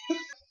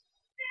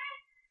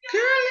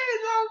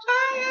 Curly's on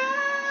fire!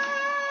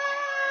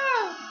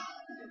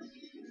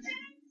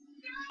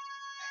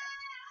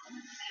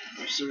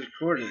 I'm still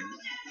recording.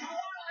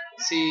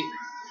 See,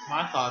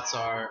 my thoughts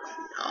are,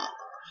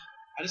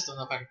 I just don't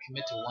know if I can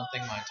commit to one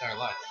thing my entire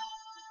life.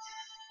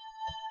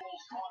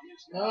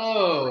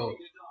 No!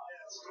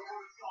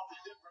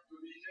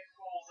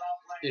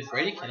 Dude,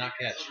 Brady cannot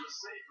catch.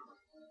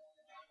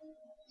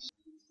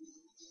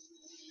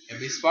 It'd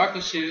be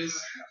sparkle shoes.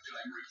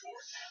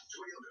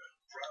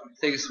 I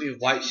think it's me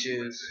white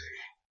shoes.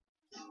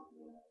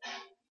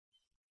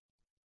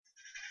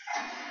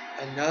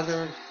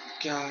 Another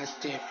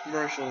goddamn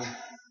commercial. Is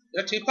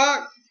that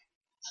Tupac?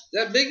 Is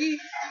that Biggie?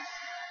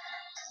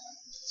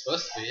 It's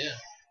supposed to be, yeah.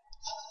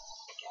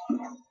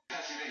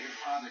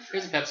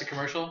 Here's a Pepsi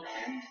commercial.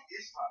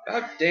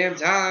 About damn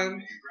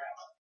time.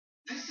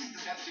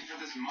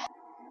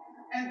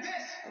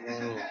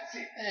 Oh,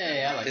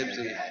 Hey, I like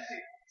tipsy. that.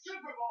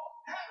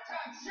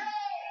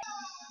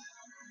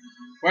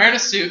 Wearing a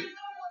suit.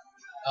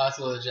 Oh, it's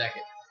a leather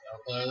jacket.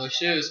 What color are those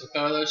shoes? What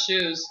color are those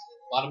shoes?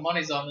 A lot of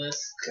money's on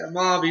this. Come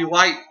on, be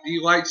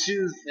white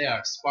shoes. They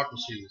are sparkle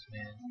shoes,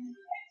 man.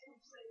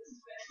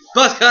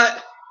 Buzz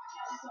cut.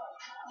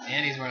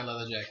 And he's wearing a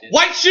leather jacket.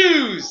 White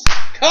shoes.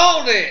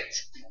 Called it.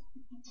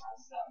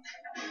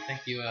 I think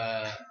you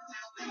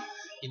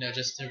know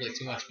Justin Timberlake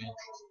too much, man.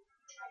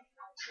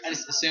 I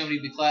just assumed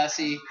he'd be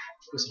classy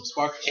with some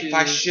sparkle shoes. If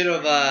I should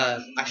have,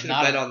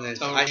 bet on this.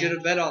 Totally. I should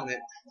have bet on it.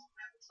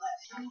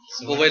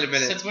 So Well, wait a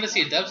minute. Since when is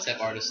he a dubstep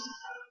artist?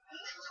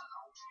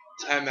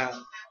 Time out.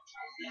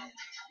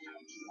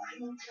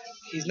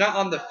 He's not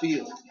on the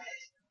field.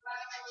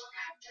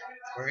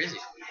 Where is he?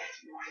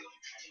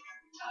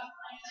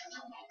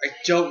 I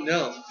don't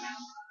know.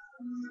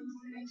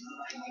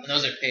 And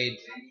those are paid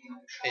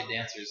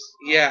dancers.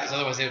 Yeah, Because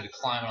otherwise they would be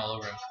climbing all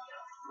over him.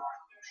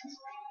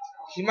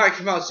 he might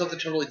come out with something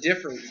totally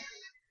different. Doesn't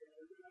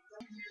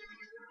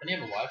he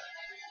have a wife?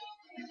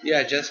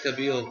 Yeah, Jessica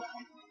Biel.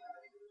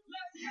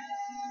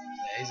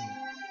 Yeah, he's in.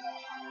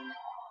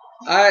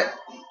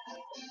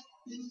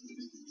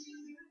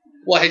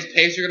 What, his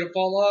papes are gonna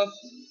fall off?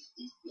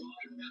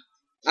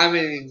 I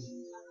mean,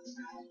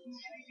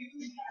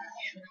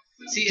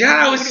 See, God,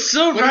 I when- was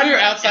so when right we were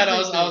about outside,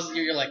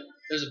 everything. you're like,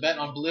 there's a bet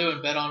on blue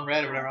and bet on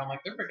red or whatever. I'm like,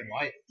 they're freaking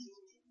white.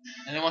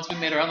 And then once we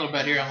made our own little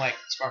bet here, I'm like,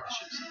 sparkle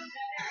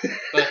shoes.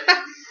 But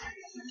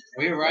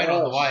we were right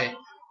on the white.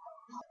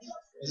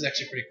 This is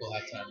actually pretty cool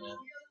halftime, man.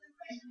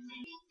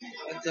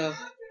 What the?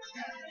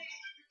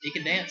 He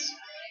can dance.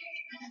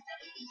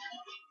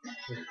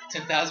 With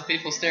 10,000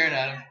 people staring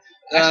at him.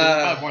 Actually,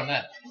 there's probably more than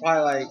that.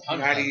 Probably like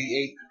 100,000.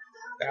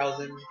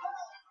 98,000.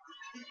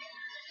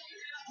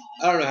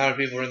 I don't know how many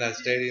people were in that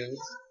stadium.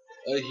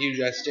 It's a huge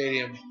ass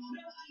stadium.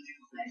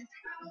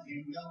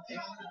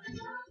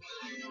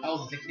 How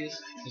old do you think he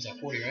is? He's like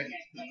 40, right?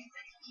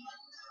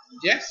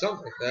 Yeah,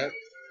 something like that.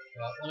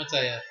 Well, let me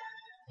tell you,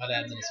 my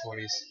dad's in his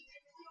 40s.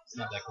 It's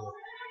not that cool.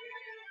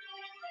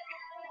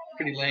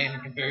 Pretty lame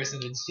in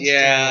comparison to just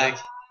Yeah. like,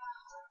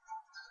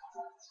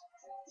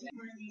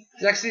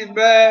 Sexy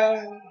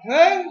man,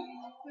 huh?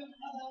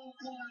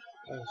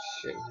 Oh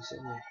shit, he's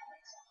in there.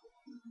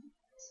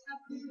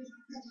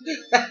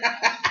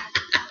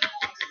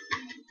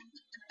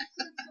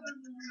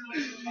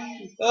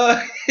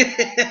 Oh.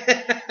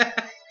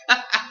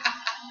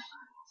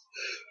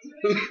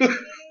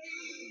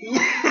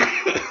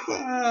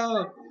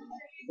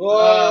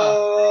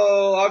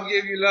 Oh, I'm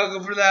giving you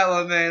knuckle for that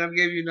one, man. I'm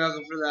giving you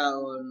knuckle for that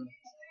one.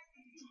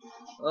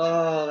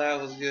 Oh,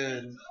 that was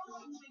good.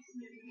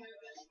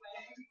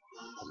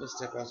 I'm gonna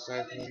step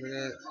outside for a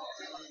minute.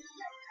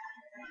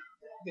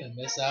 you're gonna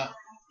miss out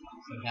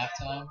on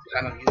halftime.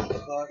 I don't give a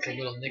fuck. A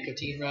little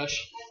nicotine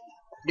rush.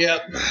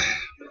 Yep.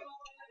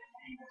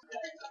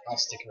 I'll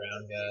stick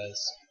around,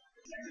 guys.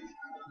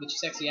 Get your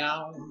sexy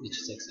out. Get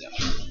your sexy out.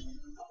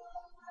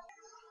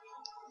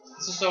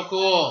 This is so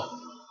cool.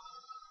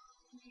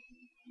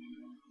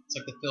 It's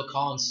like the Phil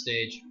Collins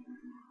stage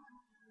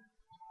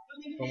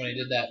from when he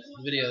did that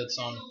video that's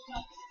on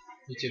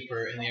YouTube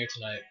for In the Air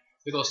Tonight.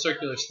 Big old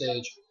circular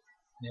stage,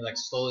 and he like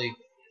slowly, he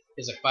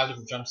has like 5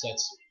 different drum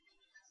sets,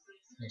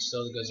 and he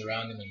slowly goes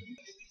around him, and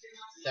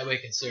that way you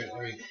can see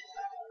every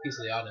piece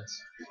of the audience.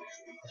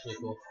 That's really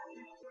cool.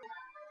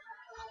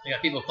 You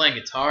got people playing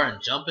guitar and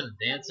jumping and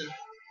dancing.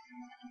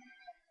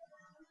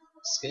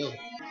 Skilled.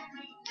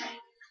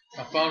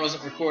 My phone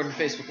wasn't recording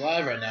Facebook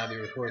Live right now. I'll be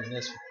recording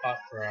this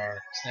for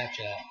our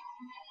Snapchat.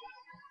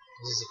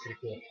 This is pretty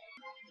cool.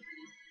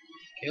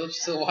 Caleb's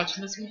still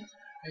watching this one?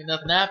 Ain't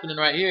nothing happening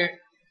right here.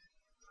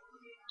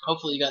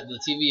 Hopefully you got the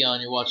TV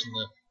on. You're watching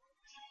the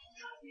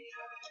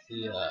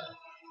deal.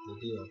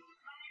 I'm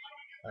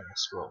gonna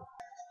scroll.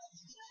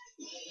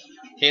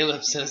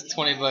 Caleb says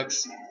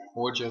 $20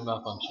 wardrobe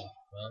malfunction.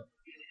 Well,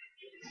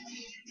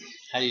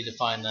 how do you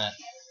define that?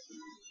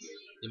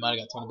 You might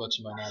have got $20.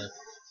 You might not have.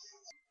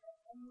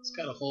 It's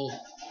got a whole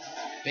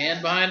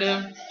band behind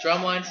him,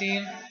 drumline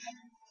team.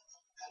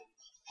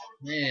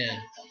 Man,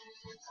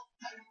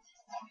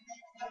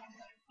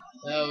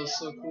 that was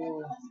so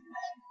cool,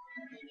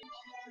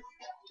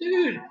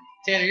 dude.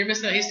 Tanner, you're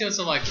missing out. He's doing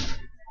some like,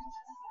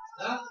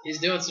 he's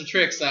doing some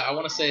tricks. I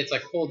want to say it's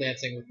like pole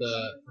dancing with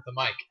the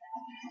mic.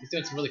 He's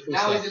doing some really cool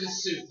Now stuff. he's in a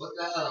suit. What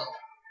the hell?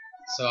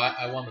 So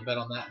I won the bet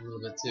on that a little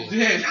bit too.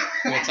 Dude.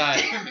 Full time.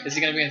 Is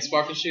he gonna be in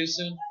sparkle shoes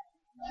soon?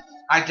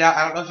 I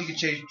don't know if you can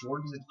change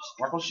Jordans into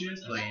sparkle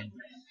shoes, but Man,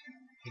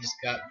 he just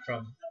got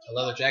from a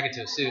leather jacket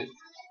to a suit.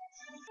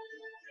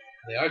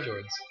 They are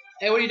Jordans.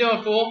 Hey, what are you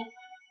doing, fool?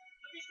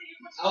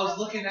 I was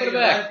looking at Put it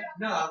your back. live.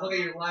 No, I was looking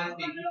at your live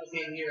feed. People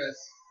can't hear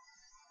us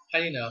How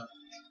do you know?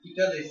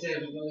 because they say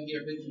we can only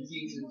hear bits and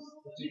pieces.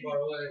 We're too far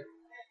away.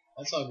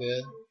 That's all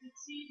good.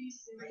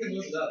 I can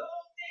move it up.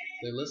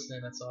 They're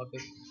listening. That's all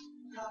good.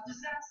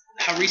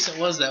 How recent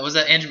was that? Was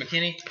that Andrew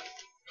McKinney?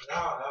 No,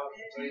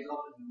 that's what he's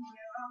talking.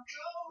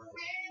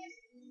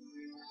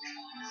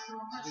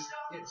 Just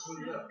get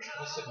screwed up.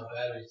 Let's check my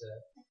batteries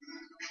at.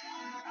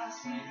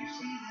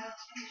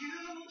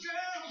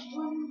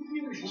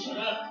 Shut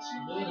up.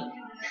 I'm doing it.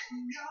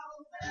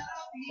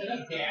 Shut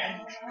up,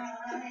 Dad.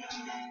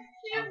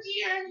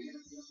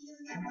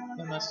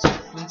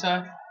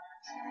 Meantime,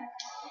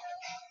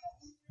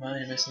 well,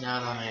 you're missing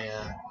out on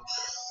a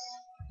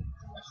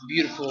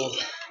beautiful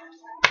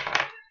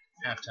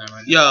halftime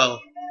right now. Yo,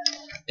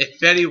 if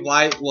Betty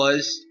White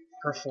was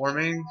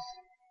performing,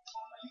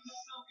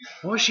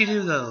 what would she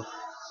do though?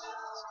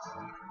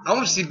 I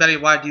want to see Betty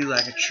White do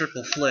like a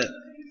triple flip.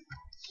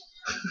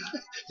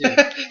 Dude.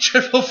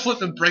 Triple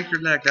flip and break her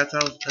neck. That's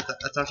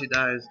how she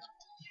dies.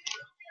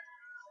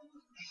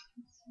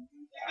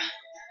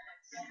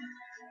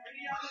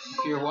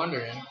 If you're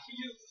wondering.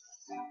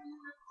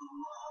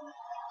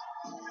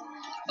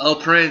 Oh,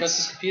 Trust Prince.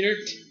 this computer?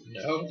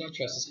 No, don't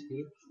trust this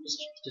computer.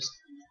 Just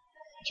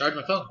charge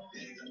my phone.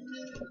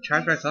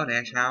 Charge my phone,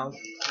 Ashhouse.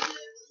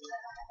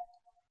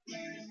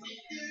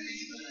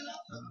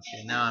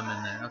 Okay, now I'm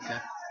in there. Okay.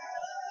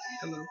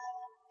 Hello.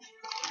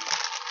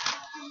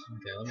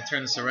 Okay, let me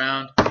turn this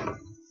around.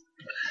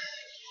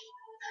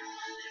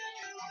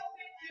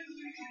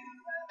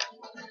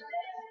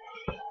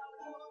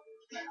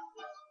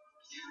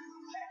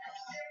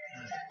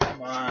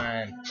 Come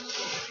on.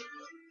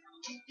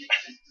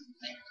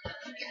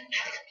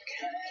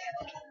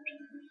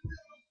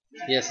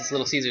 Yes, it's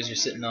Little Caesars you're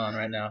sitting on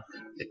right now.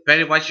 If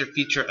Betty White's your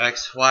future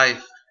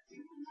ex-wife,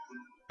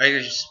 are you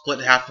gonna just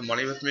split half the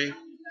money with me?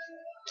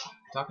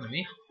 Talking to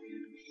me?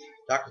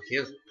 Dr.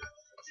 Q.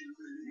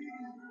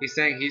 He's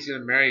saying he's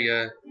gonna marry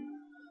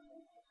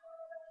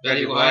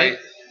Betty White?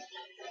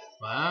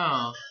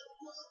 Wow.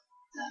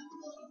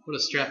 What a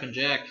strapping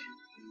jack.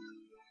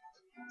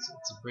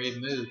 It's a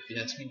brave move, if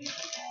you ask me.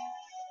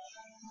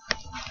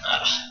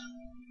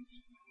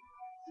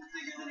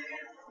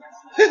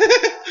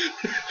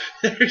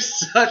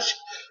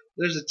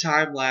 There's a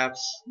time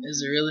lapse.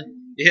 Is it really?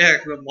 Yeah,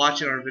 'cause I'm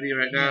watching our video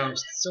right now.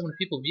 There's so many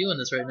people viewing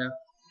this right now.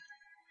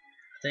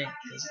 Dang.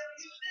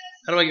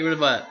 How do I get rid of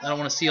that? I don't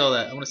want to see all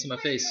that. I want to see my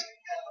face.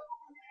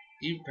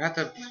 You have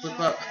to flip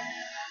up.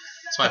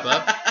 Swipe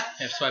up? I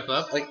have to swipe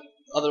up? Like,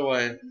 other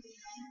way.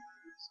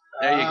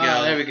 There you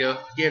go. There we go.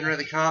 Getting rid of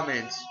the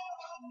comments.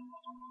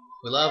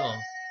 We love them.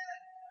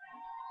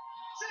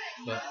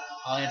 But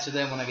I'll answer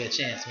them when I get a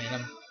chance, man.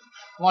 I'm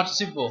watching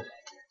Super Bowl.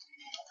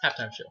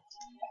 Halftime show.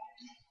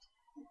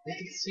 They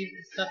can see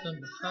the stuff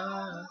in the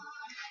heart.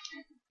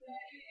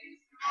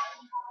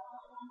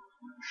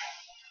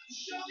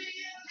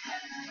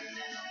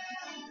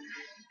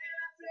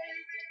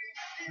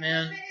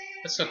 Man,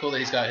 that's so cool that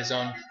he's got his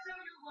own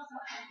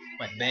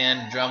like band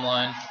and drum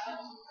line.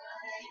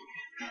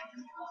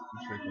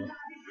 That's pretty cool.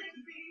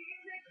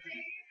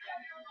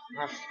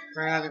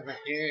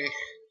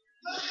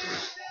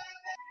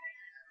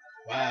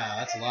 Wow,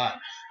 that's a lot.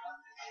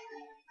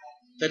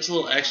 That's a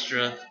little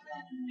extra.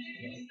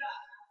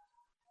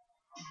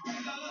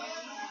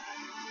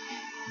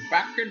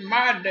 Back in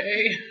my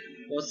day,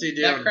 What's he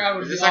doing? that crowd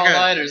would Is be this all like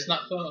lighters,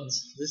 not phones.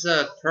 Is this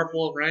a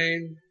Purple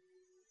Rain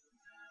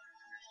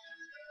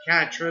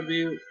kind of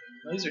tribute?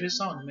 These are his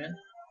songs, man.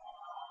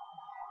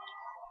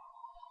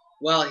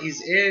 Well,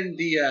 he's in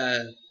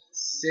the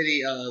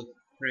city of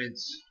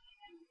Prince.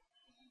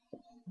 I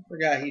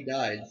forgot he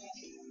died.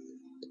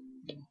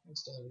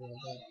 Is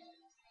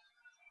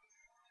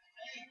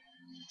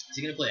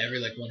he gonna play every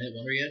like one hit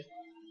wonder yet?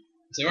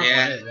 There aren't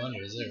Yeah. one hit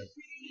wonder, is there?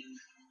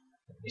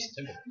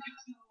 Justin Timberlake.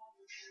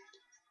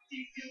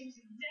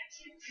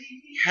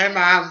 Hey,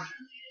 Mom.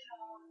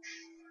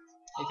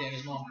 Hey,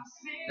 Tanner's mom.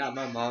 Not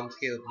my mom,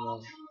 Caleb's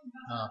mom.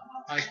 Oh,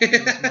 hi,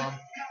 Tanner's mom.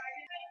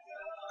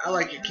 I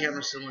like your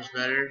camera so much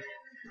better.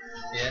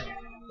 Yeah,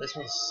 This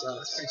one that's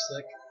sucks. pretty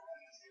slick.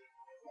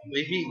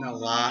 We've eaten a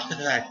lot of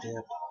that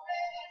dip.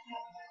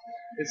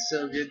 It's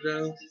so good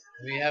though.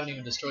 We haven't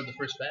even destroyed the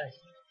first bag.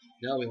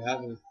 No, we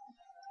haven't.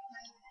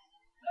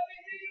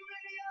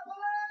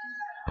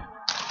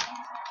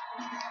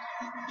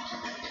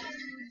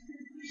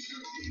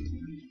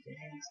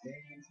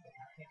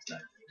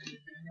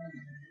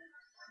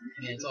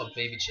 Yeah, it's all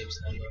baby chips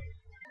now, though.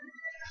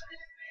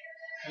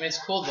 I mean,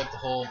 it's cool that the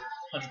whole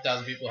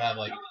 100,000 people have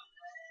like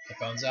their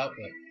phones out,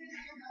 but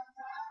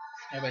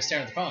everybody's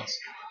staring at their phones.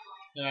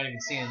 They're not even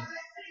seeing.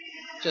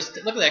 Just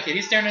look at that kid.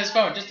 He's staring at his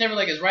phone. Justin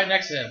Timberlake is right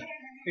next to him.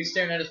 He's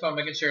staring at his phone,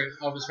 making sure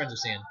all of his friends are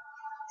seeing.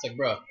 It's like,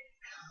 bro,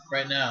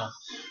 right now,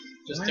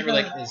 Justin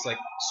Timberlake is like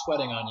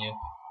sweating on you, and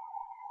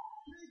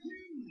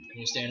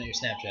you're staring at your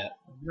Snapchat.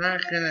 I'm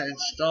not gonna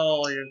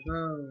install your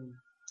phone.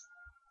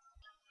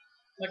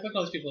 Like, look at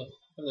all these people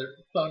have their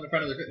phone in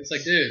front of their. It's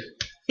like, dude,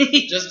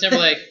 Justin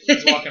Timberlake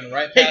is walking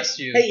right past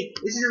you. Hey,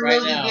 this is a right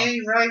real now.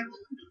 game, right?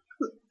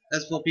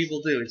 That's what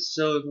people do. It's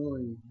so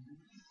annoying.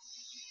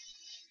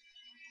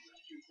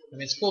 I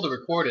mean, it's cool to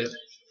record it.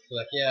 You're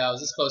like, yeah, I was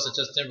this close to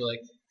Justin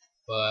Timberlake,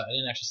 but I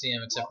didn't actually see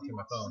him except through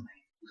my phone.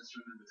 Let's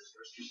remember the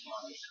first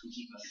responders who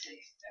keep us safe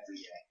every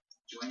day.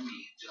 Join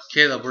me, Justin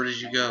Caleb, where did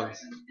you go? in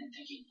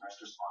thanking first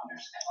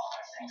responders at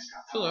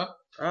allmythanks.com. Hello.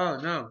 Oh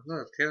no,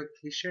 look, Caleb,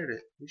 he shared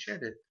it. He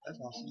shared it. That's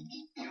awesome.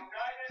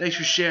 Thanks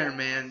for sharing,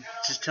 man.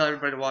 Just tell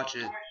everybody to watch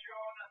it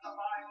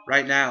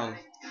right now.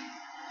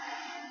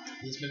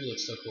 This movie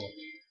looks so cool.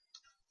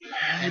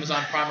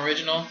 Amazon Prime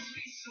original.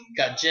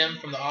 Got Jim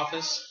from The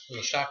Office with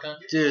a shotgun,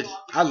 Dude,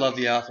 I love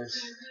The Office.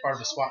 part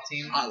of a SWAT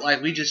team.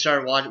 Like we just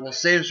started watching. Well,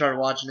 Sam started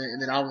watching it,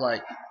 and then I was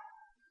like,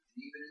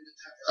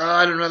 "Oh,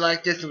 I don't really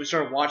like this," and we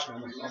started watching it.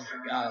 I'm like, "Oh my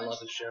god, I love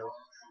this show."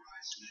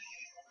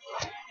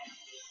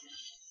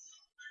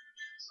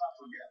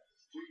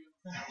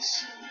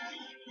 Nice.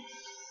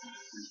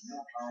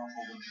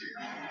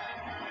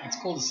 It's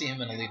cool to see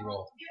him in a lead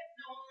role.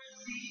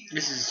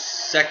 This is his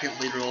second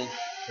lead role.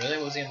 Really?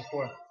 What was he in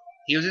before?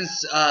 He was in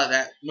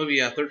that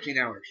movie 13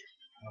 Hours.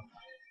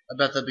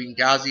 About the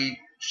Benghazi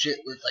shit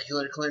with like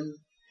Hillary Clinton.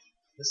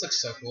 This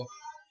looks so cool.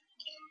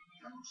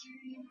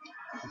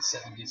 It's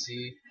set in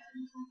DC.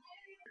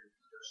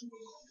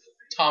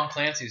 Tom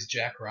Clancy's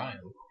Jack Ryan,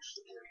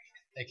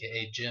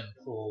 aka Jim.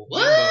 Cool.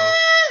 What? Jimbo.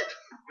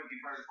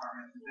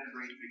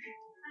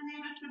 My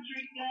name is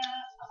Patricia.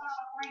 About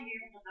 3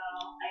 years ago,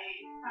 a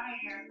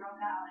fire broke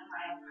out in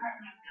my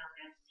apartment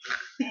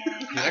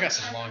building. Dude, I got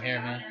some long hair,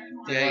 man.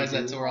 I Yeah, realized you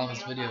that do. till we're on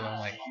this video. I'm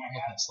like, I'm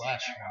looking at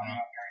Slash right now.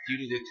 You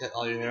need to cut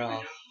all your hair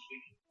off.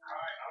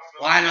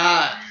 Why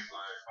not?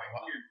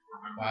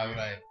 Why would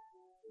I?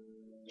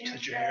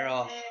 Cut your hair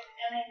off.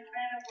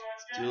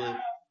 Do it.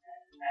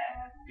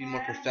 Be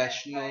more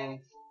professional.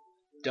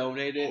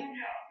 Donate it.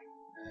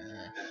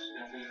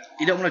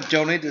 You don't want to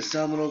donate to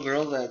some little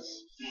girl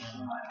that's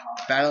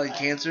battling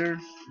cancer?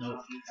 Nope.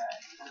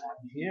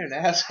 You're an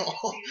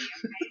asshole.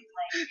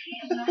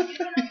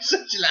 You're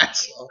such an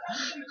asshole.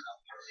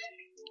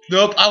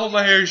 Nope, I want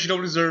my hair. She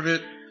don't deserve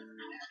it.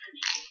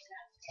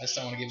 I just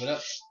don't want to give it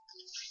up.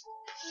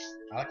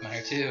 I like my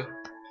hair too.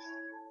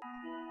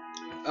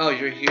 Oh,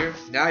 you're here?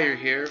 Now you're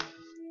here.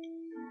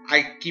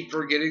 I keep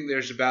forgetting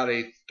there's about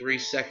a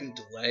 3-second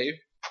delay.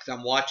 Because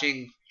I'm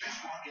watching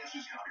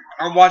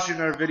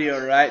our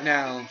video right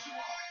now.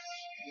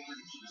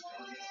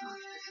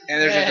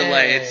 And there's a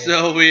delay. It's so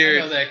I know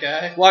weird. that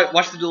guy.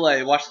 Watch the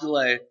delay. Watch the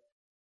delay.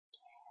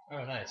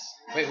 Oh, nice.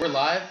 Wait, we're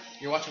live?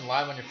 You're watching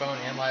live on your phone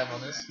and live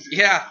on this?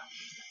 Yeah.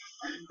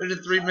 There's a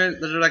 3-minute,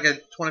 there's like a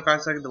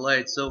 25-second delay.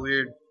 It's so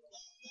weird.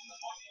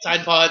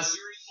 Tide Pods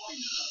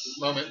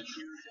moment.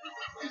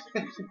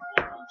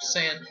 Just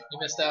saying, you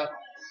missed out.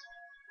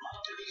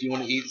 Do you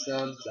want to eat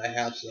some? I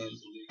have some.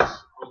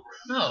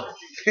 No.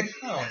 I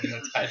don't want to eat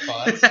no Tide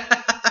Pods.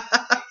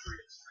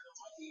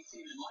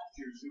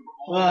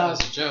 Well, That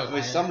was a joke. I mean,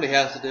 Man. somebody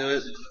has to do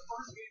it.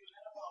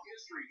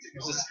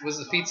 Was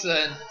the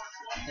pizza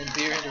and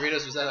beer and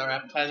Doritos, was that our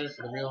appetizer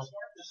for the real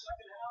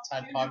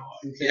Tide Pod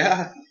buffet?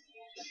 Yeah.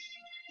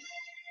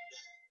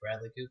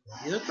 Bradley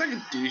Cooper. You look like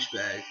a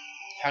douchebag.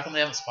 How come they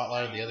haven't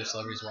spotlighted the other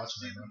celebrities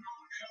watching it, though?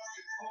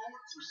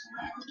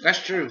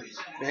 That's true.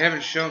 They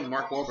haven't shown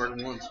Mark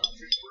Wahlberg once.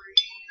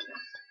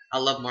 I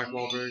love Mark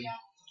Wahlberg.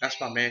 That's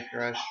my man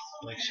crush.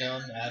 Blake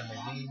Shelton, Adam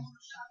Levine.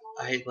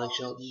 I hate Blake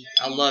Shelton.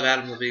 I love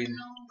Adam Levine.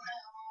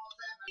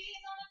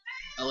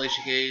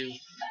 Alicia Gabe.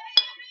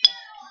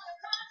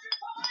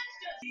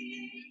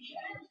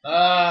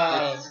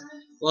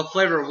 What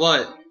flavor?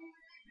 What?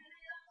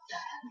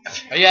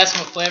 Are you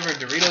asking what flavor of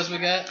Doritos we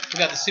got? We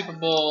got the Super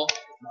Bowl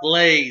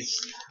Blaze.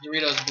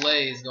 Doritos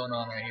Blaze going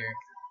on right here.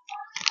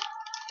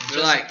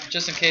 They're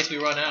Just in case we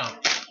run out.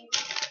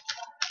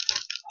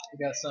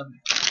 We got some.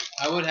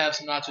 I would have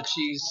some nacho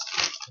cheese,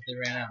 but they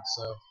ran out,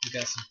 so we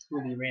got some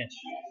Cooley Ranch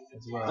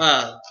as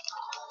well.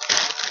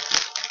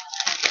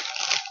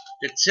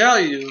 To tell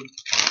you,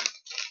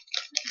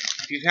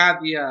 if you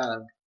have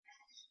the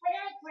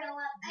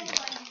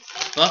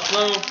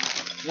Buffalo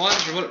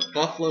ones or what?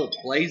 Buffalo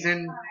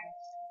Blazing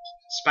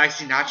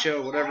Spicy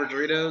Nacho, whatever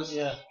Doritos.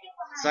 Yeah.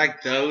 It's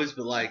like those,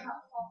 but like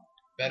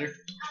Better?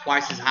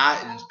 twice as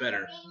hot and it's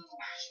better.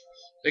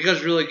 It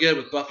goes really good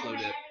with buffalo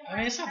dip. I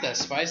mean, it's not that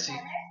spicy.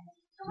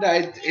 No,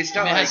 it's I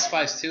not mean, it like has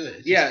spice to it.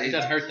 It's yeah, just- it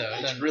doesn't hurt though. It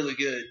It's doesn't, really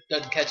good.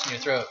 doesn't catch in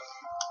your throat.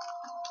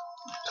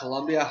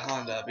 Columbia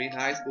Honda. Be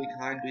nice, be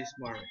kind, be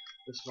smart.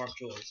 The smart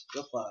choice.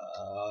 Go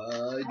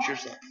fudge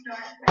yourself.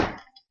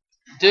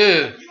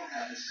 Dude,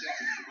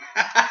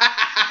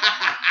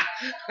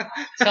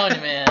 telling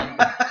you, man,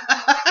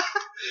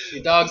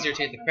 your dogs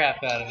irritate the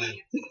crap out of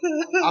me.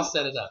 I'll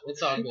set it up.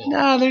 It's all good.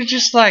 No, they're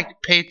just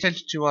like, pay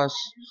attention to us.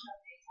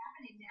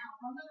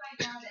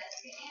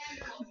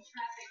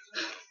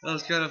 That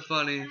was kind of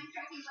funny.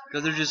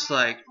 Because they're just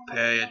like,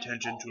 pay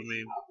attention to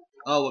me.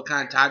 Oh, what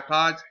kind of Tide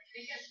Pods?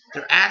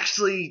 They're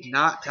actually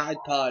not Tide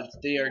Pods.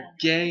 They are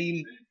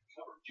game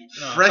No, it's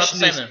not the freshness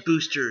same then.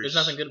 boosters. There's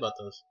nothing good about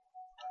those.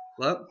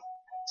 What?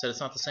 Said it's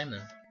not the same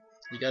then.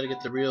 You gotta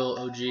get the real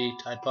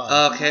OG Tide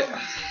Pod. Okay.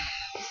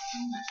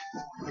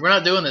 We're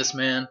not doing this,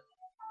 man.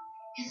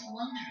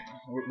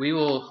 We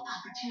will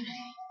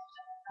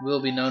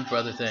be known for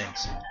other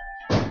things.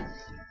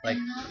 Like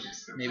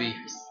maybe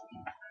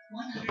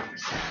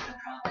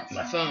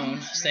my phone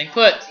staying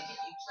put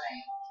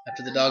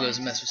after the doggos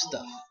mess with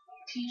stuff.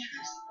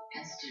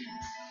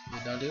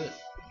 Don't do it.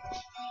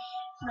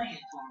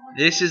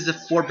 This is the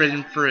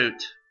forbidden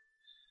fruit.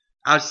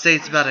 I would say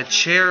it's about a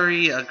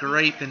cherry, a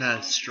grape, and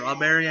a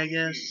strawberry, I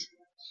guess.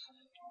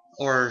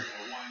 Or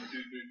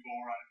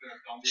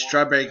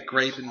strawberry,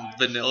 grape, and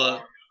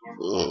vanilla.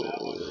 Ugh.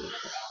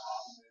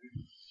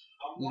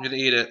 I'm gonna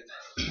eat it.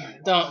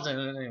 Don't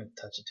even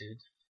touch it, dude.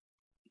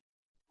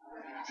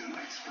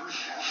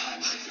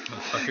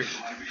 Motherfucker.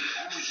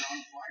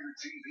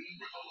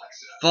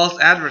 False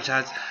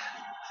advertising.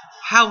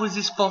 How is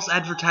this false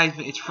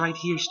advertisement? It's right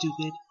here,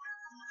 stupid.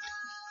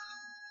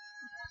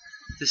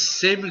 The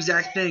same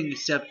exact thing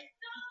except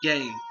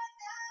game.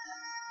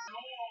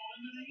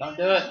 Don't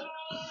do it. A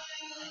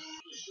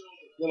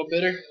little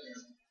bitter.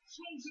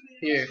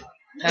 Here,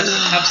 have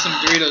some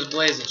Doritos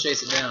Blaze and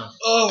chase it down.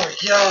 Oh my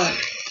god.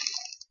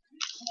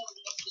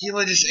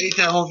 Keela just ate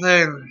that whole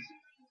thing.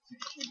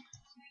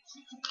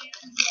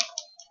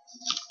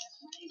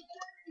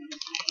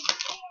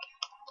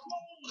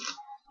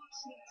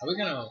 Are we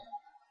gonna?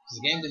 Is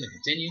the game gonna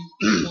continue at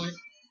this point?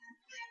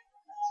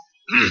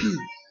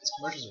 These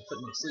commercials are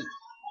putting me to sleep.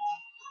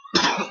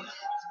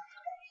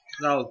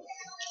 No.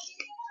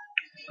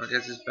 I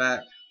guess it's back.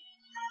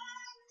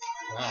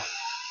 Wow.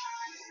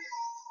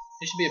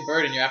 You should be a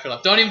bird in your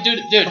afterlife. Don't even do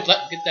it, dude.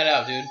 Get that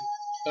out, dude.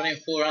 Don't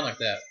even fool around like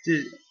that.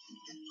 Dude,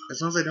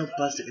 as long as I don't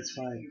bust it, it's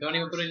fine. Don't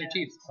even put it in your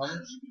teeth, homie.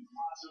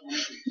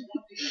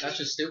 That's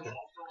just stupid.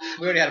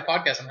 We already had a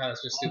podcast on how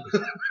that's just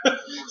stupid.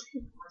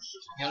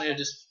 You don't need to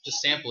just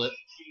sample it.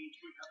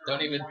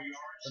 Don't even.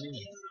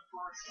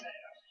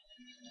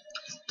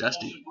 It's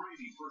dusty.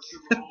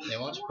 Yeah,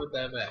 why don't you put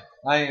that back?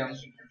 I am.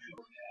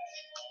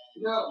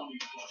 No.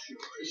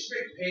 You should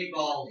make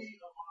paintball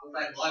with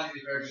that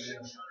lively version.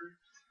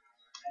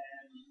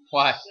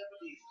 Why?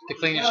 To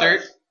clean your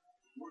shirt?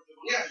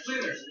 Yeah,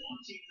 cleaner.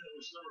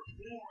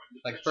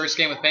 Like first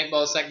game with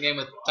paintball, second game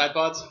with Tide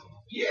Pods?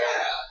 Yeah.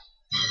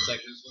 It's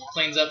like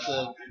cleans up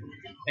the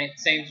paint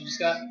stains you just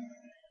got.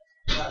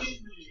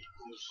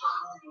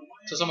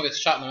 So someone gets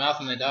shot in the mouth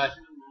and they die.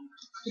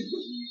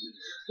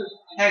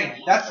 Hey,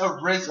 that's a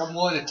risk I'm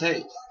willing to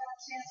take.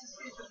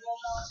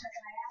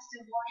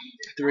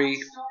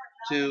 3,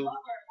 2,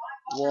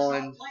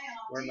 1.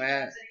 Where am I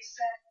at?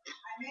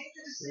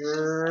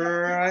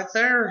 Right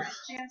there.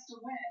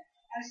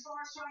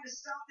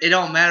 It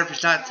don't matter if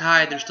it's not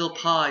tied. They're still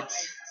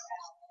pods.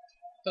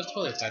 That was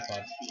totally a Tide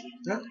Pod.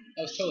 Huh?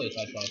 That was totally a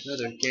Tide Pod.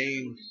 Another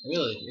game.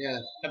 Really? Yeah.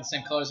 Have the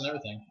same colors and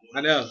everything.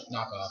 I know.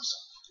 Knockoffs.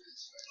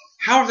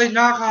 How are they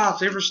knockoffs?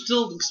 They were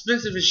still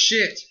expensive as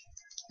shit.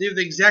 They were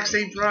the exact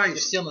same They're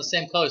price. still in the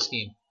same color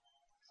scheme.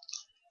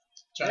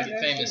 Trying to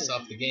get Yeah, famous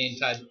off the Game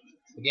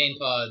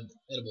Pod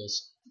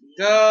edibles.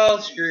 Go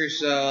screw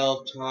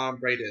yourself, Tom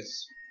Brady.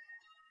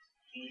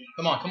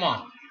 Come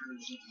on.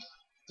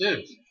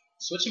 Dude,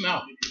 switch him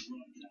out.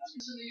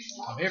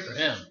 I'm here for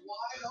him.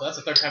 Well, that's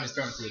the third time he's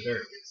thrown it to the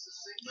dirt.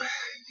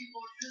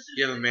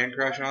 You have a man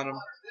crush on him?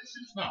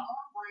 No,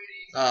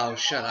 Oh,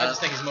 shut I up.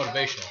 just think he's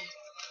motivational.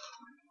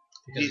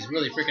 Because he's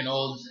really freaking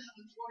old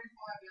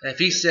If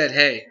he said,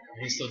 hey,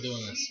 and he's still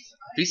doing this.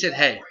 if he said,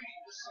 hey,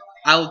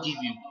 I will give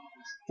you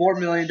 $4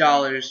 million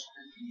to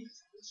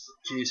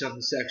do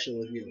something sexual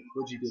with you,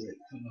 would you do it?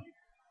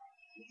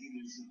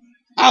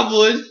 I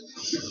would.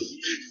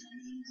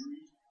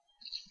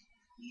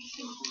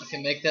 I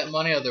can make that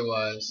money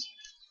otherwise.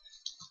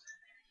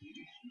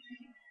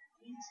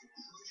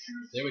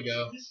 There we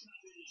go.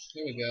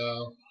 Here we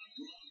go.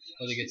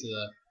 Let me get to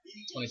the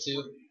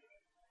 22.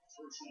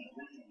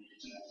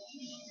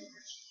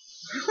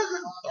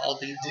 Ball,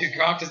 dude. Dude,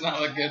 Gronk does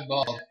not look good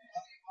ball.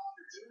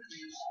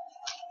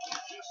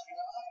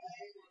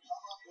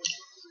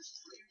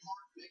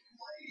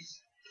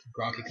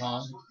 Gronky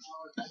Kong.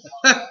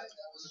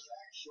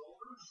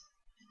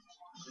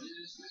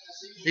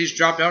 He's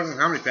dropped out on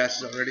how many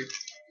passes already?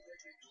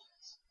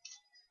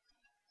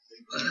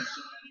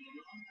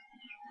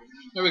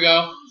 There we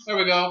go. There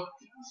we go.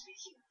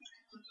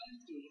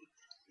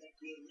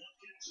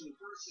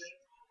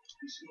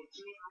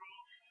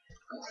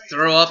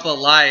 Throw up a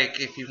like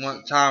if you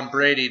want Tom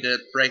Brady to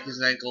break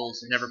his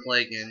ankles and never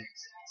play again.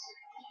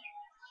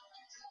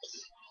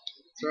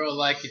 Throw a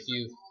like if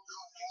you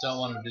don't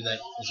want to do that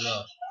as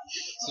well.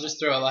 So just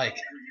throw a like.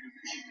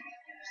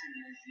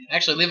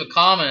 Actually, leave a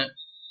comment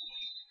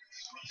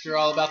if you're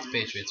all about the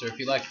Patriots or if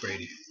you like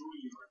Brady.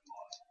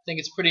 I think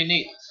it's pretty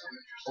neat.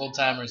 Old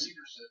timers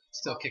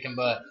still kicking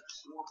butt.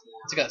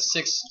 It's got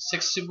six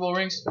Super Bowl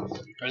rings?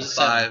 Or is it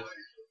 7? 5.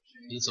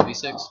 This will be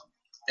 6.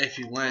 If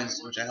he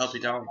wins, which I hope he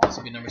don't. This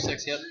will be number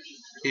 6, yep.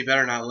 He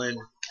better not win.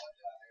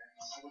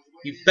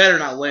 You better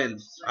not win.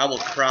 I will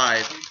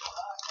cry.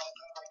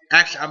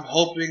 Actually, I'm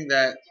hoping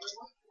that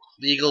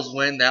the Eagles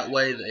win. That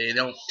way they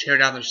don't tear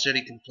down their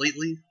city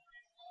completely.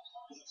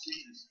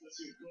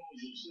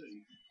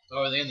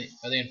 Oh, are they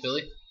in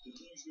Philly?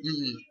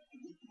 Mm-mm.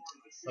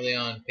 Are they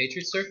on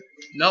Patriots, sir?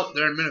 Nope,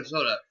 they're in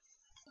Minnesota.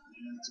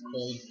 It's a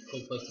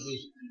cold place to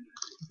be.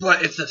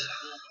 But if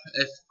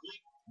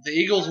the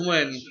Eagles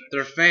win,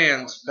 their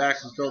fans back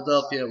in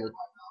Philadelphia will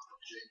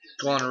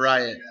go on a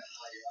riot.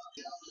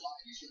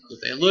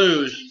 If they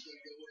lose,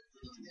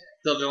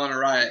 they'll go on a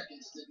riot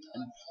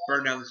and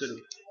burn down the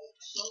city.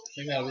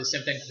 Think that'll be the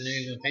same thing for the New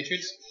England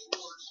Patriots?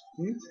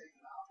 Hmm?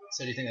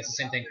 So do you think that's the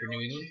same thing for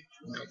New England?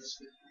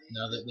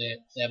 No, that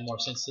they have more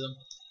sense to them?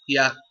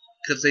 Yeah,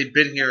 because they've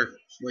been here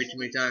way too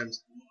many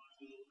times.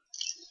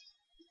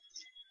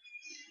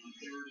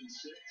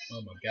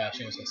 Oh my gosh,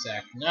 he almost got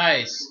sacked.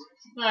 Nice!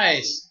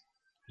 Nice!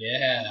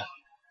 Yeah.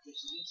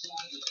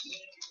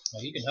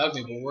 Well, you can hug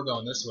me, but we're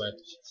going this way.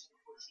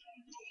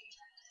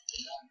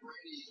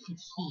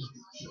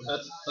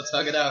 Let's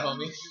hug it out,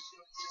 homie.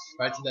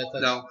 Right to that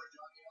touch. No.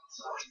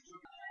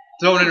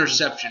 Throw an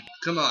interception.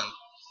 Come on.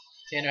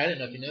 Tanner, I didn't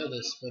know if you know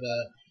this, but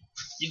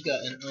you've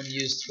got an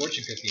unused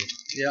fortune cookie.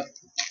 Yep.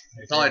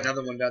 Probably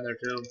another one down there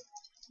too.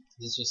 Is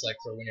this just like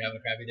for when you're having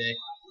a crappy day?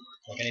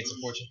 Like I need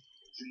some fortune?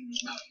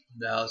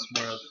 No, it's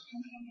more of.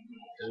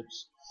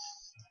 Oops.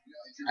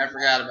 I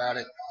forgot about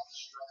it.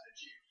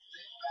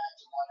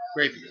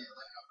 Great.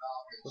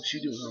 What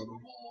you doing, homie?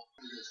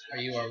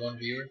 Are you our one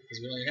viewer? Because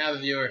we don't even have a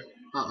viewer.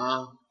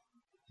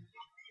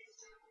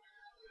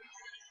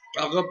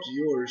 I'll go up to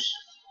yours.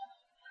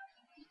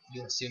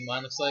 You want to see what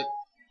mine looks like?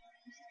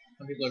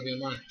 How many people are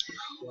viewing mine?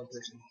 One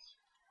person.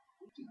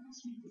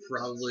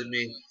 Probably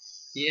me.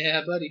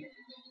 Yeah, buddy.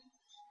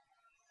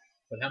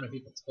 But how many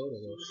people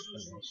total?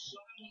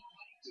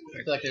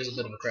 I feel like there's a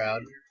bit of a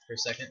crowd for a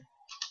second.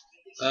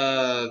 I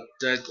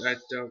don't.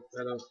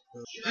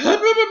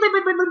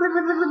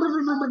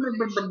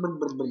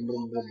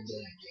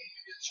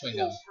 Chewing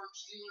gum.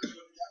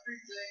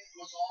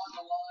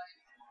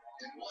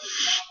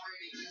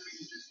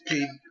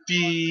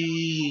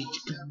 Baby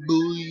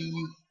boy.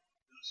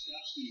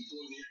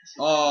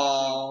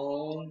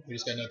 Oh. We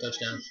just got no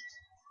touchdown.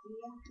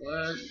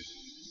 What?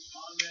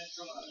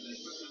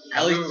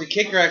 At least the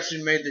kicker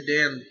actually made the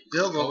damn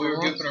field goal. While we were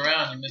goofing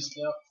around, you missed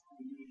out.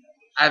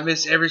 I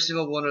missed every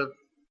single one of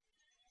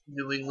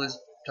New England's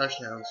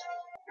touchdowns.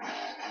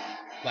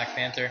 Black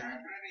Panther.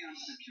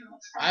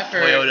 I've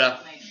heard. Toyota.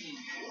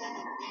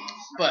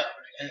 But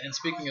and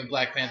speaking of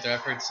Black Panther,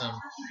 I've heard some.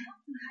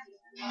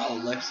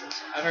 Oh,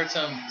 Lexus. I've heard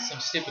some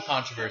stupid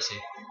controversy.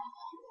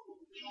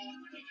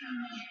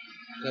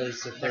 That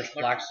was the first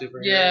black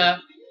superhero. Yeah,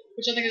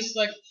 which I think is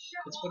like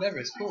it's whatever,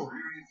 it's cool.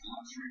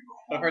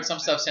 But I've heard some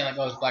stuff saying like,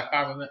 oh, it's Black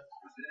Power movement.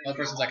 Another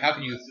person's like, how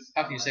can you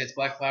say it's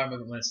Black Power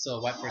movement when it's still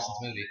a white person's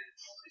movie?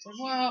 It's like,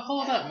 well,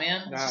 hold up,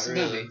 man. It's just a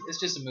movie. It's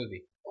just a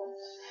movie.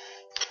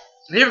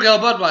 Here we go,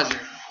 Budweiser.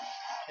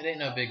 It ain't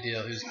no big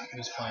deal who's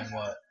playing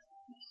what.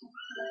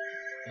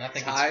 And I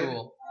think Tide. it's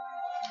cool.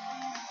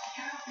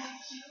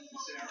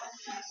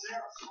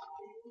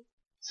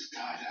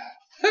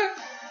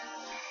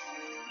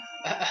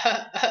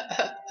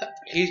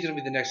 He's gonna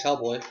be the next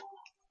Hellboy.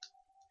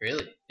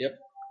 Really? Yep.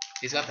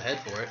 He's got the head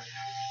for it.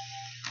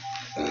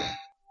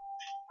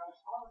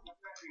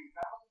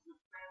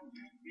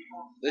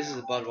 This is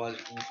a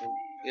Budweiser commercial.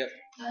 Yep.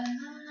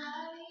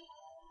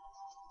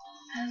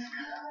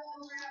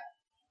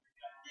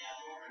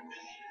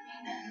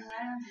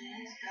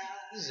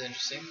 This is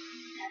interesting.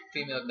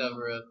 Female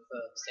cover of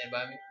Stand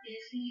By Me.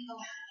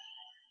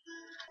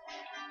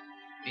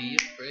 Be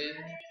afraid.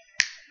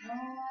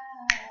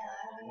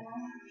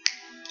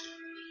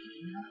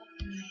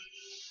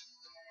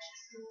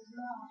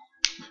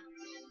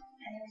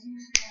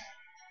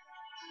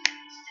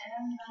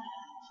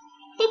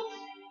 Boop.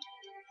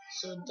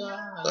 So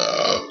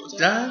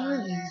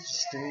Darling,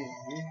 stay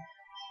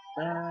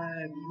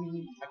by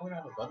me. How come we don't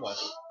have a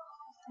Budweiser?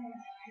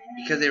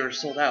 Because they were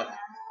sold out.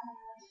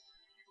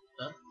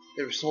 Huh?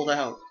 They were sold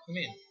out. What do you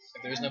mean?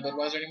 Like there is no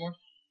Budweiser anymore?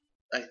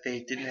 Like they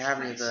didn't have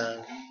any of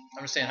the.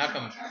 I'm just saying, how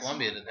come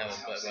Columbia didn't have a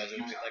Budweiser?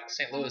 Like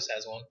St. Louis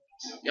has one.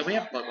 Yeah, we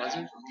have Budweiser.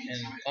 In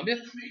Columbia?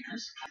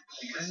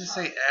 Why does it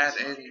say add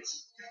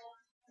ends?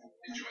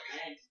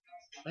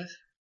 What?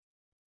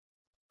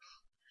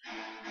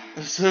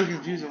 I'm so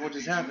confused on what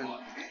just happened.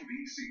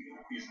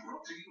 This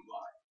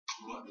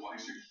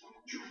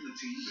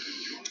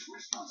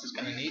is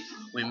kind of neat.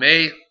 We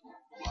may.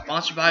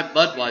 Sponsored by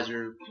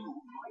Budweiser.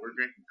 We're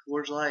drinking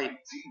Coors Light.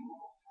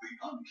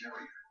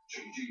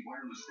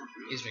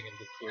 He's drinking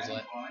Coors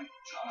Light.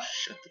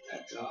 Shut the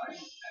fuck up.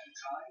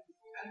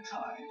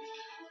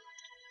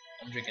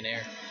 I'm drinking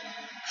air.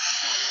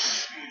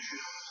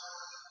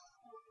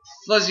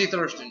 Fuzzy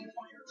Thurston.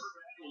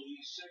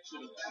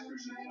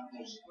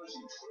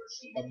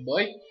 A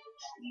boy?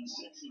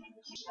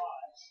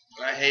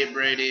 I hate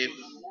Brady.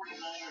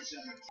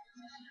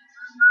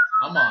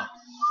 I'm on.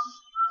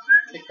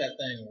 Take that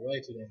thing way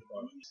too damn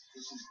far.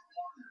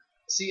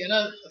 See,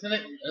 another thing. Is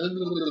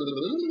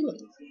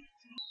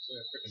there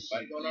a freaking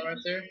fight going on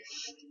right there?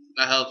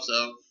 I hope so.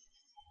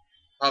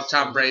 I hope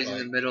Tom Brady's in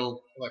the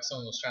middle. Like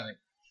someone was trying to.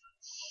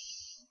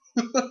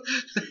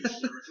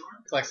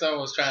 It's like someone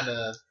was trying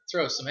to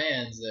throw some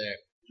hands there.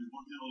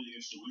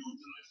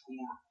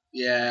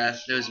 Yeah,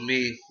 it was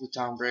me with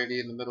Tom Brady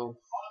in the middle.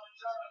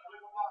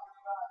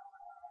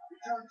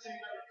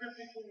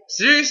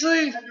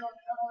 Seriously?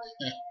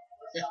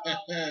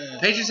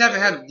 Patriots haven't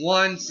had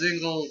one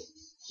single.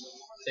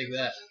 Take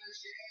that.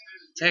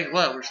 Take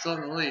what? We're still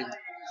in the lead.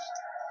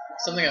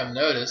 Something I've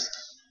noticed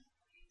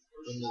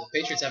when the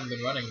Patriots haven't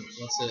been running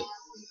once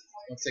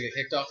they get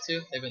kicked off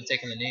too, they've been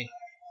taking the knee.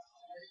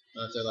 I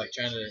don't know if they're like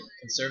trying to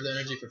conserve the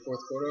energy for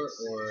fourth quarter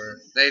or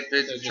They've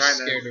been they're just trying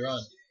scared to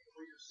run.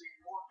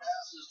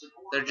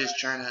 They're just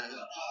trying to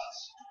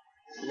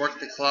work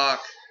the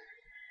clock.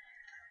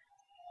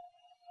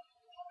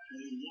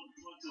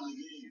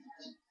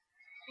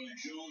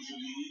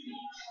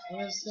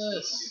 What is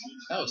this?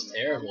 That was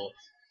terrible.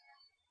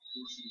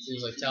 He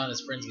was like telling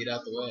his friends to get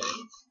out the way.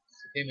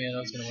 Hey man, I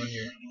was gonna run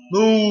here.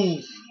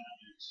 Move!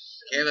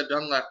 Caleb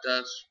Dunn left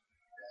us.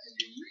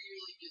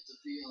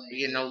 We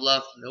get no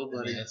love from I mean,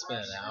 nobody. it's been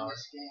an hour.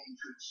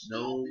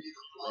 No.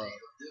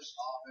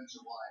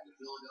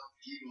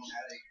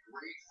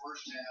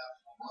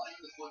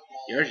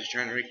 You're just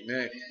trying to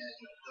reconnect.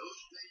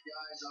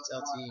 It's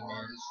LTE,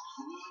 man.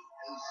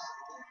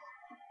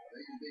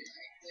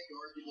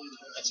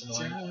 That's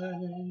annoying.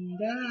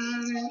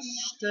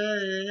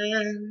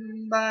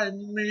 Stand by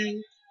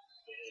me.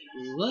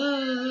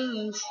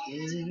 Love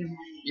stand.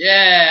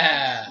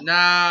 Yeah!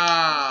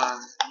 Nah.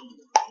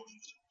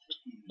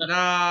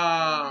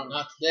 Nah.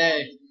 Not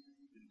today.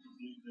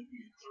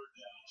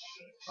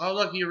 Oh,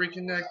 look, you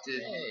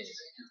reconnected. Hey.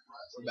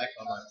 We're back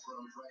online.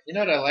 You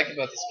know what I like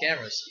about these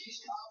cameras?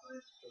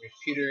 The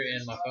computer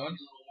and my phone?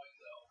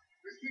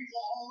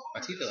 My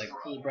teeth are like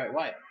cool bright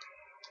white.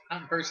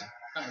 Not in person.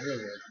 Not in real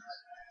world.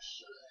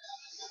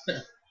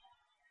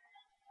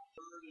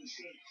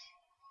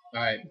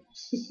 Alright.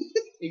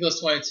 Eagles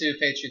 22,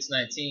 Patriots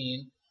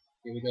 19.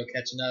 Here we go,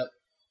 catching up.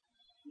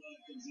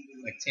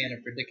 Like Tanner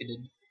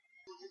predicted.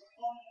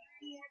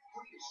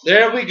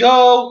 There we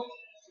go.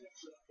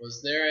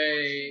 Was there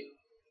a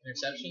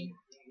interception?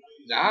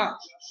 Nah.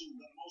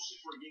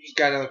 Just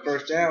got another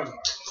first down.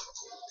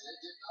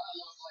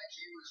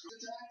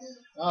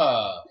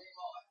 Ah.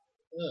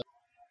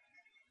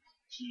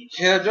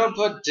 Yeah, don't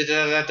put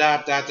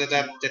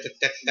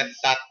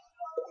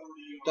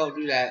don't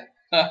do that.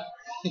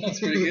 That's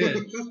pretty good.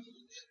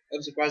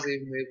 I'm surprised they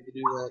even were able to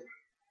do that.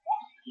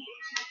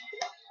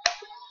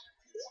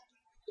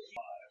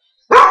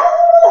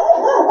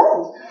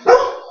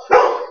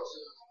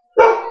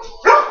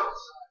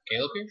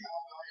 Caleb here?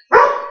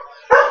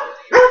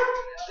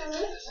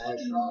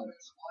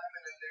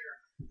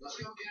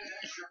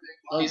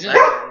 He's in,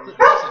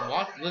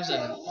 lives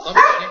in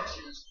Lumber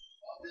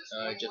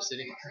County. Jeff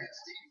City.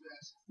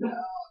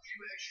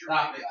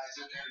 Stop it.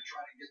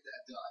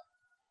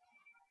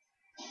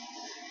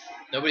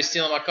 Nobody's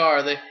stealing my car,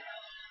 are they?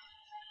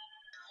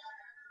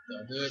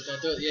 Don't do it,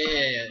 don't do it.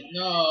 Yeah.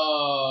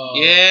 No!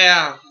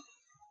 Yeah.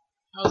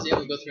 How was he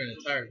able to go through an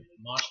entire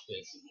mosh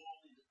pit?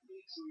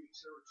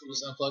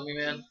 Just unplug me,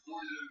 man.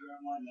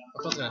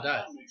 My phone's gonna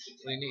die. What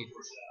do you need?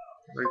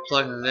 We're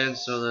plugging it in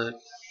so the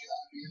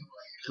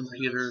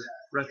computer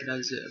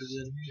recognizes it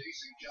again.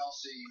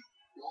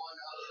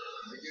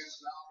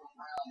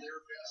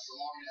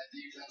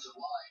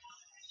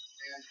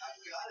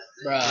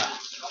 Bruh.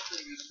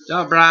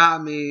 Don't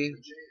bribe me.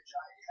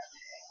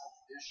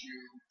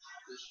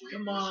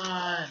 Come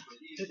on.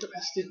 Pick up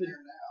the stupid.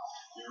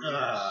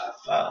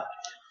 Fuck.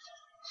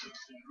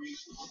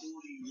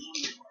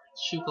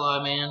 Shoe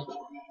fly, man.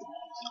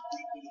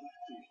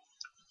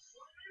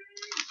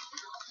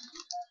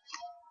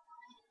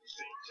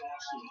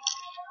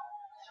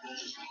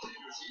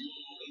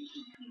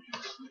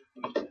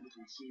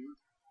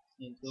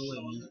 Yeah, go away,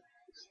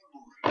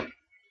 man.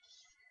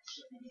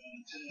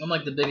 I'm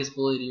like the biggest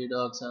bully to your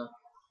dogs, huh?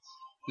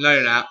 No,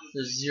 you're not.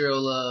 There's zero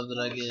love that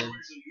I give.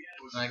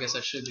 I guess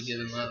I should be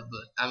giving love,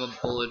 but I'm a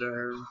bully to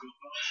her.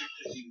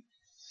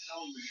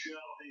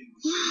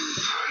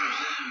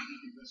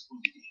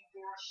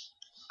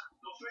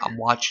 I'm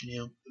watching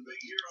you.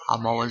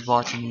 I'm always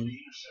watching you.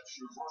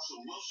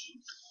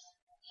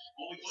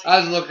 That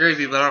doesn't look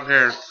creepy, but I don't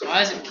care. why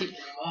does it keep?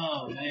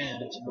 Oh man,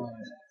 that's annoying.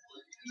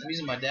 I'm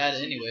using my data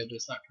anyway, but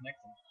it's not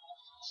connecting.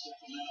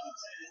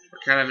 We're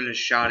kind of in a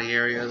shoddy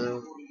area,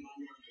 though.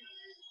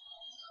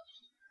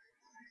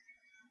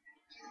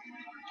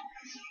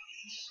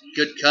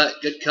 Good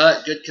cut, good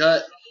cut, good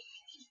cut.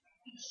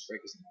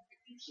 Break his neck.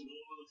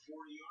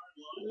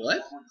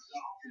 What?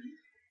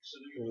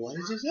 What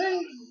did you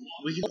say?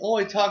 We can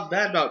only talk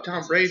bad about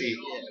Tom Brady.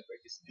 Yeah,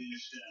 break his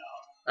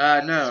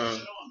neck. No.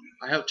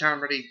 I hope Tom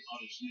Brady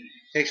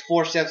takes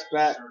 4 steps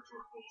back,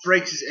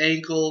 breaks his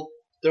ankle,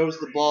 throws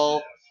the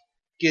ball,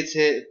 gets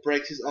hit,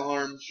 breaks his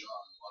arm,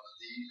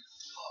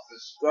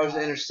 throws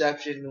an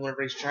interception, and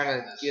whenever he's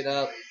trying to get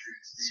up,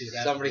 See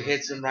what somebody happens.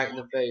 hits him right in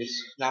the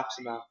face, knocks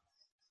him out.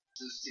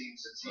 Oh,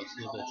 it's a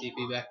little bit of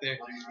TP back there.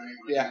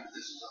 Yeah.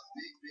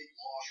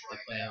 They're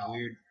playing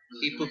weird.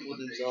 He pooped with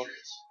himself.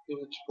 He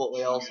went to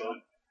Chipotle also.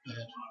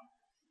 Yeah.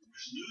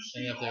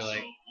 Hang up there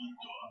like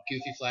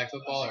goofy flag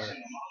football or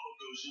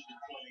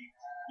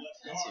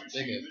that's a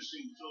big one.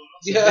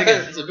 Yeah.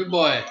 It's a big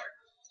boy.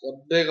 A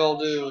big old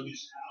dude.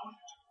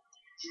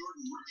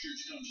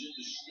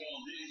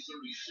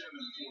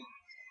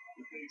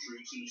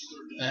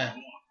 And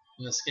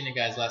the skinny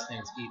guy's last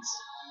name is Eats.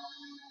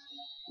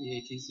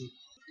 E-A-T-C.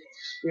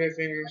 Spirit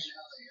fingers.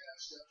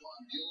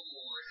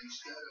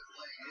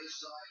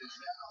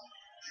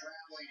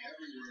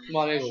 Come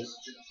on, Eagles.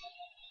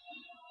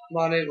 Come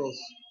on, Eagles.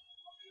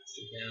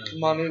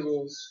 Come on,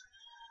 Eagles.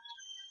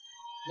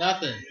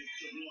 Nothing.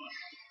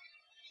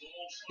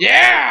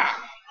 Yeah!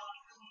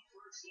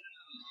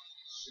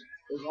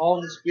 It's all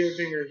in the spirit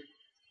finger.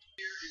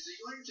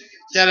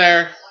 Dead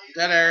air.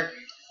 Dead air.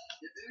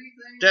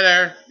 Dead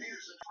air.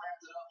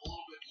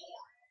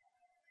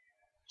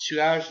 2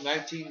 hours and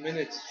 19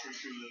 minutes.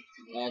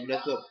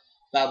 That's a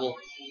babble.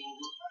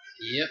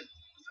 Yep.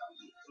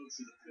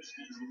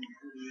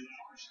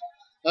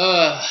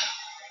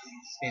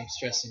 This game's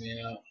stressing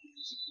me out.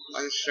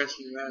 Why is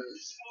stressing you out?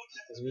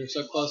 Because we were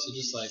so close to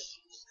just like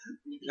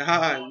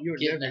Nah, you were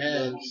Getting never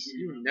ahead. close.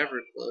 You were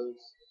never close.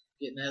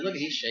 getting that. Look,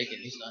 he's shaking.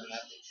 He's not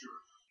happy.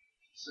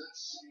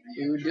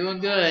 We were doing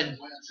good.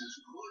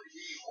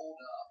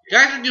 You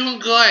guys are doing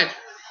good.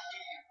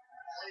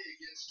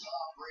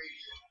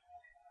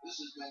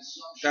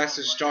 That's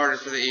the starter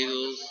for the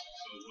Eagles.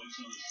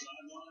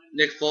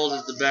 Nick Foles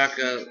is the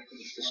backup.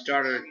 The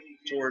starter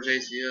towards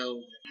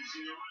ACL.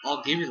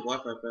 I'll give you the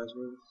Wi-Fi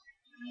password.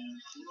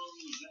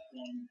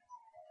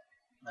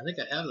 I think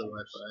I have the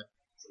Wi-Fi.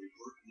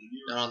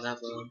 Not on that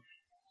phone.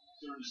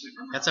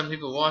 That's how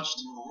people watched.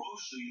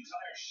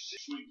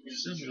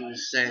 Somebody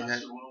was saying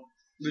that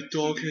the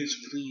dog has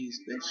fleas.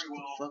 Bitch, shut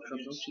the fuck up,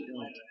 don't you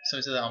know?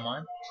 Somebody said that on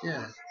mine?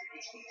 Yeah.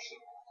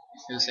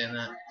 Who was saying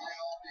that?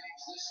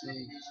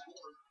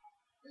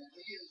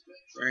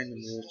 Random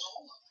bitch.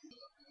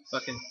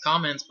 Fucking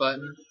comments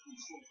button.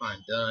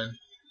 Fine, done.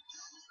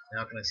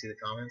 Now can I see the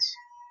comments?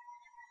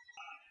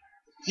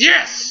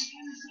 Yes!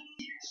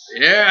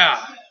 Yeah!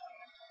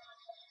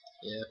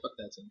 Yeah, fuck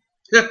that thing.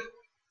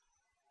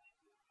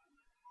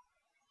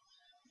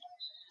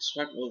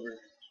 Swipe over.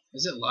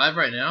 Is it live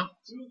right now?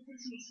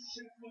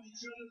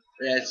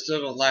 Yeah, it's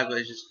still going live, but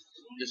it's just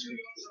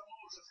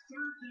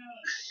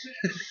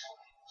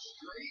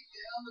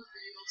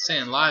It's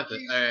saying live, but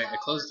I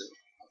closed it.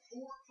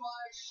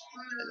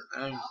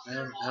 I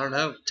don't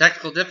know.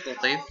 Technical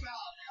difficulties.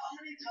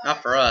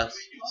 Not for us.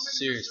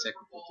 Serious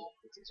technical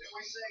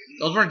difficulties.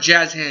 Those weren't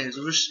jazz hands.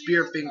 Those were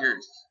spear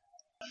fingers.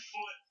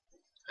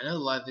 I know the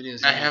live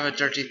videos. I have a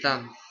dirty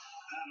thumb.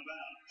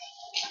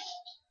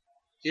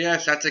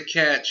 Yes, that's a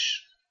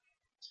catch.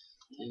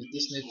 Dude,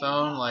 this new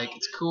phone, like,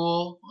 it's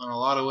cool in a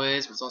lot of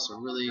ways, but it's also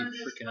really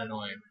freaking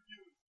annoying.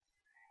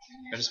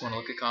 I just want to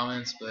look at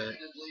comments, but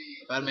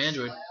if I had my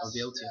Android, I would be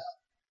able to.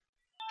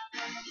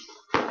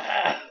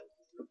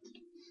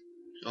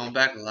 Going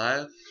back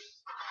live.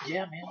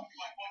 Yeah, man.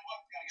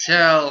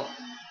 Tell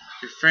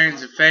your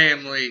friends and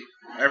family,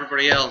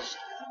 everybody else,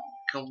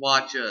 come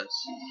watch us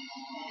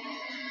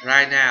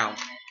right now.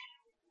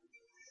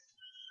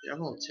 Yeah,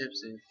 I'm a little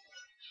tipsy.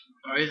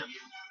 Are you?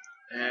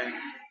 And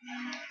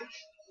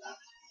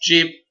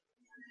Jeep.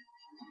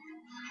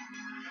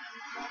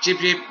 Jeep.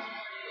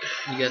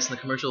 You guessing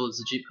the commercial is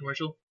the Jeep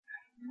commercial?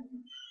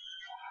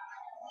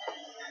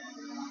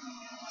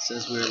 It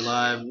says we're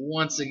live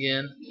once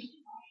again.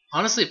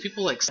 Honestly, if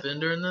people like spin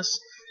during this,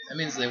 that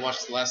means they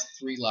watched the last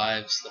 3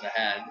 lives that I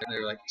had, and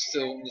they're like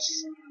still just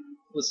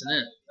listening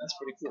in. That's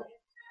pretty cool.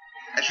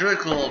 That's really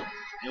cool.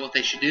 And what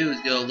they should do is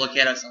go look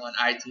at us on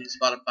iTunes,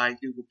 Spotify,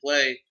 Google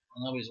Play.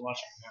 Well, nobody's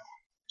watching now.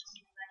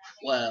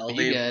 Well, But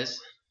they you guys.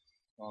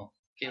 Well,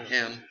 Caleb.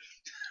 him.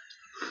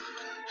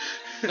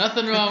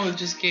 Nothing wrong with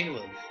just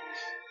Caleb.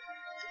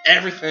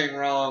 Everything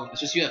wrong. It's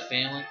just you have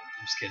family.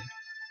 I'm just kidding.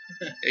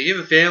 Yeah, you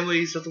have a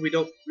family, something we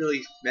don't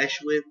really mesh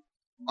with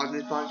on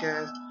this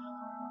podcast.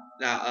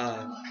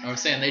 Nah, I was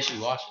saying they should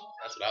be watching.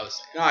 That's what I was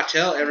saying. nah,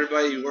 tell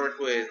everybody you work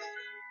with.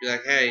 Be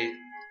like, hey,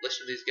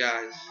 listen to these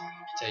guys.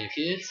 Tell your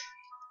kids.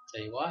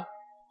 Tell your wife.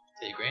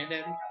 Tell your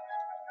granddaddy.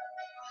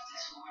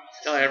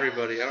 Tell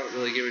everybody. I don't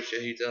really give a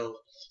shit who you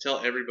tell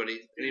everybody.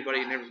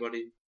 Anybody and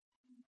everybody.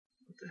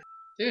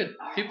 Dude,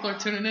 people are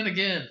tuning in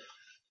again.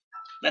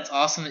 That's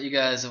awesome that you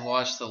guys have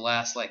watched the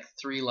last like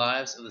 3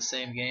 lives of the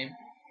same game,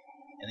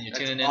 and then you're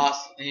That's tuning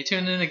awesome. in, and you're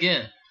tuning in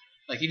again.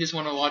 Like you just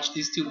want to watch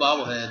these 2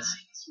 bobbleheads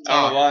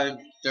I don't know why.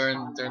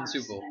 during the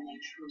Super Bowl.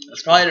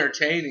 It's probably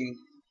entertaining.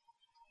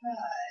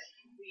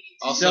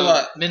 Also,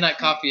 So, Midnight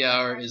Coffee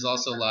Hour is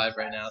also live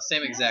right now.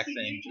 Same exact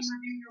thing, just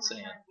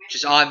saying.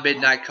 Just on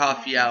Midnight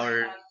Coffee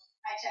Hour.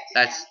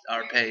 That's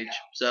our page.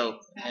 So,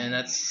 And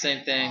that's the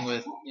same thing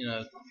with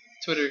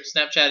Twitter.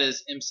 Snapchat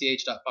is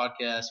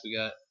mch.podcast. We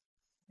got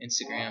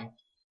Instagram.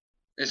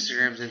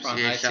 Instagram's We're on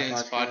MCH.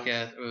 iTunes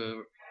podcast,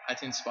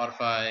 iTunes,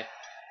 Spotify,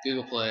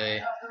 Google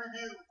Play,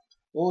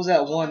 What was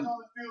that one?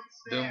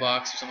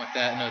 Boombox or something like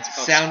that. No, it's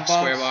called Soundbox?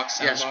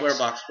 Squarebox. Yeah,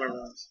 Soundbox.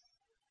 Squarebox.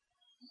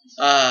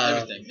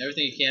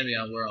 Everything you can be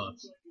on, we're on.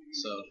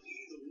 So,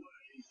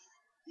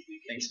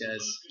 thanks,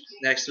 guys.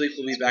 Next week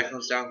we'll be back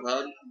on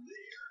SoundCloud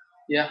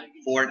Yeah.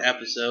 for an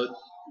episode.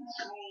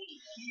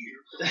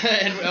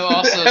 And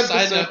also,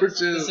 side note,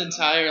 Episode 2. this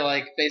entire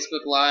like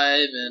Facebook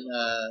Live and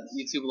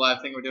YouTube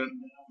Live thing we're doing,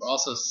 we're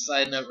also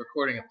side note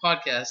recording a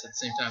podcast at the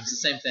same time. It's the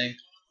same thing,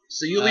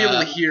 So you'll be able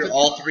to hear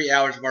all 3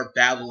 hours of our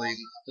babbling.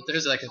 but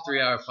there's like a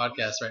 3-hour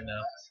podcast right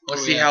now. What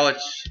Let's are we see at? how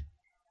it's.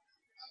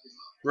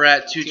 We're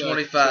at 2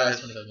 hours, 2:25.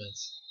 25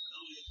 minutes.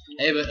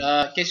 Hey,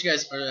 but in case you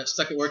guys are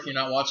stuck at work and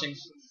you're not watching,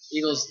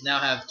 Eagles now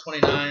have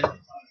 29,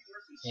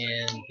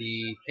 and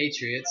the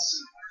Patriots,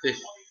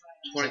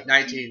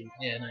 19,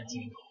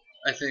 19.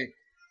 I think.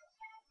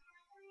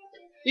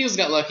 Eagles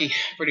got lucky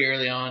pretty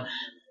early on.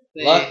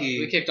 Lucky?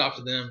 We kicked off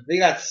to them. They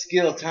got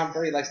skill. Tom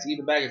Brady likes to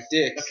eat a bag of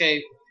dicks.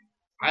 Okay,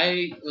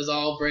 I was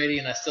all Brady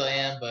and I still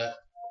am, but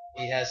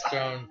he has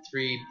thrown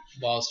 3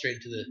 balls straight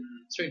into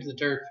the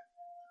turf.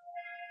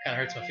 Kind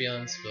of hurts my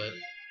feelings, but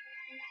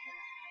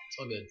it's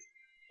all good.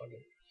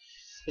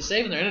 They're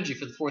saving their energy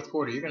for the fourth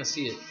quarter. You're going to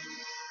see it.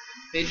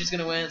 Patriots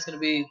going to win. It's going to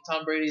be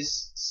Tom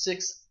Brady's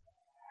 6th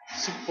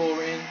Super Bowl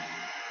ring,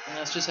 and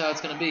that's just how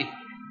it's going to be.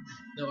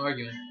 No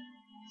arguing.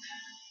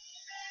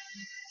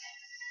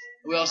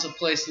 We also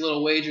placed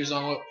little wagers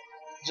on what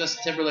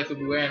Justin Timberlake would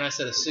be wearing. I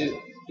said a suit.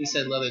 He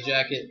said leather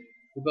jacket.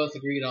 We both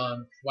agreed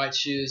on white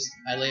shoes.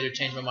 I later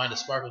changed my mind to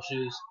sparkle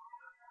shoes.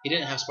 He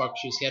didn't have sparkle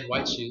shoes. He had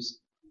white shoes.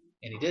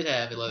 And he did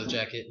have a leather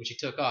jacket, which he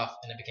took off,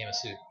 and it became a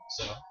suit.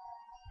 So it's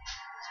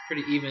a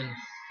pretty even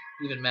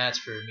match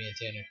for me and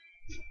Tanner.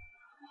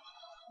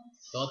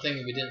 The only thing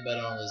that we didn't bet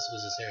on was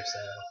his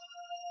hairstyle.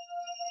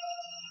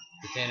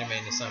 But Tanner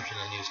made an assumption,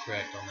 and he was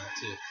correct on that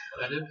too.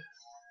 What I did?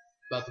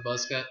 About the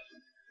buzz cut?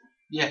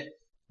 Yeah.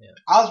 Yeah.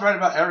 I was right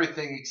about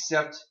everything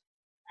except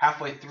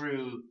halfway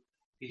through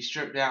he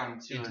stripped down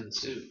into the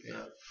suit.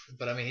 Yeah.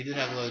 But I mean, he did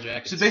have a leather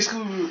jacket. So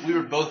basically, we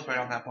were both right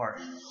on that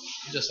part.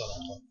 Just on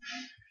that one.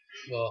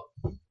 Well,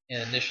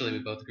 and initially we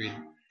both agreed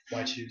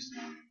white shoes,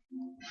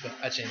 but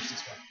I changed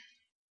this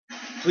one.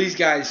 Please,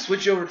 guys,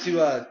 switch over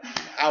to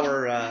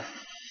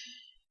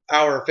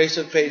our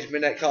Facebook page,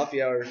 Midnight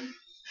Coffee Hour.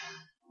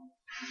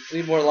 We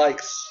need more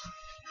likes.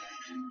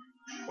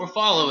 Or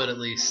follow it at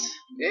least.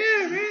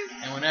 Yeah, man.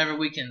 And whenever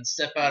we can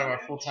step out of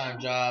our full-time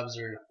jobs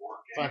or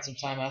find some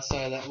time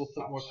outside of that, we'll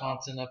put more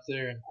content up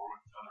there.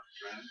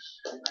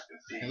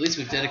 And at least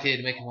we've dedicated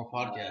to making more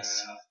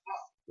podcasts.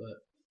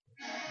 But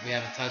we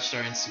haven't touched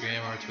our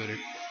Instagram or our Twitter.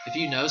 If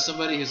you know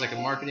somebody who's like a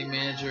marketing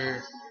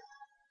manager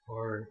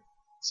or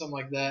something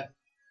like that,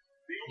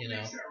 you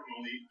know,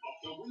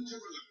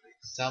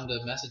 tell them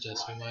to message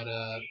us. We might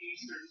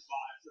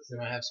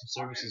have some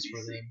services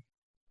for them,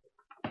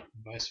 and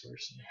vice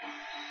versa.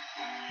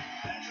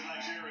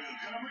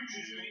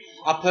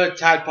 I'll put a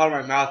Tide Pod in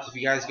my mouth if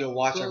you guys go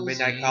watch our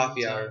Midnight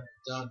Coffee Hour.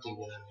 Don't do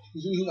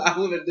that. I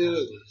want to do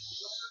it.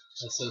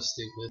 That's so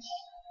stupid.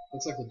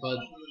 Looks like the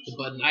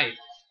Bud Night.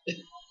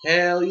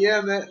 Hell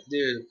yeah, man.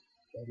 Dude.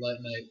 Bud Light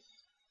Night.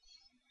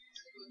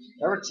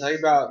 Ever tell you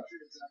about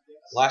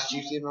last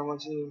youth game I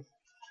went to?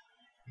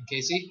 In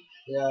Casey?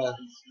 Yeah.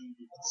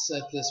 It's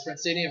at the Sprint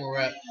Stadium or we're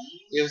at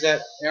It was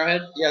at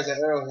Arrowhead? Yeah, it was at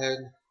Arrowhead.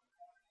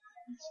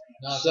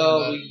 No,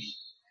 So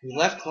we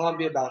left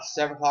Columbia about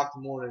 7 o'clock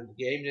in the morning.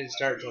 The game didn't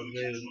start till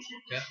noon.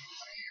 Okay.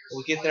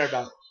 We get there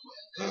about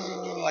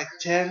like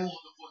 10:30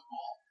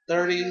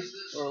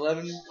 or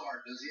 11.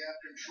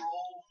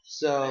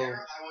 So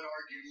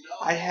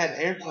I had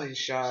airplane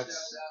shots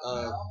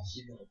of,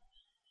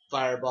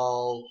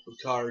 Fireball,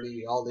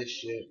 Bacardi, all this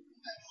shit.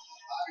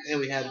 And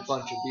we had a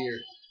bunch of beer.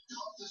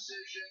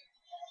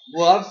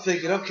 Well, I'm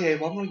thinking, okay,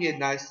 well, I'm going to get a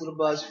nice little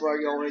buzz before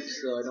I go in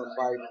so I don't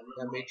buy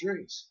that many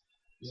drinks.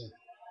 Yeah.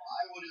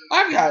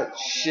 I got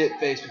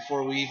shit-faced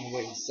before we even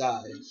went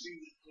inside.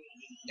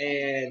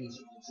 And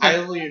I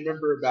only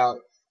remember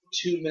about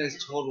 2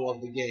 minutes total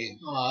of the game.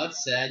 Oh,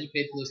 that's sad. You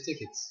paid for those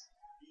tickets.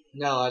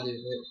 No, I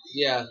didn't.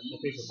 Yeah, I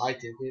paid for my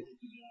ticket.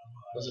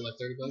 Was it like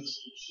 $30?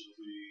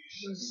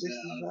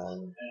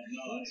 $65.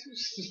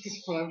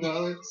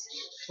 $65.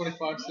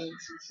 25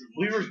 cents.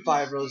 We were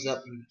 5 rows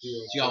up in the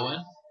field. Did y'all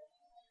win?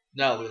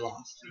 No, we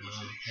lost.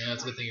 Yeah,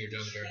 that's a good thing you're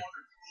doing, Gary.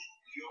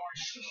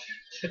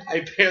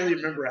 I barely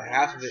remember a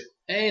half of it.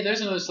 Hey,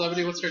 there's another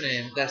celebrity. What's her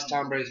name? That's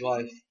Tom Brady's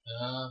wife.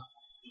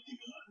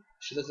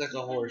 She looks like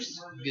a horse.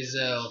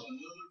 Gazelle.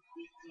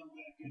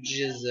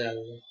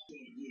 Giselle.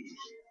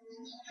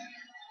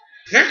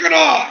 Pick it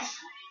off!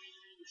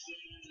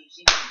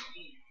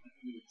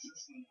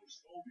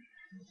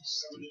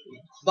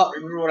 But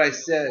remember what I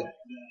said.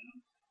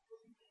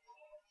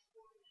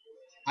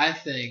 I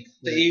think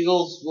The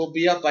Eagles will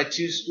be up by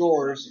 2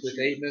 scores with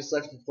 8 minutes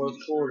left in the fourth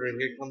quarter, and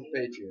here come the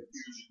Patriots.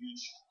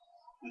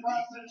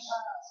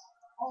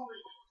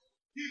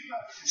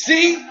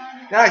 See?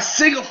 Now a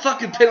single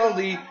fucking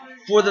penalty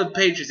for the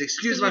Patriots.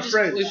 Excuse my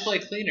French. We play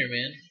cleaner,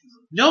 man.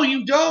 No,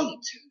 you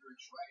don't.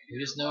 We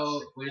just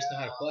know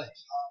how to play.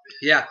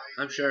 Yeah,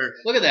 I'm sure.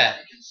 Look at that.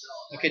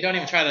 Okay, don't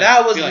even try to.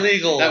 That was be like,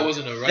 legal. That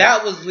wasn't a right.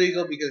 That was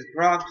legal because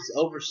Gronk just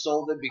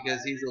oversold it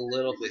because he's a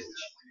little bitch.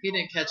 He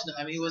didn't catch.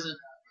 I mean, he wasn't.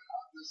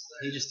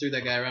 He just threw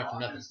that guy around for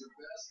nothing.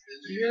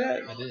 Did you hear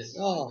that? I did.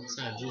 Oh, It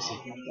sounded juicy.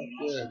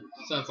 good.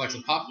 Sounds like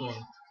some popcorn.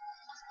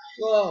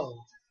 Whoa.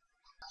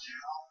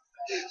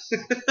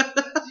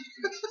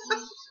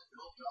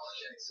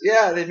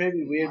 Yeah, they may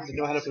be weird to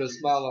know how to put a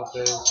smile on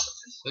their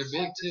face. They're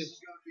big too.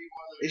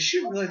 Is she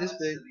really this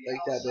big?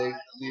 Like that big?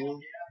 Do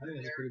you? I think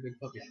it's a pretty big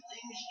puppy.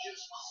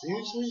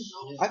 Seriously?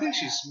 I think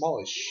she's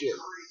small as shit.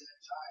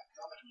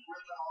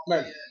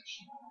 Man.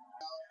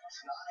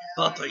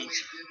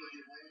 Puppies.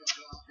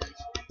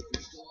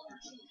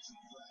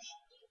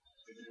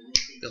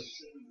 Go.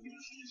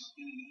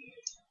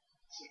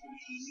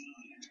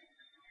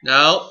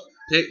 No.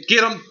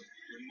 Get him.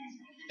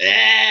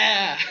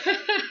 Yeah.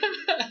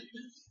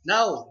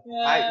 No.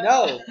 I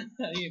know.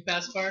 You can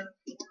pass card.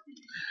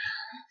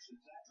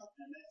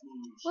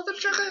 What the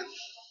chicken?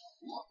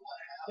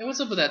 Hey,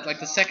 what's up with that? Like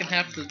the second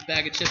half of the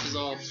bag of chips is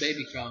all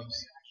baby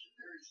crumbs.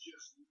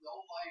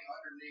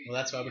 Well,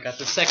 that's why we got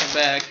the second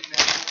bag.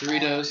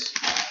 Doritos.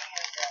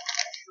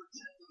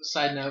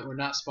 Side note: we're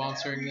not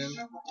sponsoring them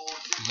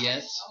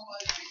yet,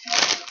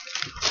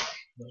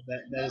 but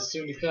that is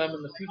soon to come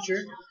in the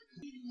future.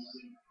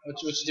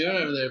 What you doing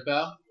over there,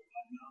 pal?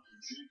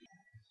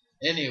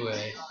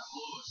 Anyway,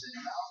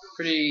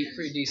 pretty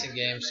decent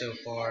game so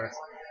far.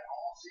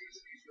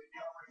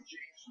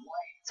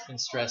 It's been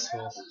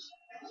stressful.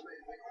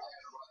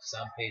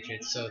 Some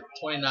Patriots. So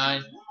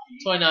 29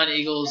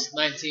 Eagles,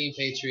 19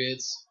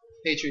 Patriots.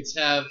 Patriots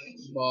have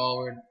the ball.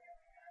 We're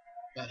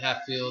about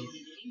half field.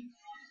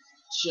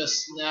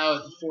 Just now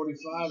at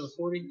 45 or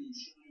 40.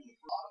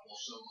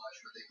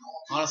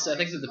 Honestly, I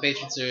think that the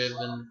Patriots have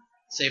been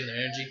saving their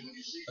energy.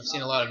 I've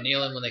seen a lot of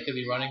kneeling when they could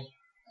be running,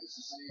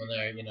 when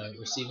they're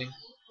receiving.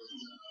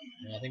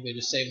 And I think they're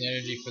just saving their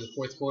energy for the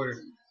fourth quarter.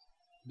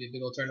 It'll be a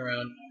big old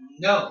turnaround.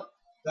 No,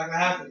 not gonna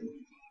happen.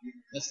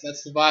 That's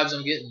the vibes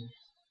I'm getting.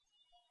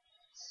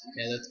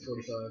 Yeah, that's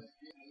 45.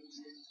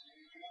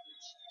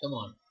 Come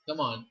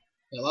on.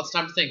 Got lots of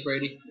time to think,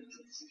 Brady.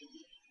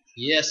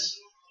 Yes.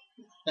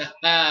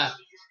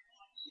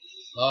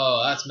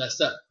 Oh, that's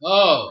messed up.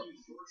 Oh,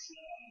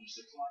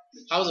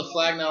 how was a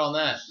flag not on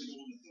that?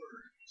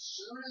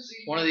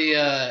 One of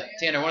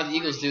the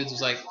Eagles dudes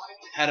was like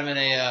had him in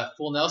a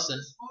full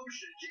Nelson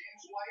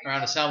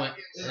around his helmet,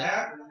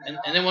 and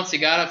then once he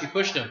got up, he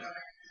pushed him.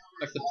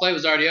 Like the play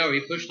was already over,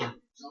 he pushed him,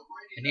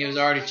 and he was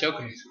already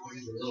choking him.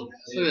 Look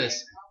at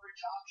this.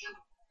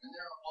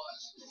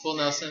 Full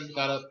Nelson,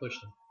 got up,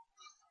 pushed him.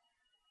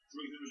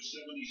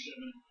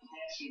 377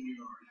 passing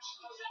yards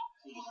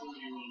for the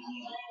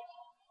 40-year-old.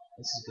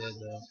 This is good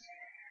though.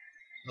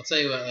 I'll tell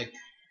you what, like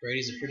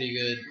Brady's a pretty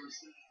good.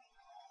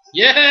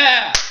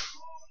 Yeah.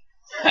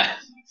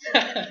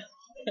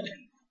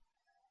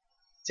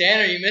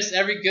 Tanner, you missed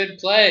every good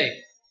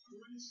play.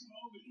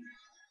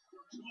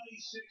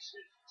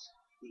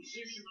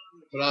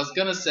 What I was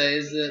gonna say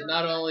is that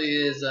not only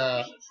is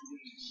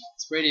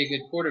Brady a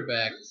good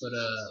quarterback, but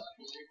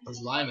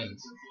his linemen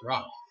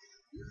rock.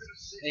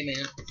 Hey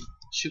man,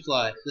 shoot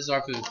fly. This is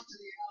our food.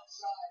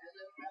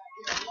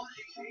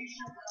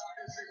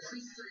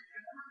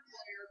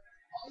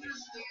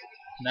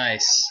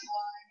 Nice.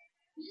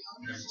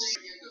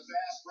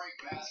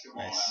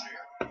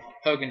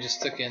 Hogan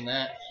just took in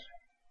that.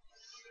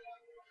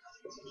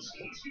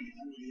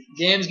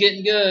 Game's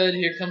getting good.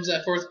 Here comes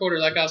that fourth quarter,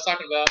 like I was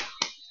talking about.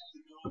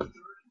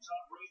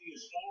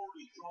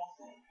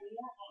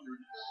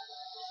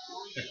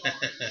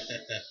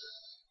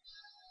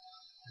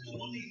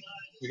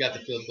 We got the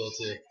field goal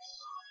too.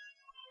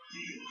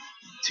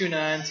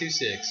 2-9,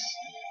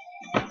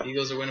 2-6.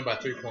 Eagles are winning by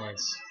 3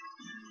 points.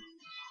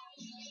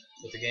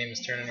 But the game is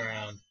turning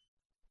around.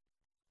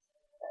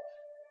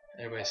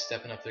 Everybody's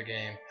stepping up their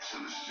game.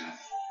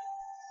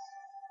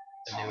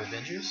 The new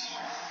Avengers?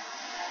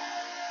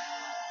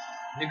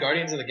 New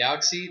Guardians of the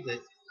Galaxy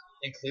that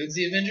includes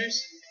the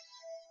Avengers?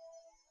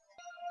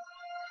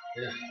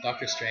 Ugh,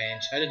 Doctor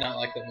Strange. I did not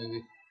like that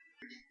movie.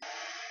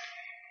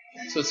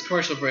 So it's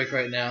commercial break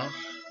right now.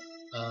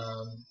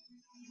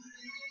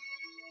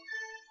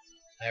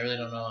 I really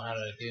don't know how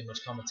to do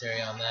much commentary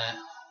on that.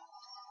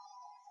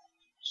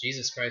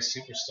 Jesus Christ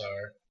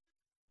Superstar.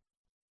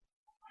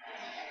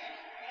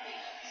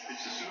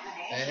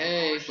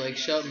 Hey, Blake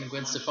Shelton,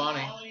 Gwen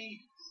Stefani.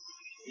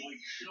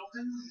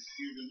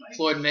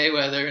 Floyd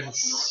Mayweather in a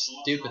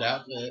stupid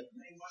outfit.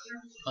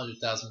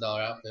 $100,000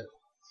 outfit.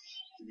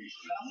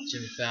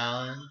 Jimmy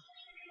Fallon.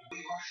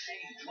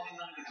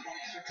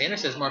 Tanner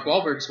says Mark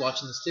Wahlberg's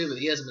watching this too, but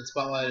he hasn't been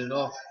spotlighted at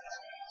all.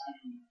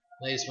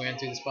 They just ran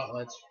through the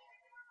spotlights.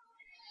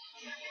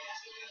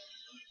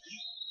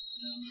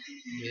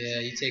 Yeah,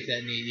 you take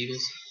that knee,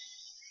 Eagles.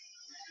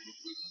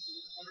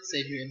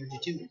 Save your energy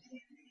too.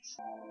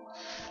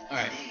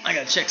 Alright, I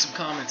gotta check some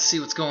comments, see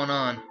what's going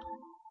on.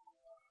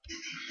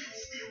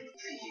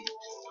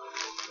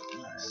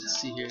 Alright,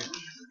 let's see here.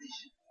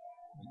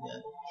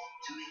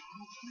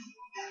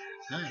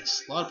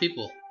 Nice, a lot of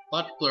people. A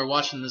lot of people are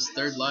watching this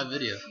third live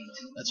video.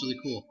 That's really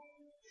cool.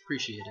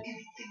 Appreciate it.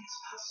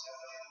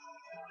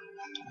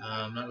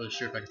 I'm not really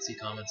sure if I can see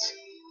comments.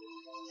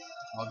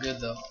 All good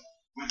though.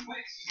 With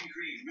Wix, you can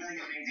create really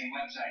amazing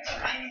websites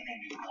for anything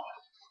you want.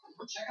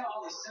 Check out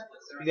all the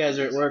templates. You guys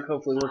are at work.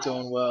 Hopefully we're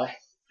doing well.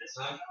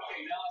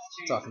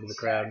 Talking to the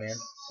crowd, man.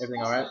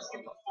 Everything alright?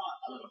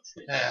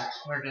 Yeah,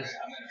 we're just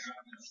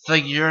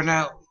figuring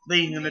out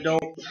being an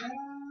adult.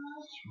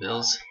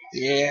 Bills.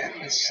 Yeah.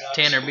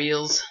 Tanner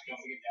Beals.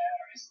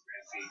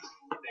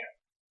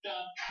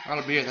 Not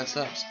a beer, that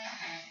sucks.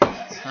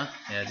 Huh?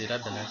 Yeah, dude,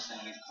 I've been there.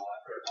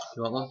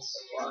 You want one?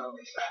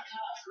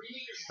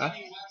 Huh?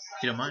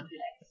 You don't mind?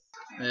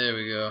 There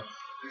we go.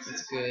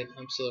 That's good.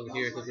 I'm still over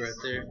here. He's right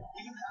there.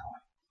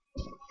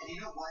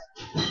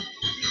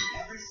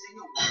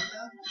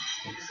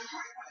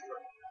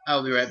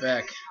 I'll be right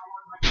back.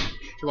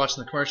 If you're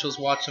watching the commercials,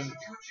 watch them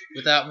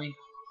without me.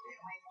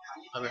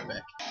 I'll be right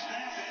back.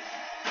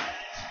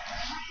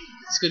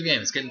 It's a good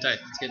game. It's getting tight.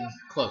 It's getting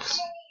close.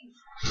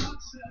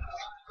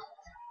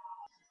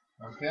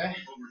 Okay.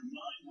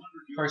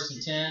 1st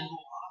and 10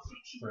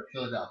 for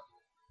Philadelphia.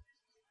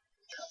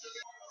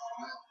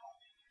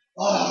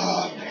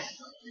 Oh,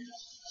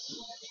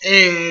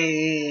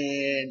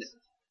 And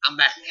I'm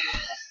back.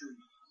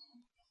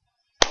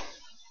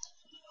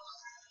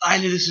 I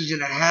knew this was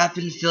going to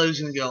happen. Philly was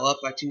going to go up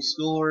by 2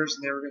 scores,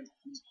 and they were going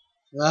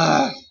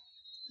to.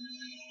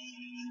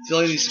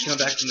 Philly needs to come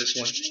back from this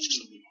one.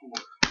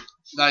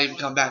 Not even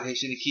come back. They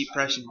should keep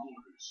pressing.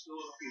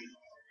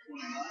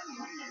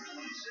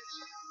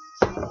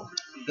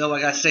 Though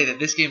I gotta say that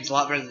this game's a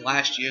lot better than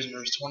last year's, when it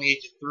was 28-3,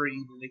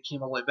 and they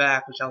came all the way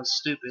back, which I was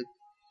stupid.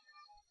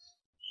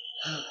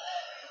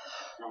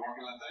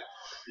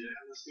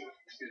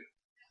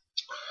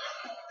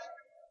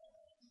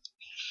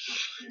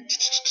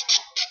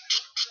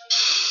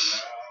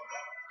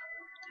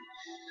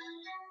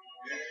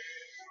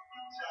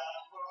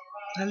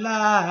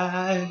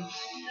 Alive.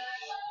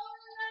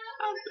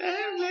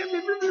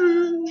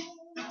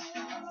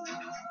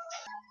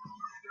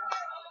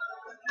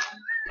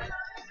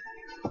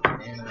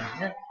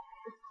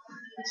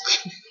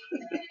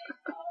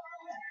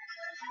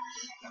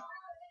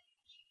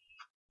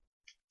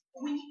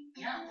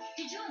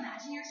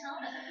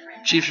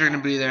 Chiefs are going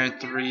to be there in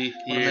 3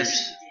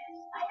 years.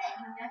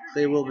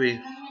 They will be.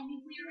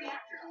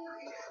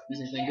 Is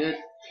anything good?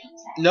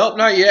 Nope,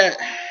 not yet.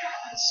 What's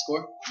the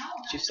score?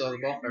 Chiefs still have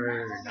the ball?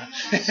 Or not?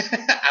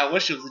 I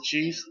wish it was the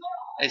Chiefs.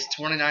 It's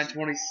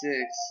 29-26.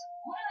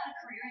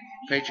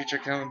 Patriots are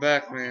coming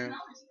back, man.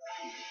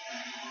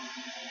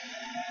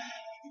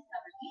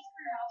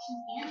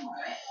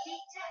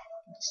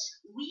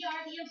 We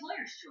are the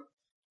employer's choice.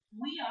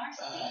 We are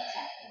State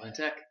Tech. Lynn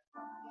Tech.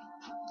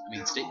 I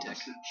mean, State Tech.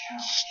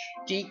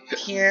 State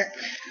Tech.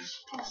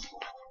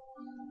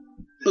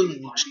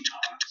 Boom.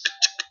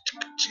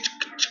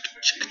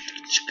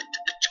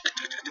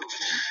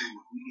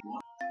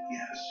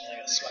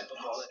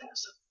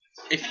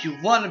 If you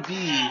want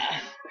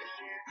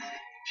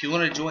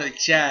to join the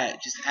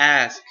chat, just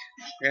ask.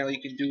 Apparently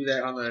you can do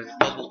that on the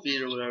mobile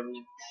feed or whatever.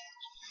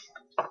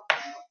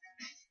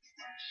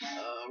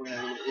 We're gonna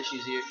have a little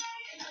issues here.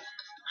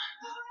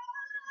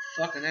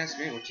 Fucking ask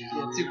me what you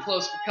do. Too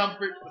close for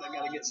comfort, but I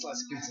gotta get a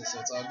slice of pizza, so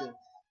it's all good.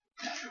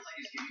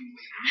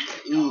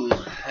 Ooh,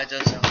 that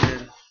does sound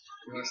good.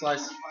 You want a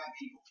slice?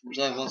 There's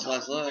only 1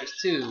 slice left. There's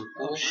 2.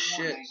 Oh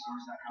shit.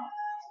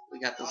 We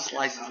got the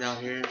slices out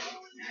here.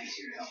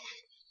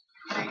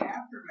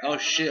 Oh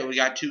shit, we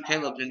got 2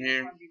 Caleb's in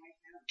here.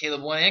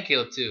 Caleb 1 and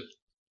Caleb 2.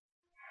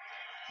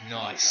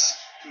 Nice.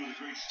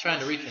 Trying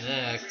to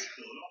reconnect.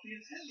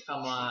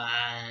 Come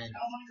on.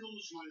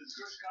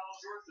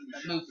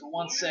 Move for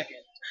 1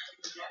 second.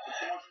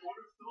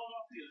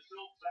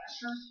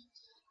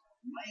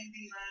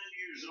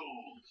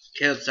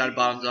 Caleb's side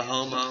bottom's a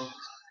homo.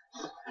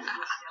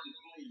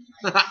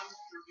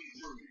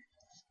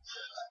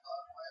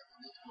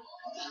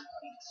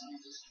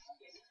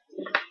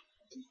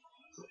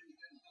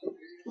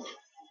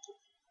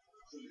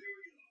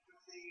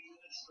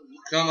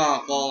 Come on,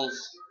 Foles.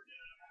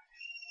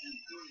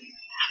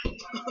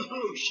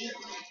 Oh shit.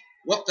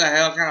 What the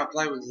hell kind of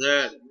play was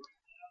that?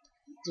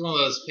 It's one of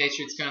those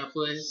Patriots kind of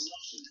plays.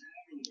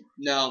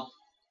 No.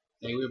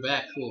 Hey, we're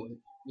back. Cool.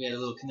 We had a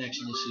little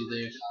connection issue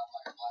there.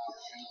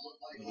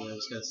 Yeah, I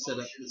just gotta set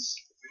up this.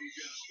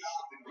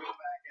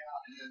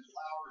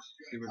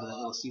 Get rid of that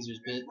little Caesar's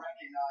bit.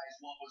 Recognize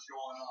what was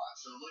going on.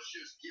 So let's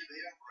just give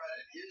him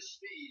credit. His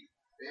speed,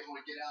 able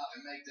to get out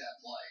and make that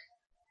play.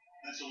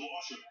 That's a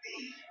loss of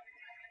 8.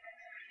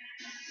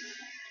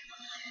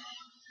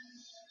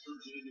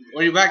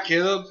 Are you back,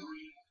 Caleb?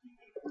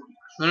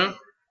 Huh?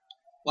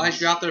 Why is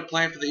you out there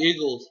playing for the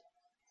Eagles?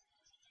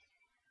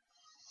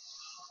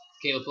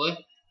 Caleb play?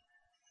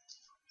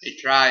 He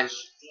tries.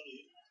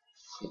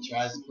 He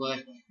tries to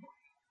play.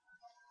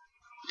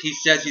 He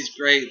says he's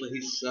great, but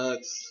he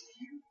sucks.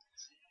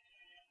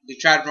 He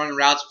tried running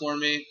routes for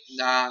me.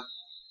 Nah.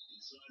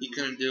 He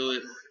couldn't do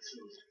it.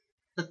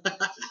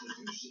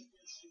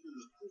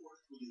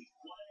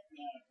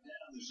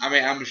 I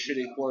mean, I'm a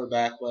shitty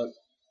quarterback, but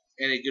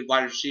any good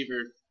wide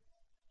receiver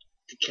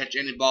can catch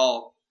any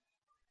ball.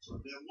 There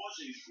was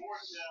a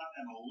 4th down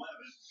and 11.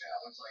 Yeah,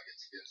 looks like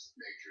it's against the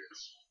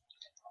Patriots.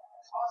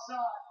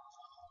 Offside.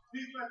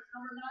 Defense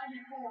number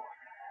 94.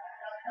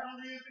 That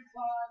penalty is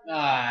declined.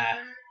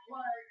 Ah.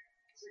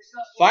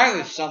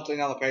 Finally something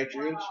on the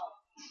Patriots.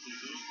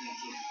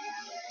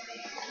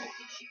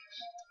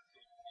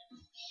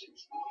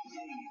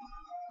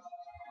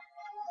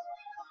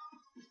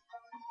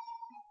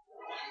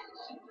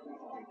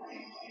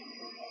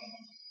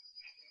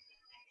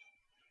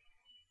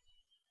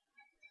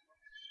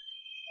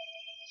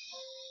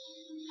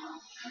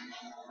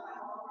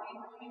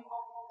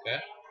 Okay.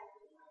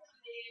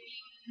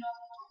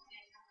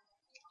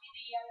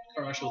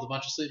 Commercial with a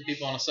bunch of sleeping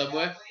people on a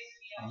subway,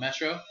 on a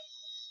metro.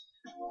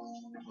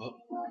 Oh.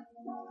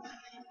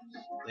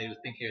 Lady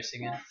with pink hair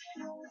singing.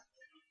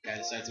 Guy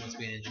decides he wants to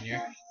be an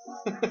engineer.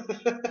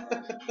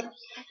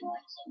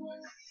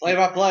 Play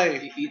by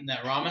play. Eating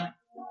that ramen.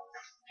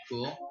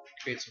 Cool.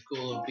 Create some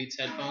cool little Beats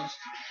headphones.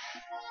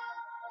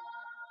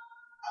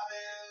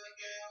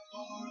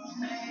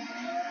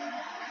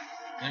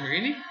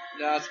 Lamborghini?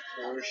 That's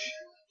Porsche.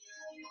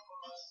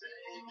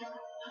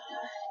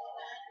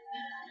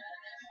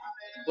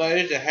 But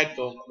it is a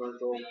headphone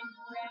commercial.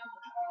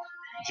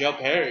 Joe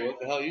Perry, what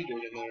the hell are you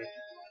doing in there?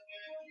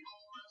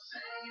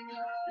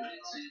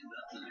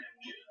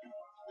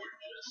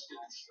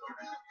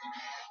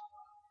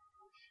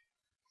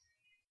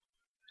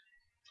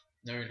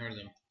 Never even heard of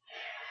them.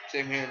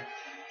 Same here.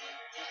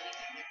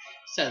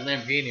 It's that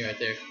Lamborghini right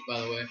there, by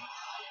the way.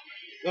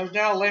 There's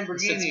now a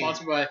It said Lamborghini.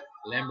 sponsored by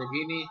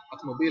Lamborghini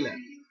Automobile.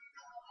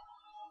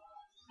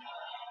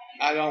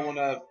 I don't want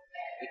to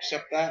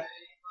accept that.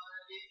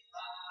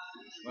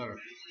 Whatever.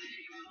 It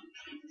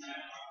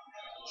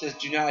says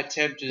do not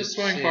attempt to The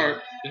swimming swim.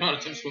 part, do not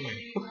attempt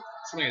swimming.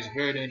 Swimming is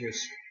very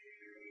dangerous.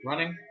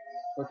 Running,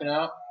 working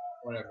out,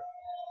 whatever.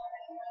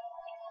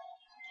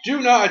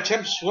 Do not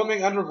attempt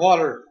swimming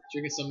underwater.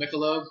 Drinking some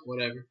Michelob,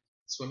 whatever.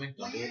 Swimming,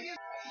 don't do it.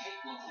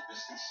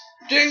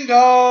 Ding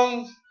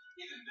dong.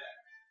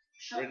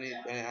 Brittany,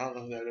 I don't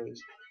know who that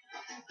is.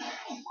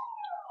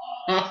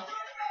 Huh?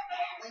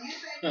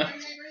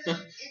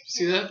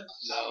 See that?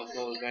 No,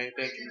 no, paying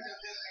attention.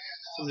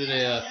 Somebody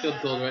did a field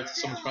goal right to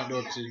someone's front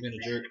door because he was being a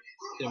jerk.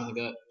 Hit him in the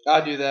gut.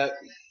 I'll do that.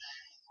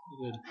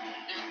 Good.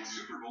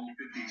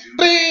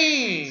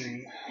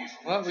 Bing!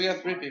 Well, we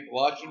got 3 people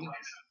watching.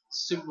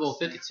 Super Bowl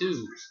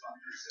 52.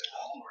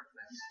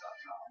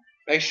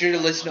 Make sure to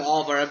listen to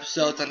all of our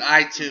episodes on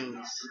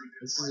iTunes.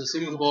 This is a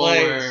Super Bowl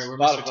Play where Mr.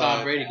 Spotify.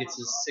 Tom Brady gets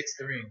his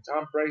 6th ring.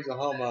 Tom Brady's a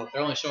homo.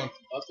 They're only showing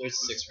up there's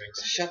 6 rings.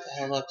 Shut the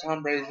hell up.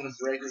 Tom Brady's going to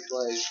break his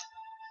leg.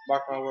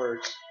 Mark my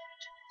words.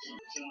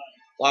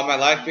 Why am I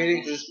live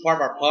feeding? This is part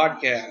of our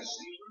podcast.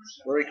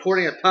 We're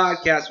recording a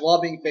podcast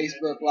while being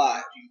Facebook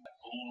Live.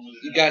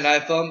 You got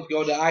an iPhone?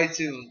 Go to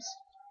iTunes.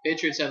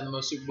 Patriots have the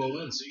most Super Bowl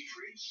wins.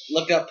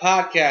 Look up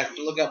podcast.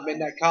 Look up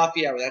Midnight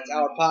Coffee Hour. That's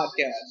our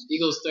podcast.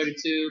 Eagles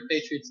 32,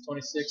 Patriots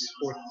 26,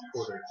 4th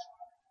quarter.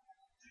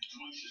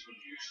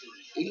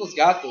 Eagles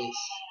got this.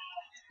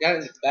 Got it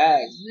in the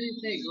bag.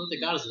 What they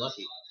got is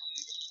lucky.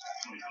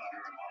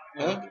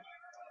 Huh?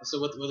 So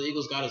what the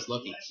Eagles got is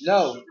lucky.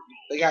 No,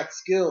 they got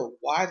skill.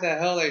 Why the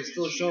hell are they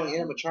still showing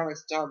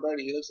animatronics to Tom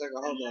Brady? He looks like a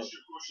homo.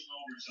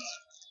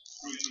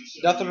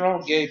 Nothing wrong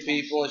with gay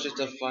people. It's just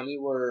a funny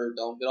word.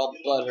 Don't get all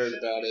butthurt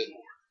about it.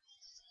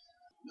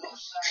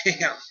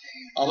 Damn.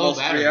 Almost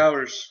battery. 3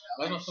 hours.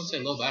 Why don't someone say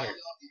low battery?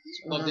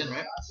 It's plugged in,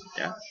 right?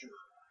 Yeah.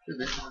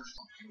 Let's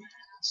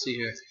see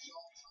here.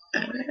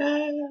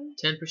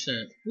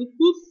 10%. Whoop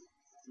whoop.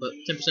 But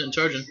 10%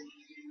 charging.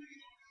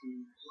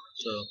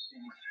 So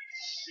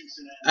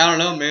I don't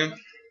know, man.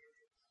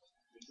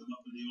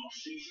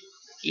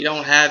 You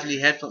don't have any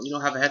headphone. You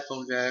don't have a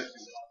headphone jack.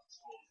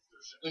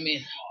 I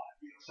mean,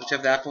 Don't you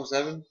have the iPhone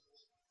 7?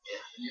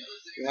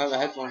 You don't have a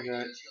headphone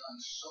jack.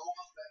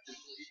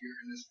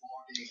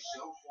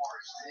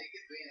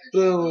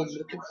 Boom!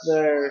 Look at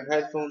their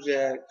headphone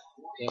jack.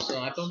 you have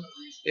still an iPhone?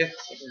 Yeah,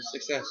 iPhone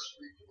 6S.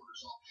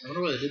 I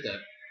wonder why they did that.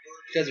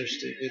 You guys are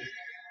stupid.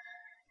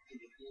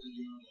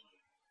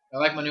 I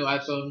like my new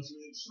iPhone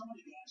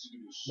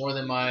more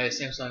than my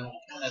Samsung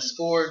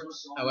S4.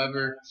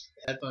 However,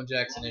 the headphone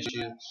jack's an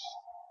issue.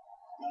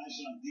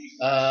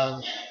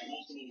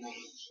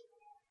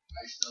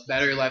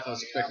 Battery life I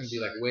was expecting to be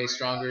like way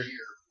stronger.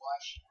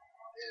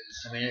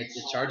 I mean, it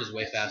charges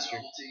way faster.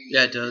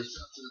 Yeah, it does.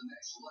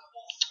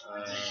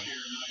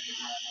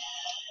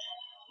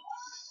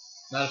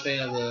 Not a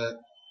fan of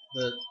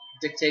the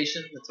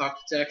dictation, the talk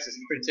to text. It's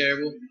pretty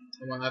terrible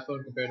on my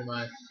iPhone compared to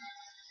my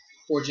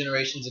 4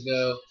 generations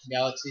ago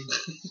Galaxy.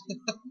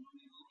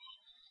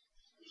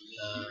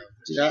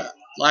 Dude,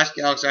 last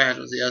Galaxy I had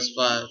was the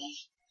S5.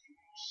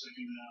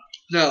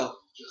 No,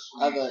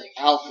 I have an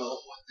Alpha,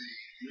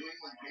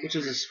 which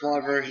was a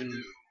smaller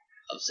version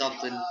of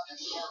something.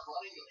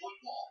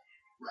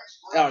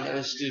 I don't know,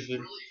 it's stupid.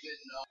 I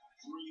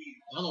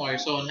don't know why you're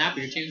so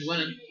unhappy. Your team's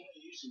winning.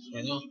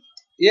 I know.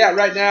 Yeah,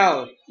 right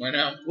now. Right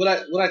now. What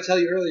I tell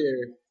you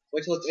earlier?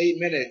 Wait till it's 8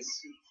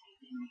 minutes.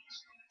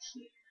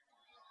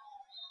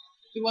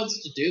 Who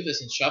wants to do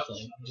this in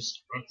shuffling?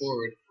 Just run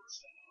forward.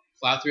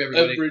 Plow through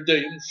everybody. Every day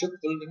I'm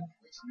shuffling.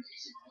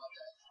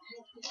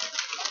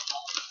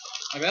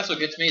 I mean, that's what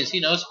gets me is he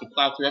knows to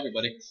plow through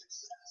everybody.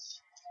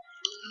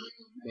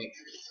 But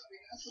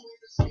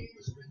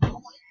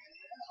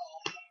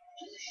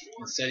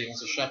instead, he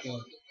wants to shuffle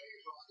and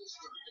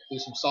do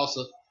some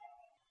salsa.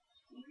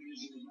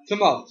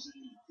 Come on.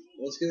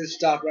 Let's get this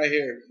stop right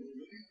here.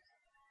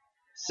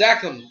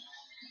 Sack him.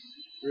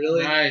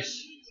 Really?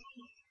 Nice.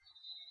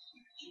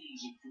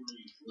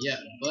 Yeah,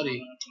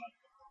 buddy.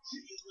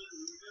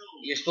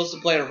 You're supposed to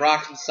play a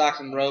rock and sock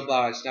and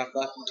robots, not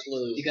fucking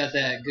Clue. You got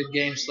that good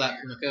game slap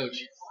from the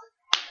coach.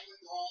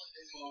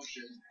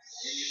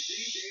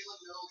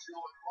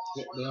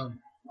 Boom.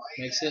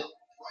 Makes it.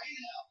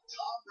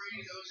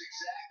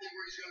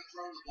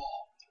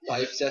 Why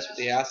you obsessed with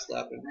the ass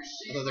slapping?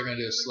 I thought they were going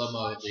to do a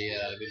slow-mo of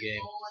the good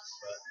game.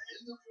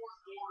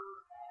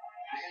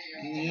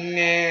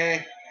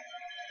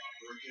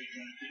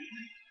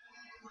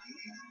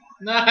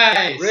 Nah.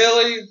 Nice.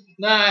 Really?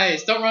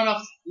 Nice. Don't run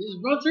off. Just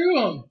run through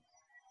him.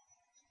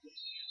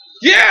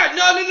 Yeah!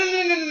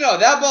 No.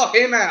 That ball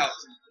came out.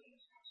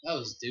 That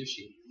was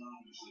douchey.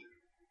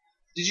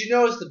 Did you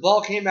notice the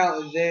ball came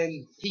out and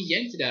then? He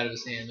yanked it out of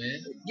his hand,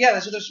 man. Yeah,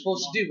 that's what they're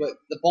supposed to do. But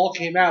the ball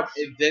came out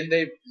and then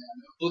they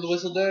blew the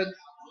whistle. Dead.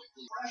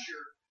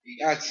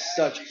 That's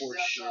such horse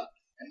shit.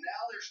 And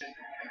now there's and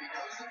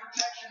because the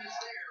protection is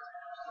there,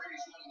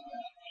 Brady's winning the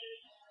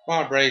battle. Come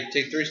on, Brady.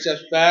 Take 3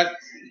 steps back.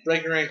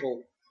 Break your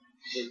ankle.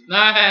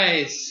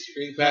 Nice.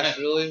 Screen pass,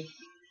 really?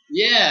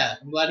 Yeah,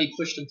 I'm glad he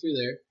pushed him through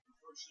there.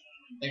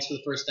 Thanks for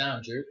the first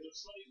down, jerk.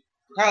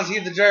 How's he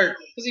the jerk?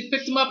 Because he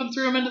picked him up and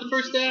threw him into the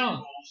first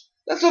down.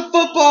 That's what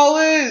football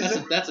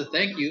is. That's a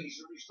thank you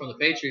from the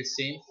Patriots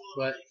team.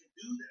 But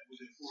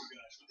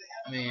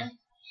I mean,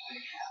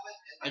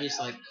 I just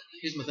like.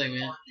 Here's my thing,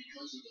 man.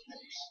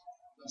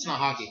 It's not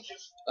hockey.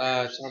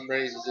 Tom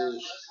Brady's a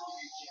douche.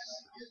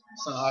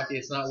 It's not hockey.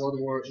 It's not World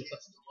War. I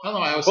don't know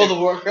why I always World say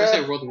of Warcraft? I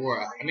say World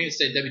War. I mean to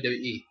say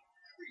WWE,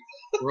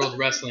 World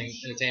Wrestling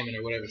Entertainment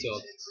or whatever it's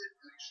called.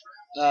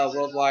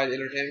 Worldwide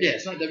Entertainment. Yeah,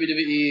 it's not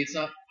WWE. It's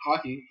not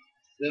hockey.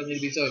 They don't need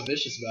to be so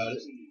vicious about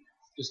it.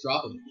 Just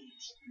drop them.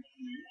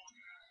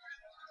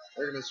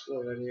 They're gonna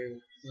score right here.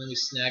 And then we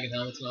snagging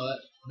helmets and all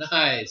that.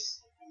 Nice.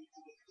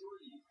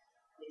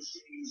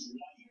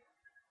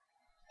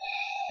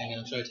 Hang on,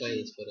 I'm trying to tell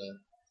you this, but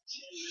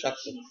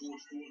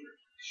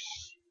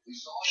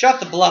Shut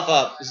the bluff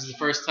up. this is the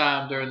first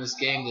time during this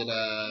game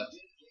that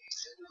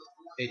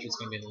Patriots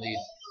gonna be in the lead.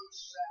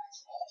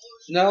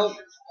 No.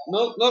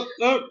 Nope. They'll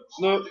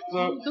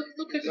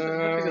kick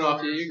it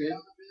off you. You're good.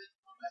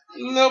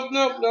 Nope.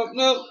 Dun,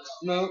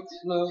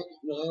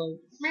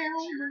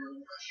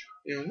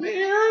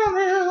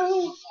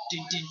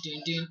 dun, dun,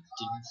 dun,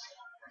 dun.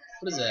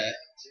 What is that?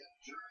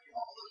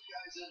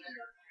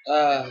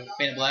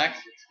 Painted black?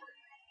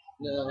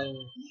 No.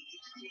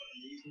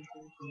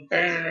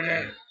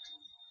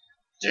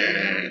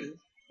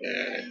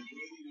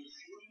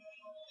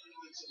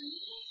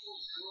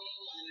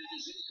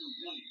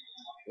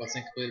 What's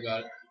incomplete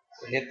about it?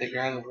 It hit the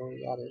ground before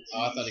he got it.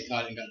 Oh, I thought he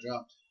caught it and got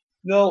dropped.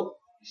 No.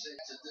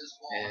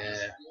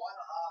 Yeah.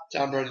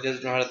 Tom Brady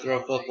doesn't know how to throw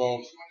a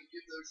football.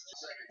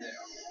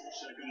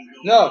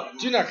 No,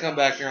 do not come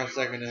back here on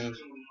second down.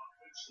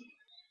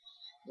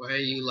 Why are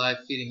you live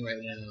feeding right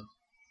now?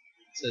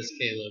 Says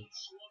Caleb.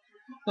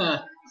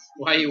 Huh.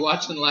 Why are you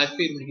watching live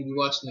feed when you could be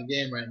watching the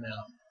game right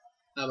now?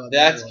 How about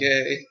That's that one?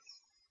 gay.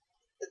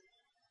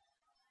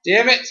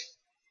 Damn it!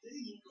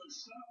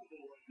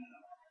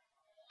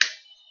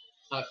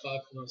 High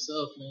five for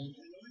myself, man.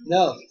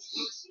 No.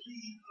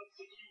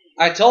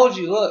 I told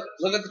you,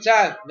 look at the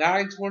time.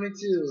 9:22.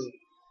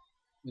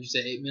 Would you say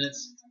 8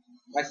 minutes?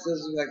 I said it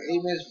was like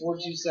 8 minutes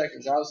 42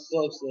 seconds. I was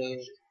close though.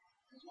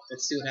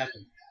 Let's see what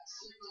happened.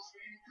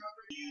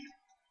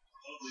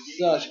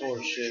 Such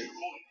horse shit.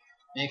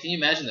 Man, can you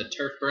imagine the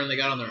turf burn they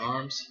got on their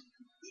arms?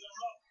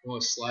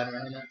 Almost sliding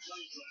around in that.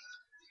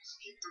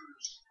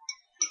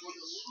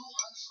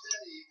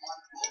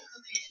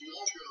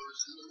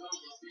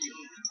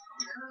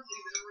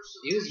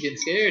 He was getting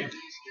scared.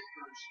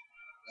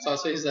 Saw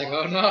his face, he's like,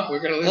 oh no,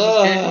 we're going to lose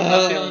this game. I'm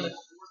not feeling it.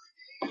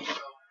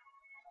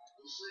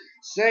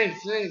 Same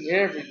thing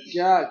every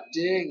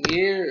goddamn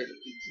year.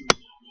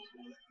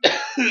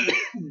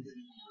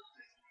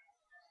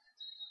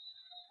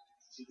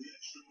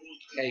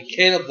 Hey,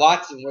 Caleb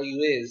Watson, where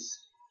you is?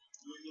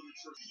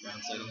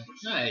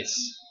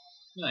 Nice.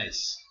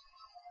 Nice.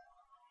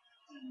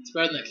 It's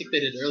better than that kick they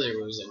did earlier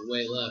where it was like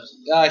way left.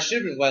 I should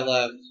have been way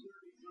left.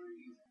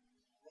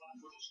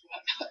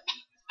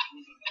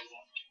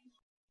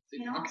 I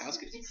think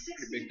Gronkowski's a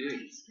pretty big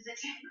dude.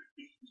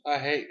 I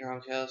hate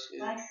Gronkowski.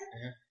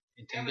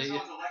 Intimidate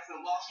you?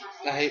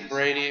 I hate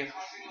Brady.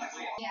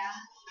 Yeah,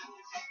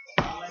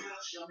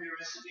 Show me a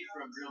recipe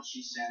for a grilled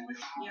cheese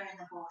sandwich. you're in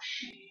the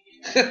bush.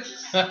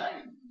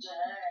 I'm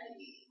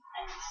dirty.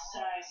 I'm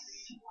so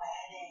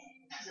sweaty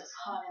because it's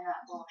hot in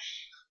that bush.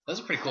 Those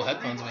are pretty cool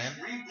headphones, man.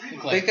 Look I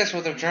think like, that's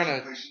what they're trying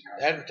to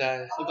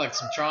advertise. look like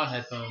some Tron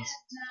headphones.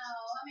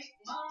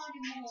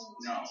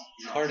 No,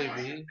 Cardi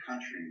B.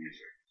 Country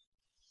music.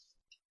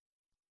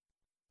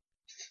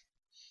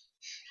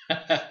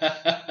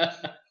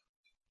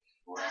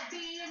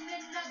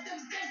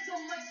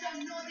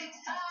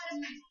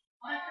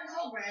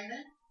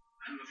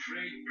 I'm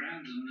afraid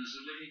Brandon is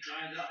a little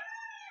dried up.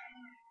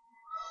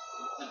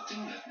 But do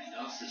let me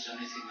know if there's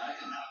anything I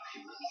can help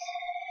you with.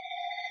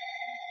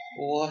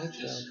 What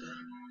Just, the?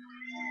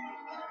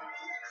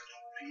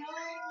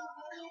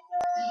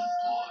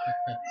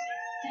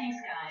 thanks,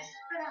 guys,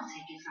 but I'll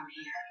take it from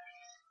here.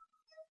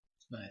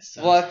 Nice.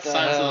 What the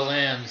Silence of hell? the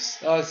Lambs.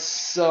 That was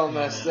so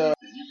messed up.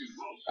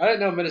 I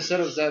didn't know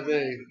Minnesota was that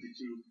big.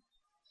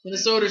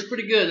 Minnesota's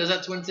pretty good. Is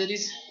that Twin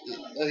Cities?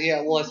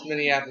 Yeah, well, it's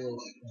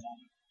Minneapolis.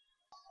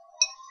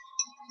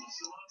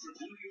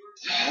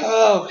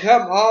 Oh,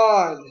 come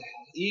on.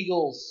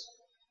 Eagles.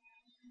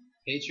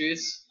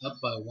 Patriots up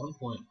by 1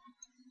 point.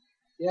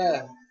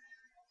 Yeah.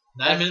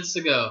 9 minutes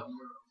to go.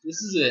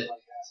 This is it.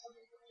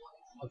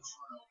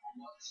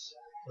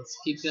 Let's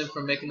keep them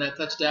from making that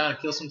touchdown and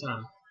kill some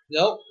time.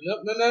 Nope.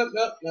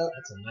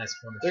 That's a nice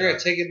corner. They're going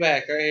to take it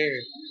back right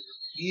here.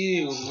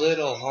 You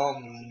little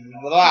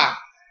blah.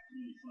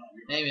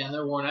 Hey man,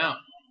 they're worn out.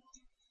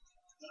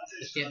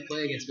 They can't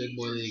play against Big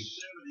Boy League.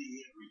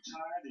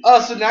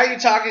 Oh, so now you're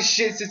talking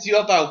shit since you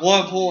up by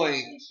 1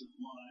 point.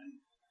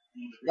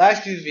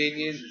 That's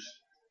convenient.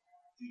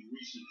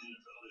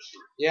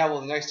 Yeah,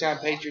 well, the next time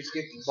Patriots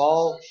get the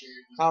ball,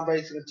 Tom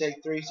Brady's going to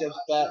take 3 steps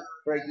back,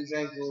 break his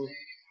ankle.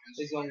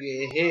 He's going to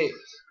get hit.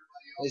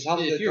 His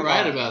helmet's If gonna you're come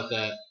right off. about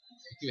that,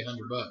 give me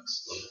 $100.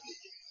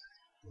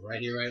 Right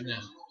here, right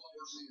now.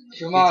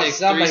 Come He on, takes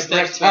somebody 3 steps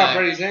breaks Tom back.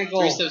 Brady's ankle.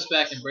 3 steps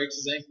back and breaks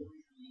his ankle.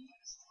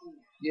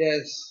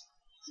 Yes.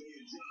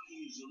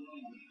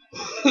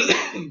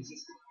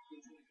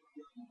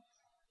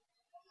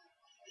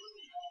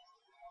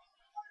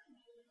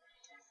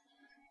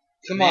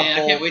 Come Man, on, I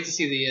Cole. can't wait to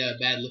see the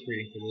bad lip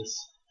reading for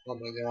this. Oh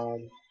my god.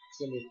 It's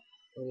going to be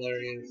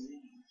hilarious.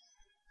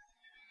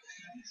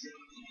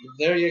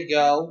 There you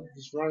go.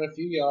 Just run a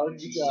few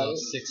yards. You got So it.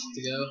 6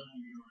 to go.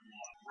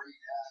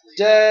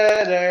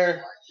 Dead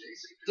air.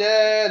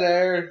 Dead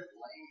air.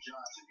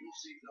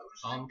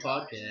 On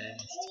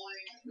podcast.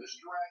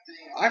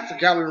 I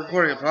forgot we were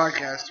recording a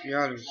podcast, to be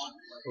honest.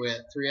 We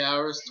at 3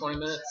 hours, 20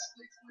 minutes?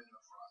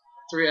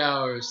 3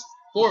 hours,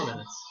 4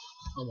 minutes.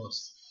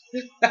 Almost.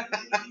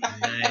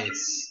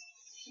 Nice.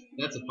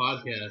 That's a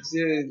podcast.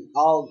 Dude,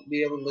 I'll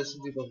be able to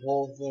listen to the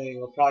whole thing.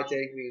 It'll probably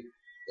take me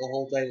the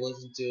whole day to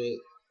listen to it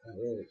at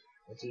work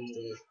on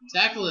Tuesday.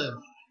 Tackle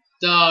him.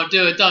 Don't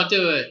do it. Don't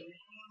do it.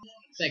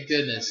 Thank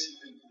goodness.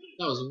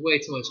 That was way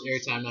too much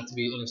airtime not to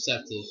be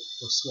intercepted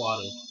or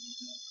swatted.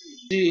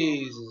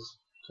 Jesus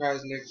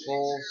Christ, Nick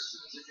Foles.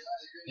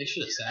 They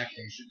should have sacked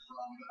him.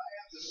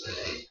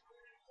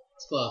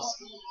 It's close.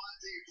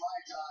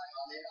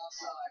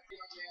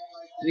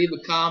 Leave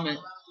a comment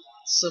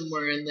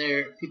somewhere in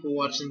there. People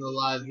watching the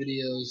live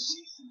videos.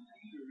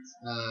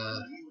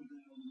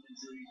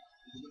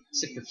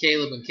 Except for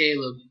Caleb and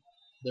Caleb.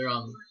 They're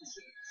on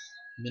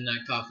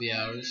midnight coffee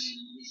hours.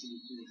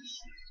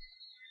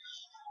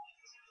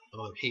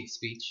 Oh, hate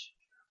speech.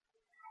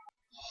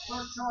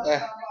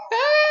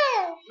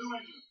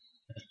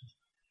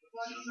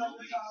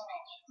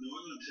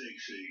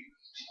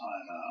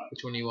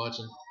 Which one are you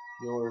watching?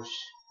 Yours.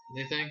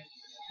 Anything?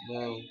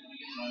 No.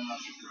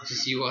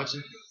 Just you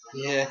watching?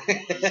 Yeah.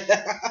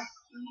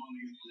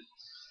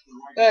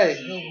 Hey,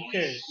 who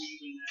cares?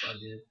 It's all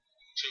good.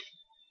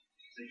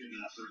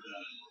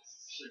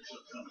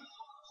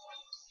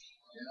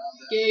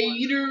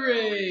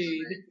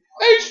 Gatorade!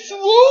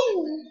 H2O!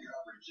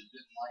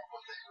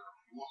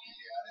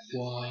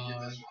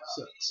 Why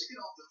sucks?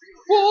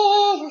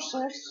 Water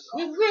sucks.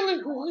 It really,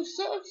 really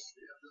sucks.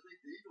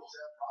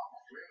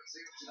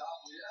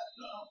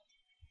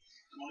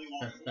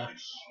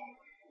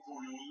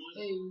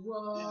 Hey,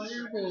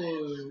 water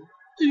boy.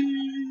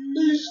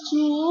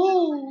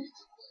 H2O.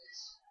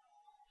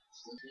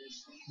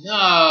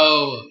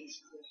 No!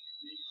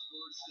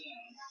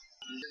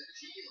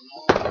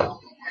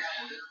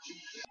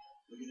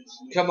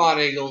 Come on,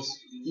 Eagles.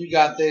 You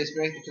got this.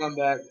 Make the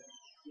comeback.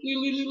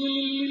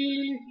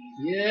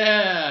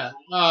 Yeah!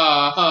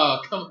 Oh,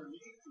 come on.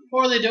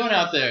 What are they doing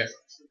out there?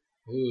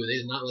 Ooh, they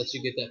did not let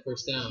you get that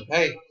first down.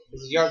 Hey,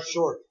 it's a yard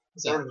short.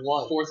 Is that 3rd and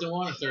 1. 4th and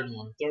 1 or 3rd and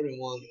 1? 3rd and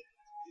 1.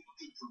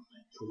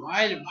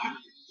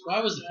 Why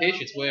was the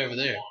Patriots way over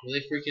there? Were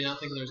they freaking out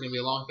thinking there was going to be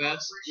a long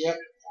pass? Yep.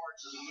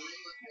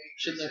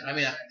 Shouldn't there? I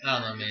mean, I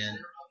don't know, man.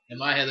 In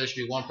my head, there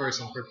should be one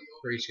person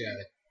for each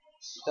guy.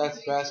 That's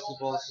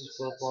basketball. This is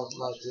football. It's a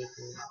lot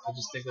different. I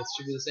just think that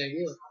should be the same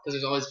deal. Because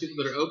there's all these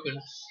people that are open.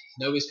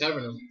 Nobody's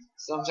covering them.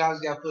 Sometimes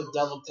you gotta put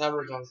double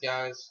coverage on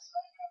guys.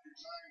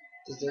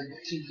 Because they're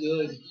too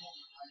good.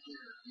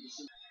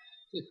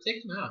 Dude,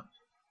 take them out.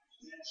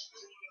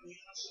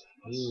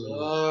 Ooh.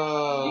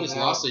 Oh, You just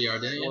lost a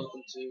yard, didn't you? 4th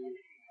and 2.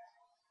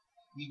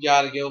 You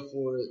gotta go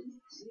for it.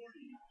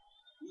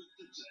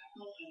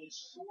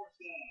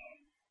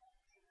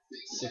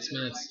 6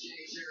 minutes.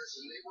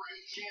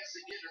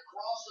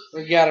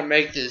 We gotta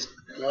make this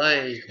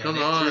play. Yeah, Come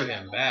they on. threw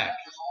him back.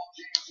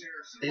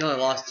 He only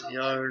lost a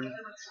yard.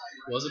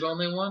 Was it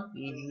only one?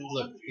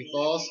 Look, he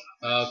falls.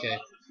 Oh, okay. I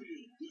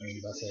was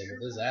about to say,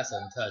 but his ass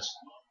hasn't touched.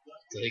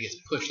 So he gets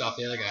pushed off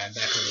the other guy and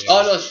back into the Oh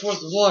yard. no, it's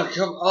 4th and 1.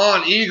 Come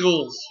on,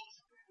 Eagles.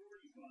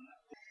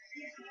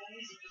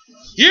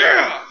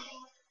 Yeah!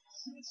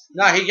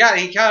 Nah, he got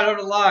it. He caught it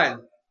over the line.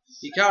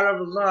 He caught it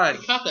over the line.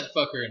 He caught that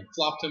fucker and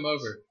flopped him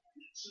over.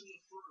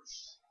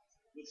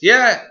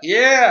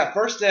 Yeah,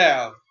 first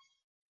down.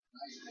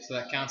 So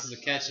that counts as a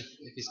catch if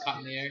he's caught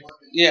in the air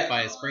Yeah,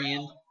 by his spring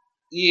end.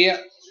 yeah.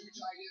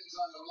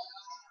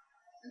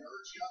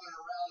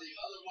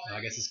 Oh,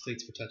 I guess his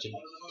cleats were touching.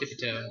 Tippy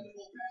toe.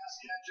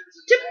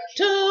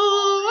 Tiptoe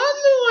on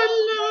the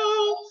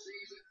window.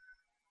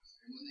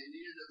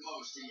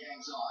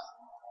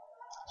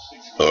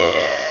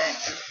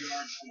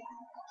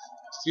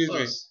 Excuse me.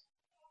 Close.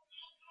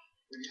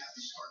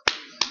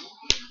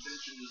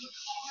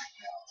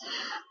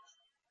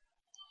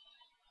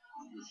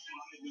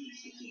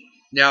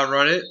 Now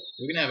run it.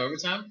 We're gonna have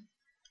overtime?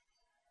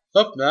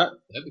 Hope not.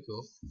 That'd be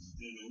cool.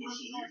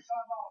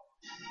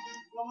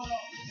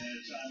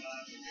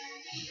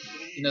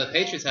 You know, the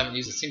Patriots haven't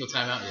used a single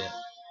timeout yet.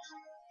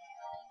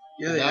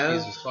 Yeah, they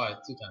Daffy's have. was twice,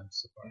 2 times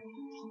so far.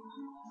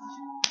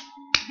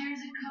 There's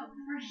a cup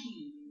for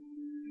he.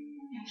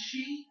 And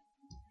she.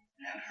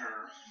 And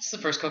her. It's the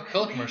first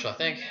Coca-Cola commercial, I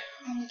think.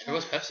 There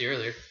was Pepsi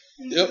earlier.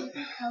 There's Yep. a Coke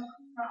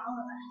for all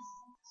of us.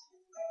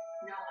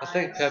 No I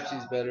think eyes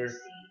Pepsi's to better. see.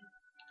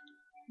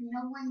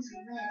 No one's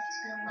lived the life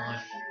you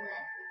live.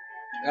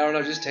 I don't know,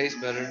 it just tastes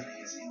better.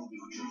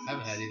 I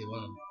haven't had either one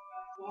of them.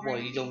 Why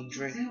you don't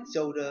drink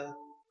soda?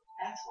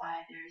 That's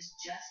why there's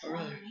just Oh,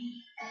 really? one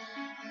me.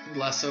 The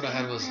last soda I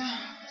had was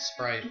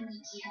Sprite Give me a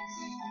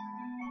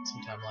kiss.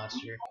 sometime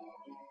last year.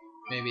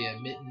 Maybe a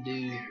Mitten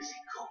Dew.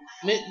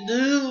 Mitten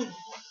Dew.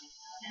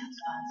 That's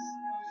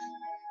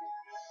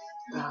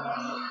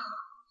us.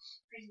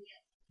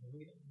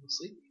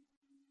 Sleep.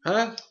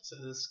 Huh? So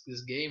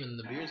this game and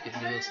the beer's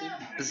getting me a little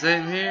sleepy. The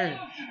same here.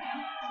 I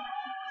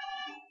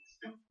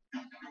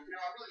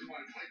really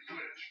want to play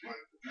Quidditch, but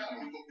I'm a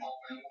football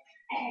fan.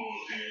 Oh,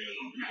 hell,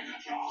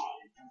 Megatron.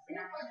 And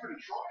you play for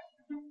Detroit?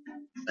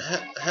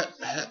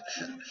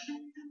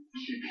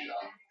 Cheap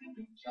shot.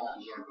 Y'all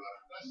deserve that.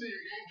 I see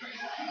your game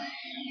face.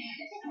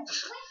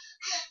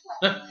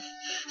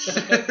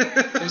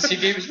 MC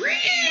game is So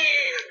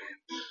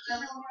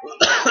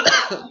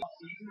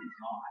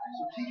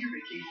take your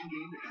vacation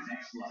game to the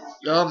next level.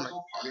 Oh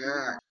my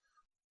god.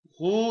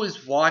 Who is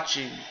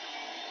watching?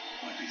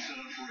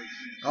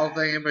 I don't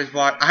think anybody's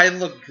watching. I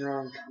look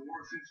drunk.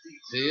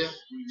 See ya?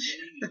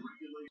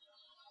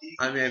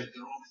 I mean,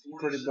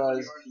 pretty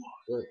buzzed.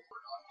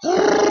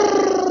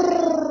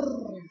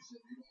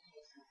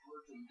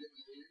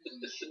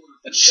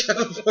 But shut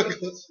the fuck up.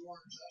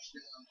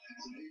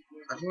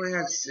 I've only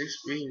had 6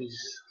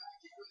 beers.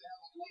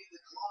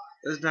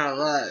 That's not a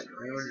lot.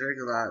 I don't drink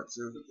a lot,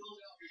 so.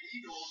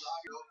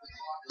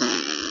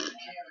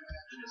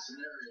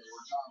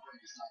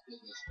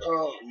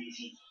 Oh.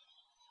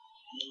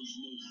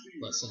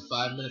 Less than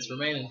 5 minutes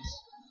remaining.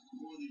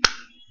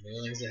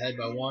 Mailing's ahead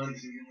by 1.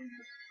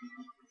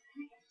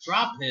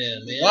 Drop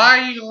him, man. Why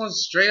are you going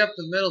straight up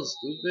the middle,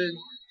 stupid?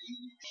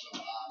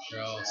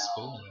 They're all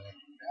spooning there.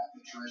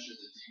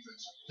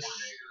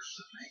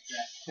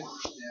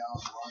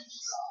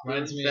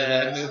 Reminds me of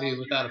that movie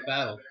Without a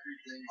Paddle.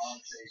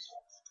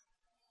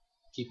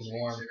 Keeping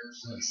warm.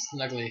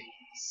 Snuggly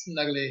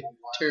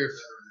turf.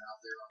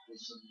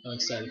 I'm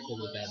excited for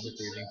the bad lip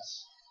reading.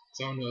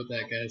 So I don't know what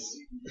that guy's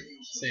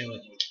saying.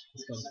 Like,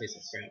 it's going to taste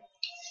like crap.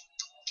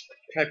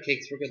 Crab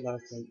cakes were good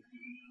last night.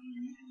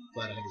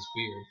 Glad I had this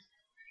weird.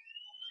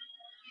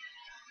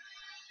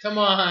 Come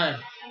on!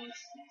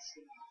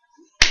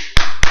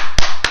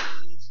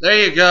 There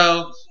you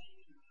go.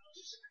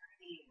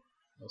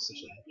 That was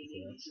such a lucky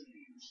pass.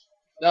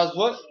 That was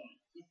what? I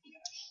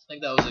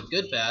think that was a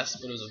good pass,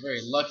 but it was a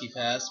very lucky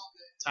pass,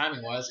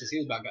 timing wise, because he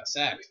was about got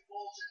sacked.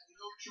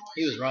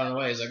 He was running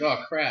away. He's like,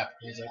 oh crap.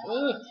 And he's like,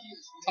 ugh,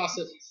 toss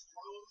it.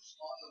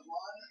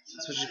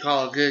 That's what you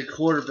call a good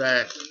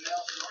quarterback.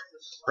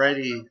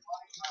 Brady.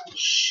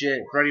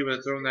 Shit. Brady would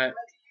have thrown that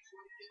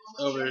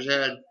over his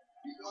head.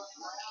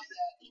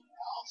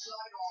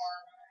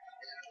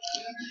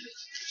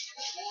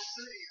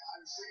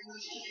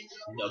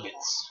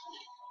 Nuggets.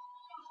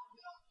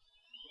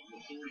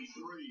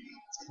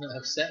 It's gonna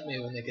upset me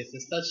when they get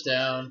this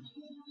touchdown.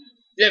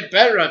 It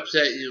better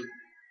upset you.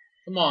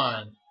 Come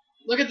on.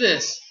 Look at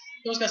this.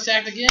 He almost got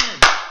sacked again.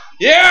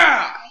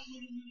 Yeah!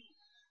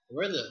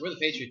 Where the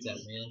Patriots at,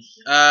 man?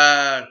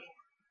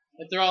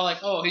 Like they're all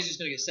like, oh, he's just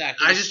gonna get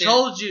sacked. I just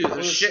told you. They're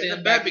They're shit in the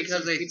bed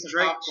because they eat some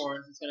drank.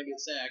 popcorn. He's gonna get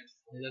sacked.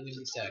 He doesn't even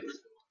get sacked.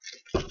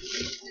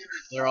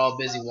 They're all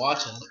busy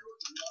watching.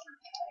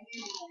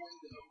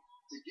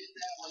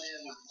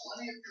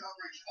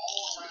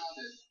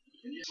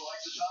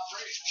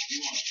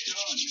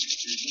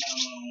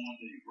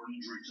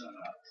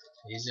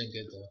 He's doing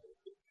good though.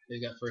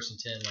 They've got 1st and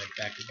 10 like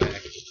back to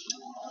back.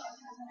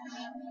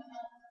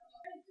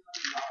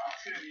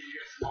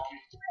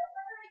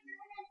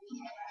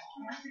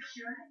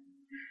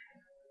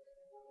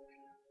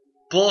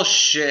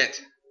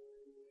 Bullshit.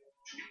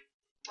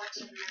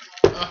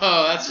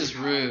 Oh, that's just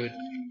rude.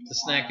 To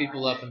snag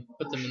people up and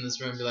put them in this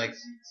room and be like,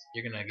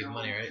 you're gonna give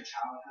money, right?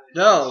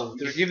 No,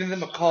 they're giving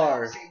them a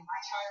car.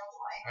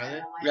 Are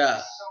they?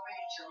 Yeah.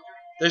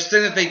 They're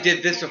saying that they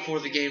did this before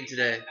the game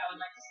today.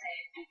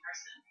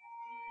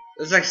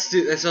 That's like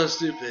that's so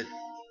stupid.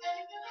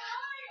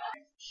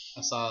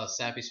 I saw a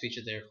Sappy speech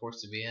that they were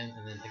forced to be in,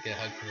 and then they get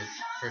a hug from the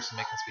person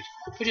making the speech,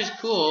 which is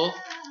cool.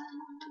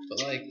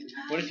 But like,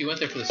 what if you went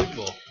there for the Super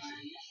Bowl?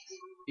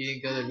 You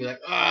didn't go there and be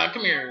like,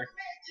 come here.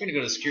 We're gonna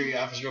go to the security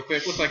office real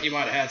quick. Looks like you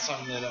might have had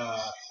something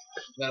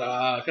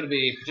that could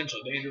be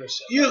potentially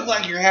dangerous. You look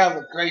like you're having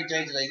a great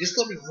day today. Just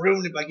let me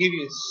ruin it by giving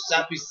you a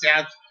sappy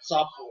sad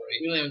sob story.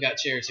 We don't even got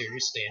chairs here.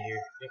 Just stand here.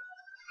 Yep.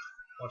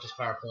 Watch this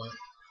PowerPoint.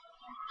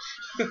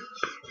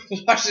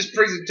 Watch this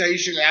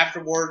presentation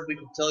afterwards. We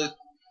can tell you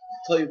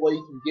what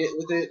you can get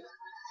with it.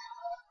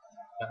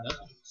 Got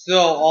nothing. So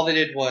all they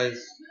did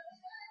was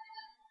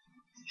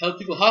Held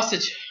people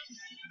hostage.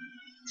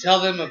 tell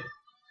them a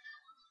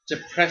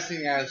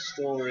depressing ass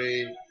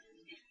story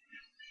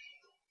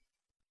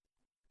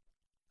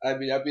I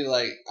mean, I'd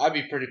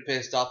be pretty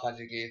pissed off if I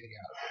didn't get anything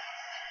out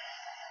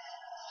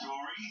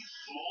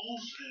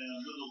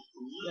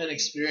That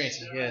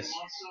experience, I guess.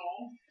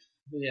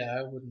 But yeah,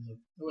 I wouldn't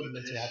have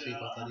been too happy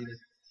about that either.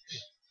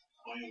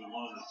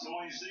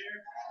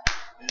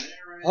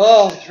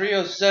 Oh,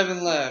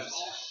 3:07 left.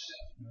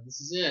 Now, this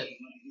is it.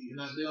 We're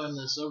not doing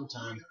this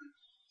overtime.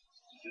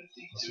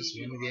 Let's just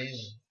win the game.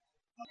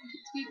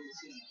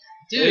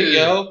 Dude, There you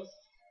go.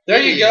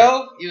 There you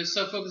go. He was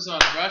so focused on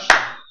rushing.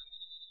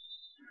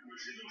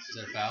 Is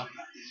that a foul?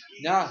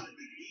 Nah.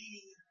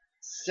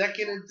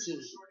 2nd and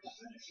 2.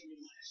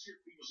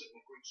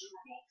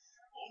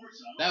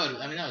 That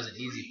was an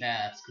easy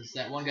pass because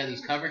that one guy that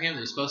was covering him,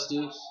 that was supposed to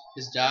do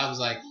his job, was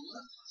like,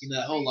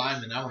 that whole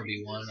lineman. I want to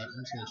be one.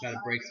 I'm just gonna try to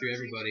break through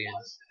everybody and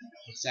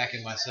sack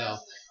him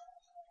myself.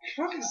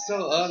 Fucking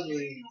so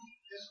ugly.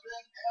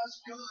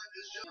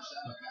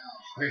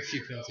 Very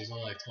few penalties,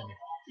 only like 20.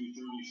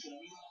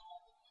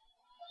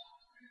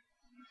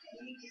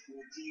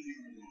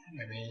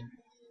 Alright, man,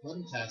 let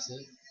him pass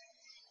it.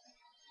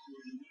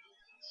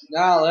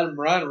 Nah, let him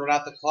run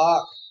out the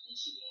clock.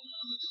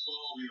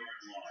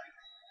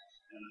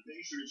 And the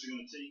Patriots are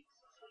going to take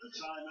a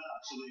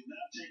timeout. So they've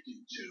now taken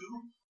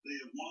 2. They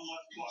have 1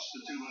 left plus the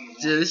 2 and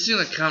 1. Dude, this is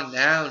gonna come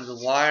down to the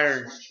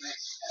wire.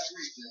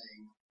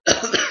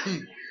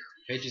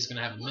 Patriots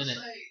gonna have a minute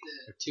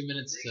or 2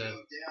 minutes to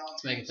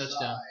make a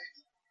touchdown.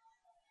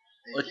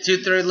 With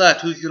 2:30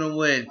 left, who's gonna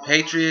win?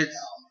 Patriots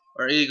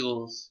or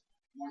Eagles?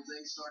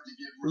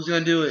 Who's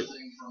gonna do it?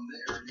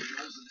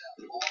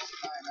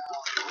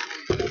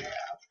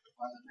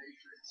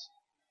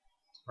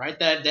 Write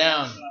that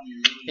down.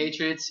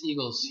 Patriots,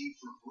 Eagles.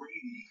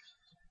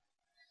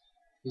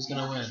 Who's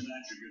gonna win?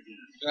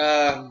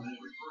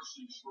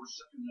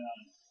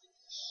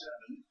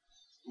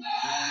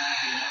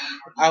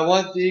 I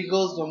want the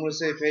Eagles, but I'm gonna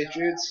say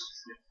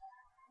Patriots.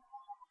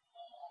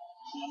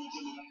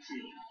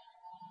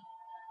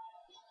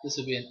 This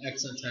would be an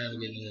excellent time to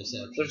get an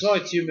interception. There's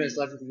only 2 minutes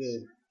left of the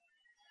game.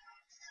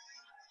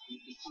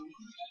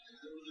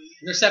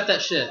 Intercept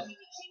that shit.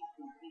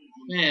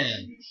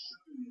 Man.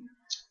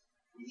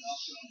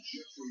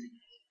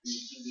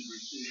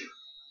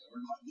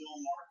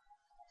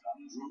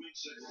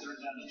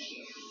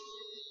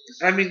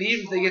 I mean,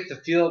 even if they get the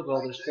field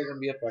goal, they're still gonna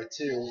be up by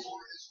 2.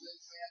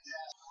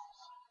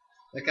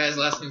 That guy's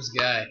last name's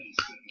Guy.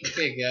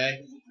 Okay,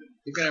 Guy.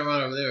 You're gonna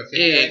run over there.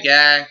 Hey,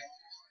 guy.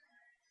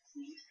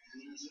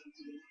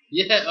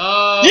 Yeah.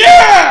 Oh.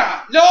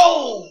 Yeah!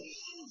 No!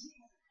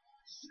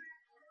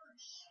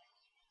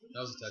 That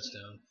was a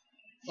touchdown.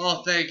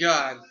 Oh, thank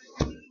God.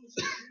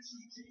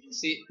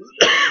 See,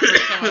 the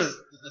first time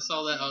I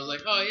saw that, I was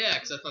like, oh yeah,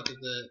 because I thought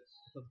the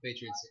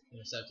Patriots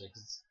intercepted,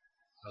 because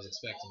I was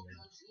expecting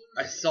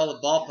that. I saw the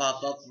ball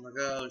pop up. I'm like,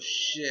 oh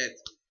shit.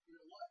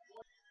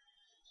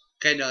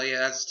 Okay, no, yeah,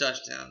 that's a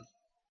touchdown.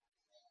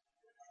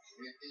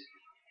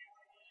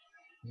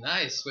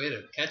 Nice way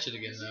to catch it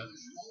again, though.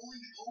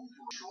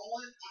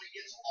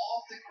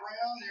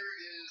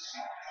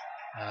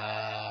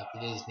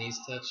 Did his knees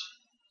touch?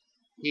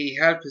 He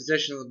had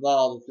possession of the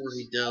ball before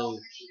he dove.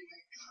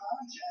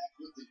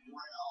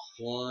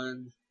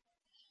 1,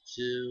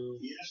 2,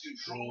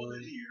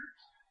 1.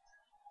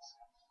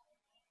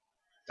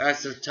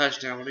 That's a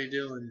touchdown. What are you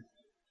doing?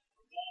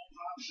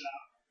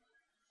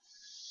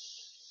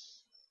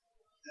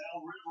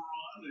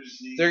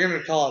 They're going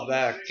to call it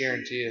back.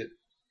 Guarantee it.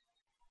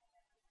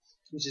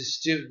 Which is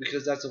stupid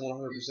because that's a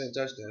 100%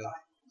 touchdown.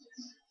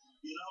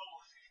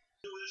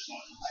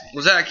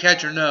 Was that a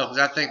catch or no? Because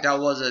I think that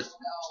was a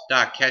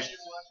not catch.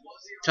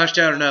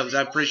 Touchdown or no? Because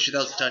I'm pretty sure that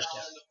was a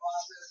touchdown.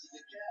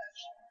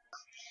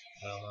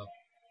 I don't know.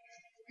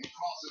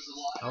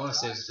 I want to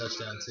say it was a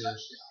touchdown too.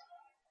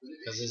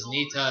 Because his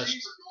knee touched.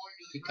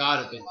 He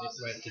caught it, but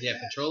right, did he have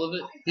control of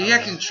it? He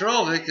had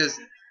control of it because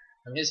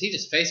I mean, he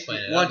just face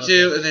planted. 1,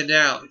 2, and then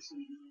down.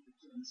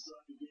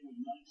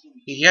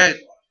 He had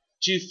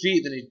 2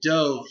 feet, then he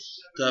dove.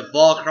 The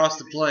ball across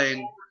the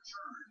plane.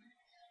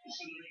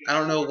 I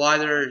don't know why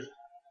they're.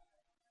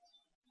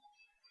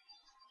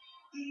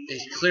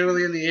 He's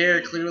clearly in the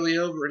air, clearly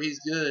over, and he's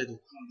good.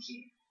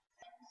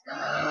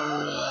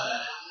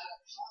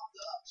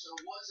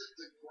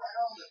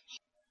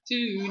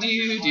 Do.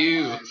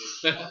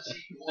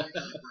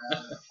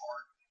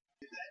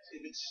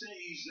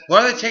 Why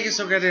are they taking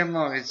so goddamn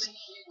long? It's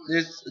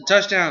a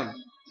touchdown.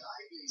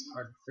 It's a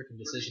hard freaking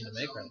decision to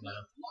make right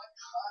now.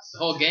 The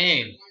whole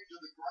game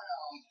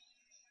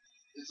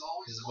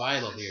is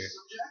vital here.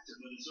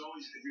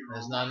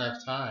 There's not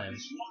enough time.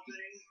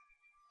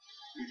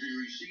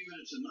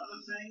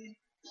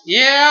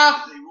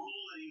 Yeah!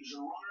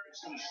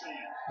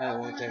 I don't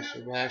want to text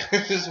her back. I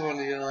just want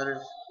to yell at her.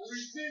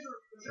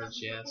 What'd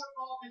she ask?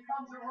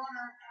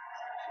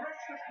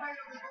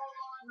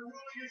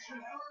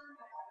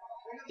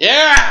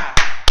 Yeah!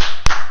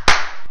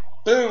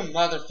 Boom,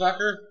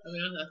 motherfucker. I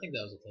mean, I think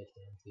that was a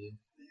touchdown too.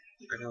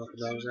 I know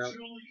that was out.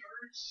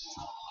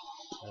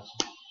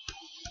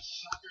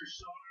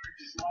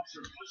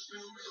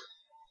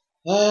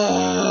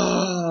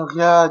 Oh,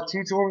 God.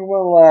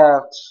 2:21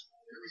 left.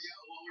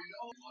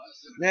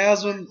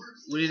 Now's when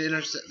we need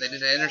intercept. They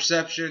need an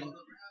interception. They're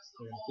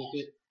gonna kick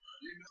it.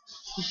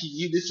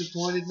 You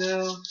disappointed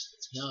now?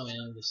 No, man.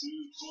 I'm just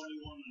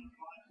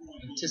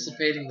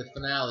anticipating the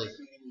finale.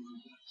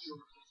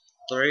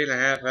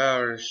 3.5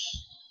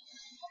 hours.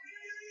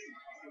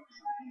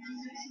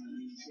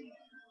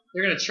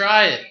 They're gonna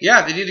try it.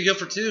 Yeah, they need to go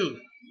for 2.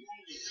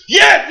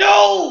 Yeah,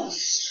 no!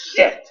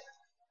 Shit!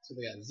 So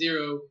they got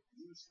 0.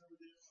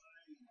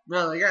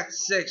 Bro, they got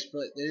 6,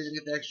 but they didn't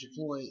get the extra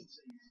point.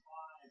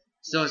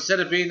 So instead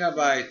of being up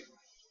by...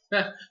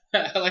 I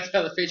like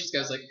how the Patriots guy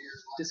was like,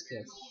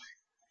 disconnect.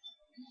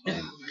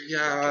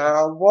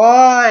 Yeah,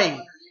 why?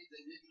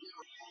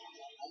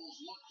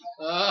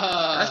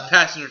 Ah. That's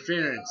pass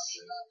interference.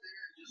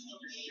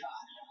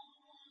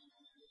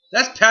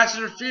 That's pass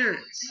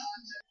interference.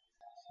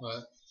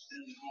 What?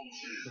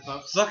 The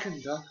Bucks?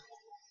 Fucking duck.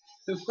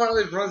 The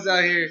Marley runs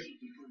out here.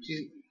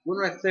 She's one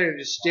right there and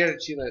just stared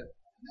at you like,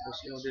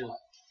 what's she gonna do?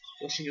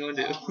 What's she gonna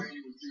do?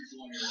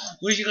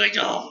 What's she gonna do?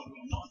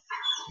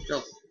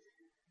 Go.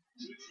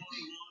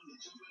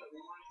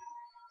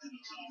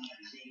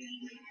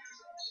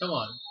 Come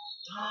on.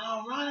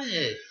 Oh, run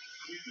it.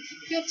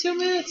 You got 2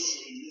 minutes.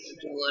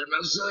 Don't let him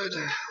outside.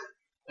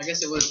 I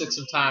guess it would have took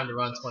some time to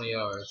run 20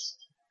 yards.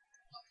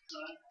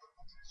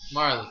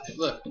 Marley,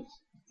 look.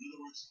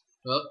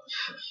 Well,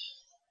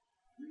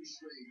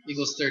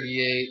 Eagles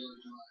 38,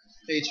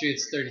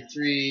 Patriots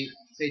 33.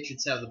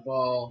 Patriots have the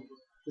ball.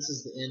 This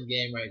is the end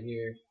game right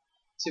here.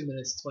 2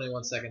 minutes,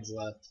 21 seconds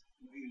left.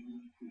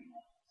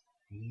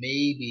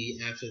 Maybe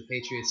after the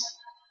Patriots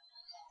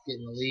get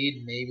in the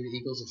lead, maybe the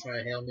Eagles will try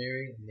a Hail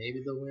Mary and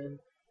maybe they'll win.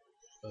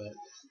 But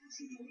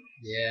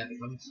yeah,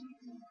 I'm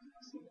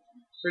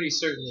pretty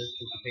certain that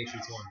the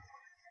Patriots won.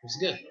 Which is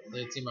good.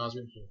 They're the team I was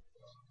rooting for.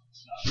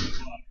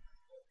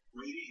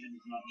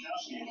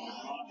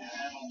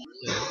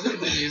 Yeah, they've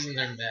been using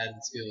their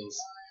Madden skills,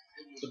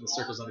 putting the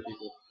circles under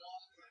people.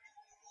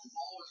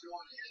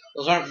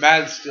 Those aren't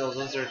Madden skills,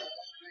 those are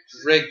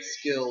rigged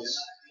skills.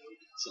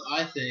 So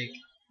I think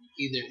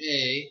either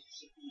A,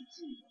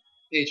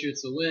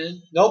 Patriots will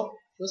win. Nope.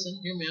 Listen,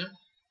 hear me out.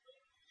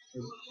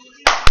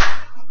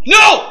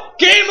 No!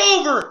 Game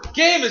over!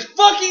 Game is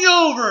fucking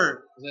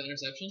over! Was that an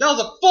interception? That was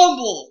a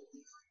fumble!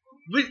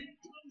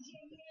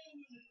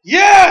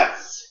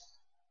 Yes!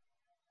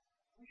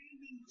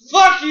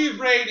 Fuck you,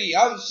 Brady!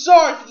 I'm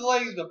sorry for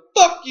delaying the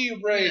fuck you,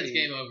 Brady! That's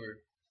game over.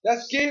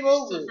 That's game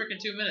over. Still freaking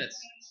 2 minutes.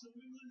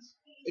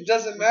 It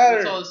doesn't matter.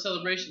 What's all this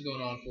celebration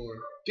going on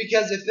for?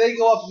 Because if they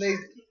go up and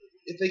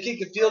if they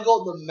kick a field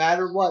goal, no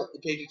matter what, the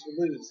Patriots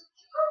will lose.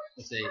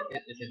 If they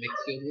make the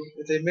field goal?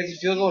 If they make a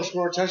field goal or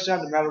score a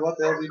touchdown, no matter what,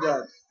 they'll be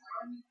done.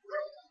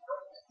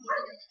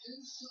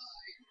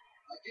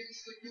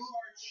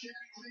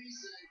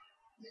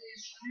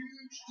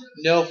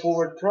 No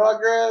forward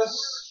progress.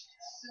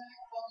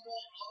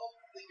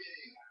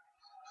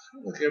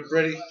 Look at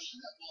Brady.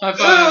 High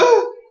five.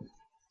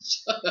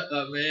 Shut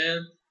up,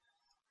 man.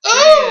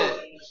 Oh!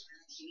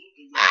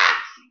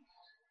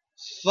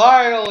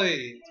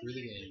 Finally! Through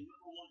the game.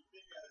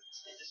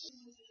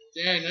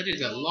 Dang, that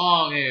dude's got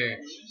long hair.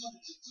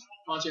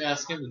 Why don't you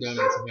ask him to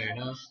donate some hair,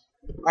 huh?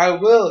 I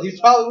will. He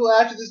probably will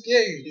after this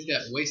game. He's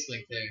got waist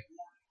length hair.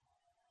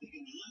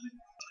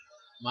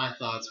 My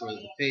thoughts were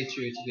that the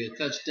Patriots would get a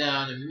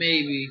touchdown and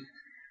maybe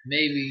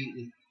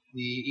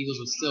the Eagles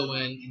would still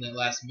win in that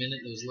last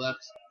minute that was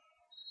left.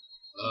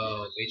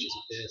 Oh, the Patriots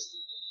are pissed.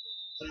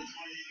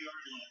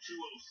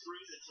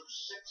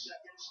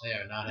 They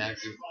are not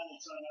happy.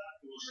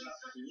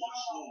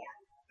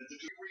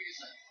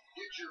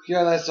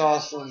 Yeah, that's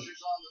awesome.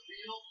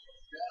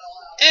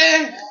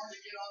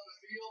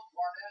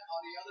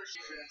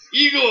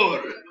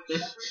 Igor!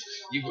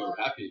 You were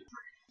happy.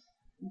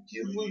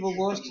 You believe I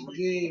lost the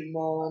game,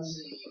 Mom.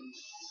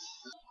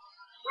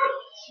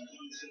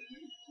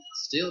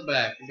 Steal it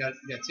back. You got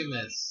 2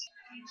 minutes.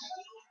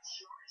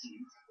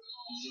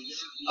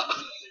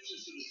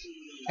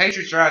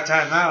 Patriots are out of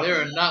timeout. They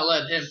are not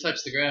letting him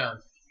touch the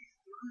ground.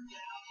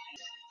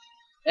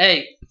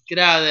 Hey, get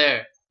out of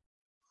there.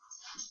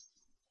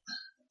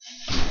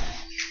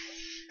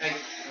 Hey.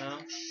 Well,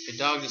 your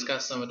dog just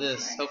got some of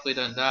this. Hopefully he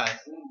doesn't die.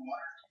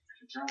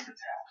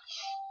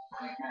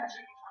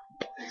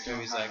 So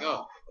he's like,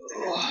 oh.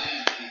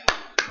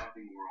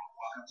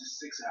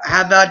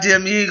 How about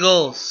them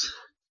Eagles?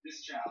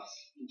 This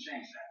chalice can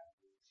change that.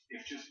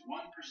 If just 1%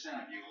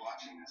 of you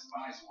watching this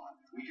buys one,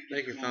 we could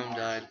Think your phone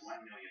died. 1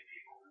 million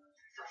people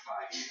for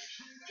 5 years.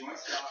 Join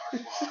Stella our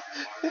squad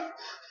and learn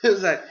It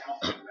was like,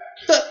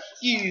 fuck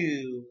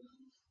you.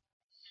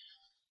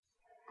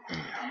 How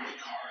many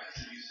cards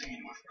have you seen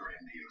with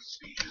grandiose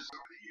speeches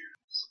over the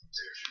years?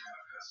 There's your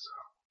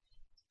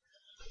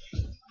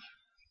manifesto.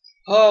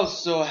 Oh,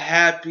 so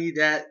happy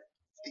that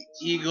the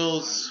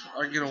Eagles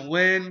are going to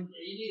win.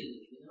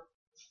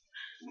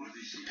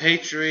 The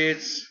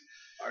Patriots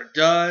are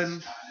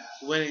done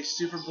winning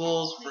Super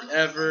Bowls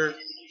forever.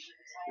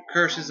 The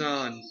curse is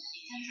on.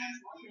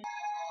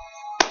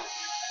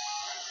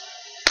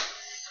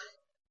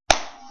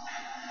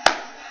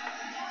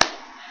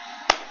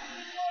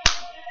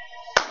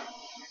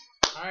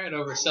 Alright, Alright,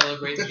 over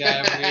celebrating guy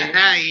over here.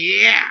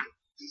 Yeah.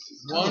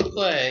 One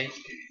play.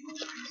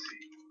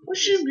 What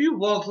should you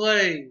won't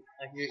play?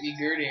 Like you're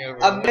e-girding over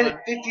A one.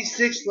 minute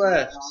 56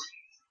 left.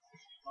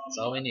 That's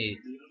all we need.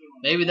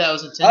 Maybe that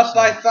was intentional. Up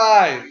by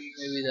 5.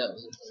 Maybe that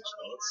was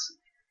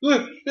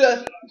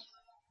intentional.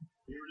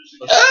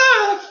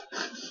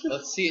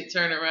 Let's see it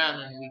turn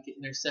around and we get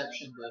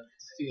interception, but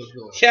field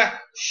goal. Yeah,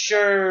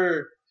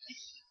 sure.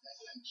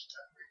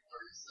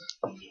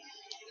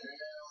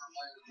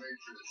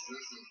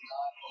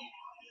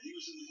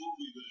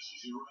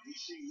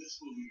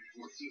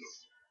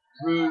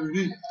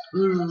 Rudy.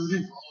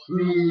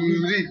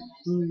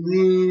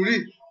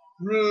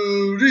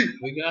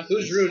 We got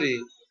Who's this. Rudy?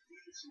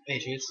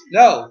 Patriots.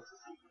 No.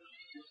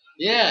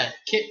 Yeah,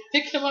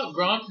 pick him up,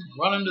 Gronk.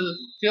 Run him to the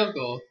field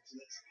goal.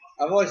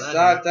 I've always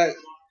thought that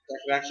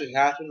could actually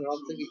happen, but I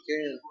don't think it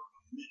can.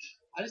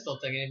 I just don't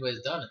think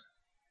anybody's done it.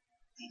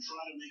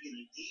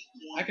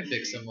 I can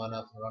pick someone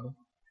up and run him.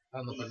 I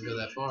don't know if I can go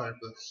that far,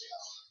 but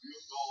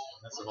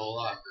that's a whole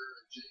lot.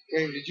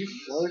 Hey, did you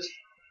flirt?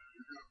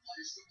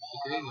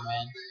 You're great,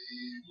 man.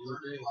 You were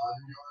great.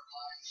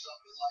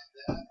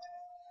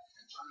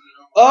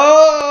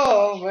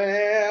 Oh,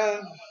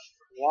 man.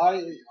 Why?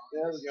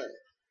 There we go.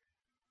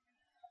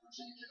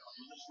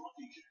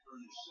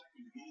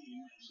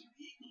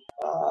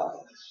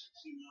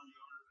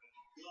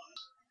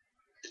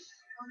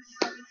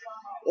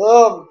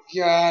 Oh,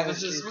 God. What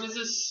is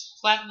this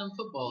platinum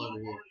football over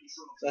here?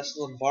 That's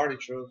the Lombardi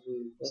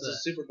Trophy. That's What's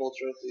a Super Bowl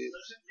trophy.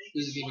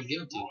 Who's it getting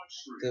given to?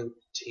 The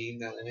team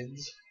that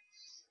wins.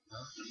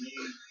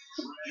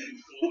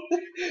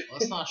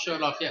 Let's not show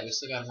it off yet. We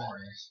still got a minute,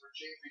 man.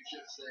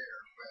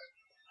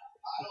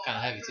 Kind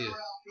of heavy, too.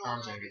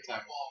 Arms are going to get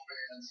tired.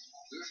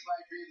 This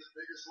might be the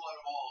biggest one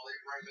of all. They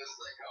bring this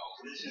thing home.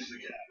 This is the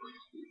gap.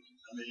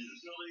 I mean, the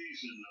Phillies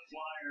and the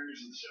Flyers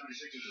and the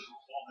 76ers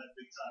all had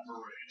big time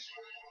parades.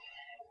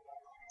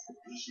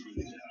 This would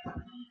be the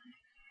gap.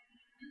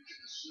 You can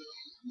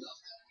assume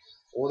nothing.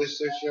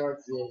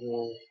 46-yard field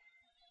goal.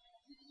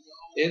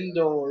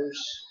 Indoors.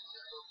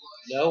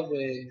 No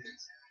wind.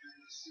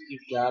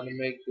 You've got to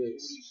make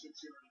this.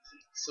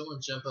 Someone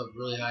jump up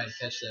really high and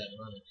catch that and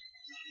run it.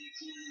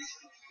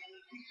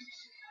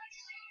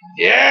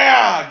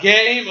 Yeah!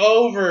 Game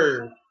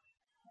over!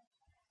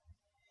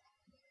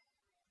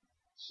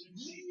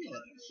 Yeah,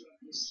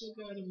 we still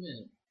got a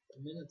minute. A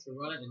minute to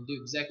run it and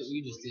do exactly what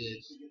you just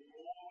did.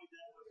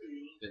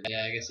 But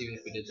yeah, I guess even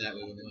if we did that,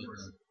 we wouldn't win.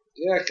 Huh?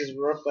 Yeah, because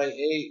we're up by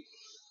 8.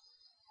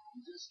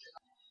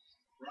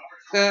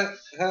 That's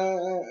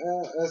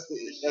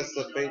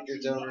the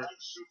Patriots owner.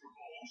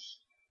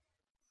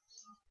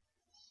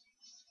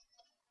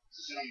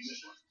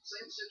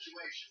 Same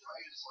situation,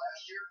 right, as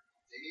last year.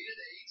 They needed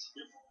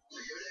 8.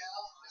 They go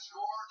down, they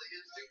score, they get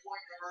the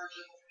 2-point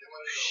conversion, they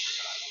win it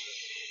overtime.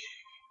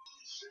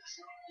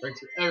 Right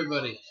to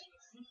everybody.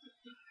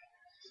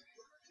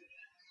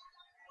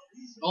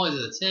 Only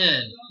to the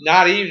 10.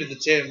 Not even to the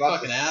 10. About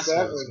Fucking the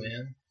assholes, 7.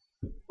 man.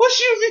 What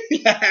you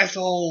mean,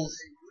 assholes?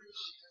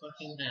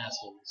 Fucking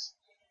assholes.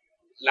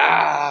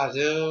 Nah,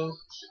 dude.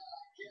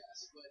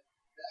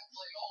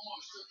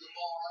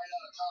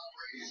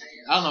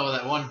 I don't know why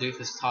that one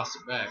doofus tossed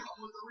it back.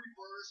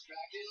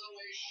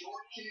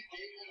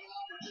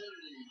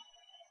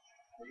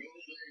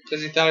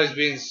 Because he thought he was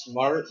being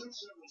smart.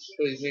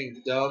 But he's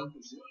being dumb.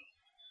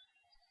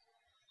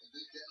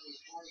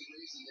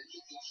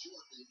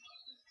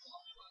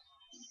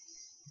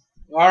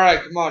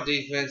 Alright, come on,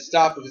 defense.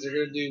 Stop it, because they're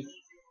going to do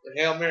the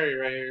Hail Mary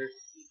right here.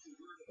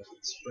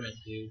 Sprint,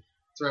 dude.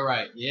 Throw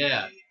right.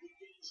 Yeah.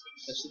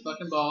 Catch the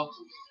fucking ball.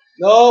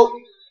 Nope.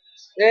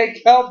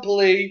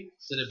 Incomplete.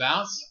 Did it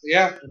bounce?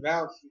 Yeah, it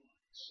bounced.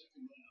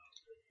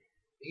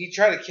 He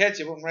tried to catch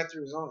it, went right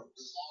through his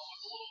arms.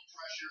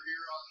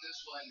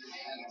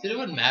 Dude, it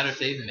wouldn't matter if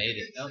they even made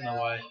it. I don't know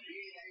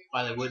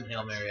why they wouldn't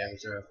Hail Mary every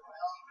throw.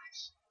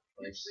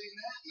 Like,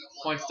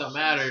 points don't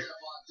matter.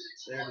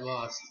 They're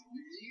lost.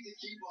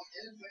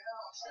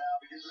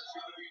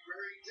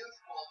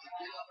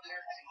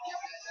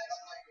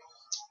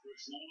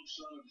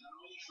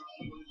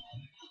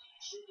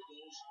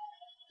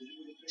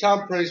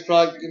 Tom Brady's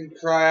probably going to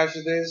cry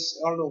after this.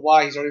 I don't know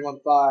why. He's already won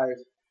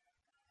 5.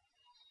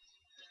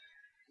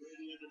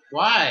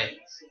 Why?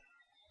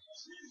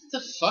 What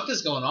the fuck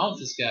is going on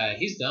with this guy?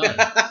 He's done.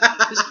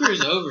 His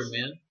career's over,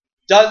 man.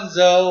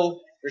 Dunzo.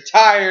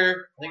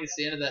 Retire. I think it's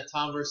the end of that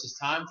Tom versus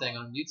Time thing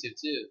on YouTube,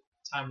 too.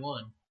 Time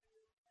 1.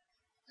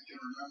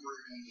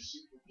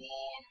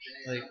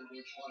 Like,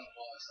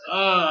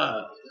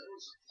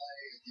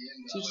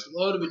 too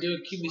slow to be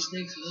doing QB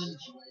sneaks and then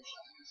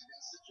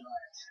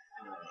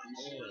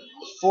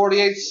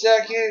 48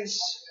 seconds.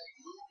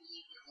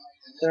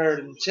 3rd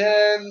and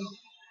 10.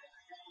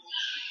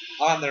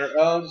 On their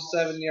own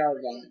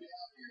 7-yard line.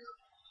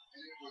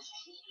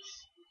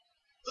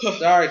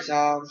 Sorry,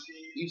 Tom.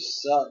 You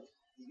suck.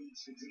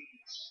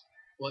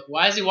 what?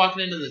 Why is he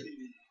walking into the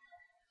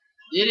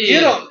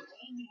idiot? Get him!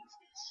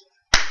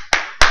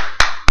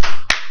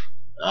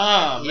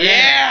 Oh man!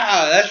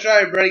 Yeah, that's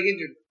right, Brady. Get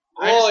your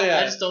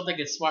I just don't think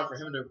it's smart for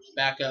him to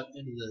back up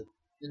into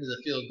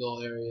the field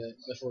goal area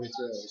before he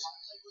throws.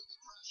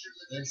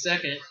 And then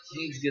second,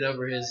 he needs to get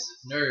over his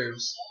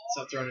nerves.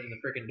 Stop throwing it in the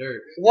freaking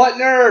dirt. What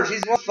nerves?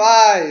 He's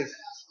 1-5.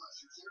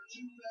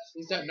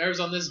 He's got nerves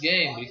on this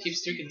game, but he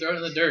keeps freaking throwing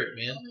it in the dirt,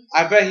 man.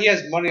 I bet he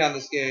has money on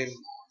this game.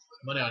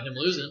 Money on him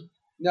losing.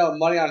 No,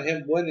 money on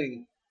him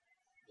winning.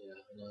 Yeah,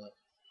 no.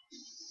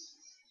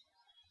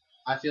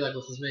 I feel like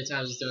with as many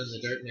times he's throwing in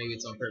the dirt, maybe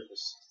it's on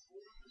purpose.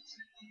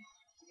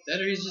 That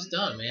or he's just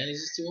done, man.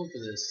 He's just too old for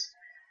this.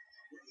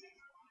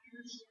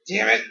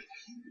 Damn it.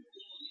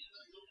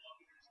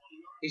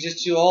 He's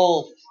just too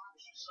old.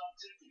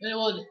 And,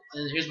 well,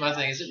 and here's my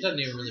thing: is it doesn't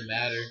even really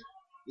matter.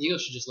 The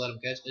Eagles should just let him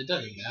catch. It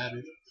doesn't even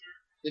matter.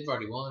 They've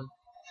already won.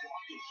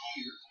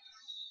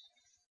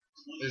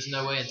 There's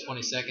no way in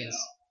 20 seconds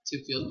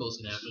 2 field goals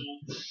can happen.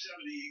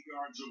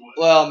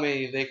 Well, I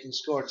mean, they can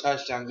score a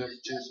touchdown, go for 2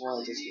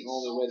 points. That's the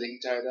only way they can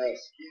tie it up.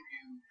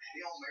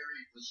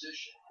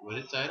 Would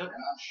it tie it up?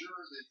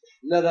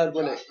 No, that'd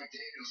win it.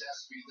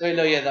 Wait,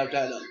 no, yeah, that'd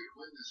tie it up.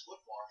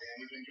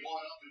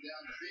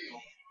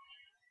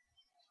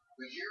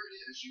 But here it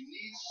is. You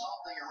need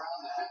something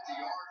around the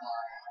 50-yard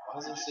line. Why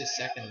does it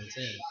say second and 10?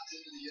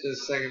 It's the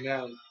second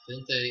down.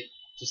 Didn't they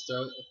just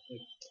throw it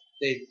like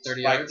They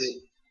 30 spiked yards? it.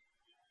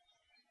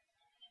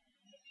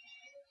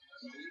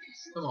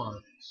 Come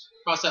on.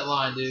 Cross that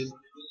line, dude.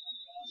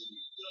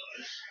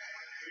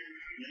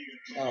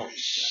 Oh,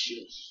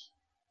 shit.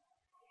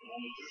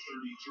 Almost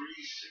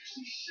 33,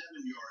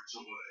 67 yards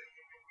away.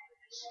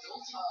 Still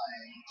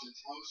time to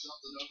throw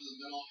something over the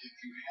middle if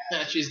you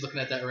have. She's looking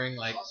at that ring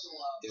like,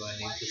 do I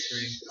need this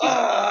ring?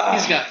 Ah!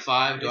 He's got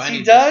 5. Do Is I he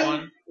need done? this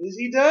one? Is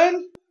he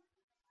done?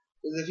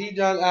 Because if he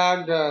done,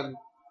 I'm done.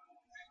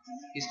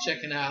 He's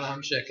checking out.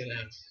 I'm checking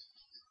out.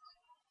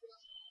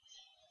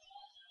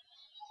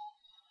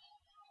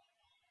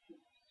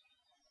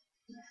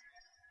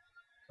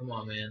 Come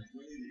on, man.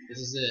 This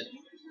is it.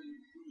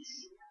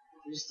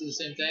 We just do the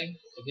same thing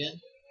again.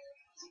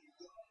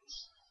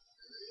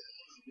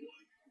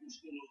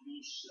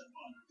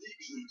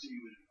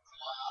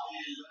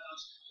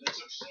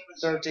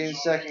 13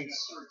 seconds.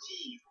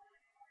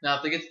 Now,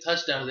 if they get the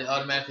touchdown, do they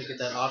automatically get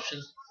that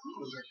option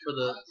for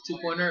the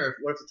 2-pointer, or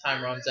what if the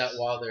time runs out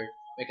while they're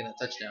making that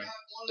touchdown?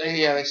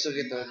 Yeah, they still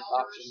get the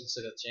option. They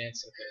still got a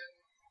chance. Okay.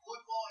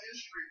 Football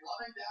history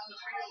running down the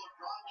field of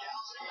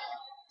Gronkowski.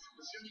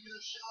 Was going to get a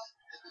shot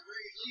at the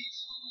very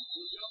least.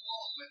 We'll jump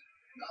off, but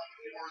not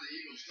before the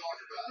Eagles talk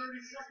about it.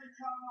 30-second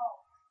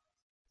timeout.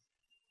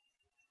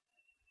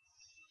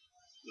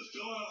 The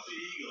Philadelphia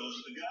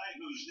Eagles, the guy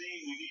whose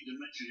name we need to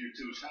mention here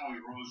too is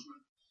Howie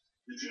Roseman,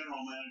 the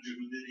general manager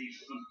who did a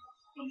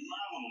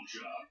phenomenal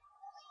job.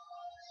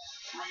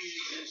 Free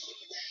agents,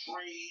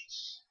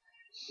 trades,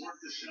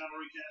 worked the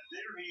salary cap.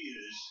 There he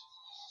is.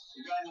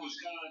 The guy who was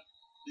kind of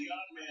the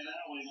odd man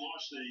out when he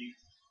lost a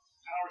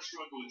power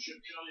struggle with Chip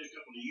Kelly a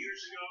couple of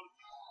years ago.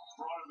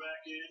 Brought him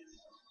back in.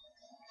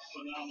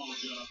 Phenomenal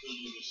job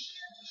building this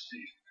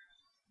team.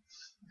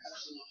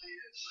 Absolutely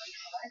is. I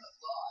kind of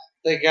thought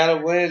They gotta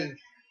win.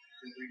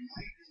 that we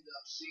might end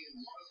up seeing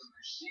one of the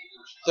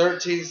receivers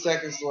 13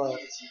 seconds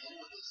left.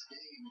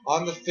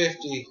 On the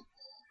 50.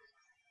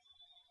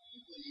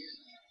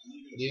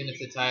 But even if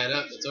they tie it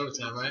up, it's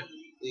overtime, right?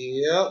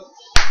 Yep.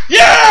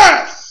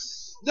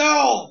 Yes!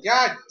 No!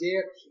 God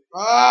damn.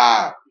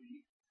 Ah!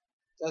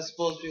 That's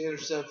supposed to be an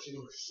interception.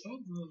 Oh,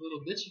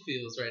 little bitchy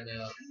feels right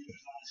now.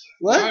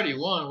 What? You already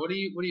won. What are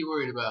you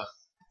worried about?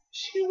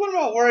 Shit, what am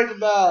I worried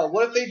about?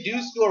 What if they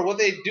do score? What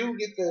if they do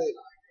get the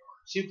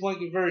 2-point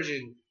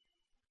conversion?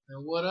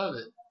 And what of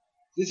it?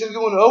 This is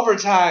going to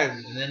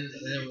overtime. And then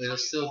it'll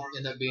still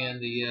end up being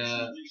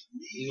the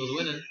Eagles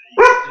winning.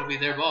 It'll be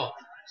their ball.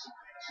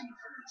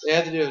 They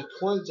have to do a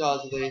coin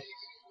toss today.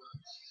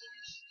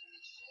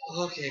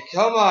 Okay,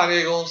 come on,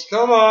 Eagles.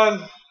 Come on. I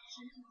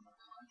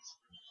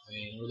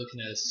mean, we're looking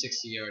at a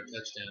 60-yard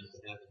touchdown if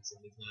it happens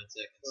in these 9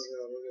 seconds.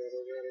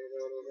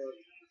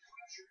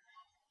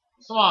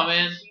 Come on,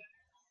 man.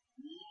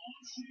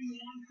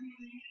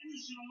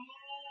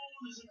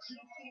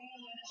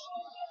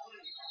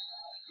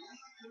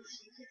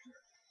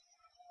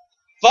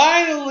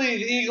 Finally,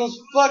 the Eagles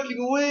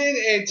fucking win,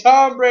 and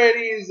Tom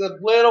Brady is a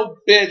little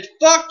bitch.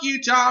 Fuck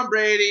you, Tom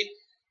Brady.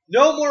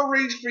 No more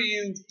rings for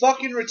you.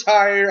 Fucking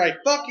retire. I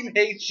fucking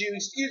hate you.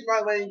 Excuse my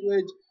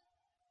language.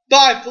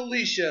 Bye,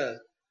 Felicia.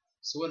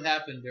 So what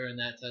happened during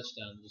that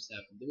touchdown that just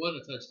happened? It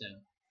wasn't a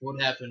touchdown. What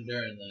happened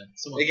during that?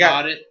 Someone They got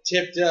caught it.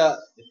 tipped up.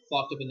 It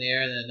flopped up in the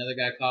air, and then another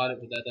guy caught it,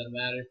 but that doesn't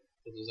matter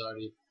because it's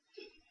already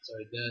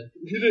dead.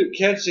 Who didn't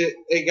catch it?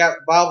 It got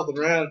bobbled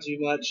around too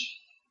much.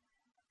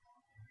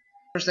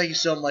 First, thank you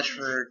so much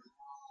for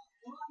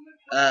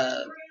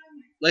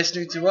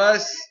listening to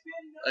us.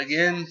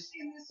 Again,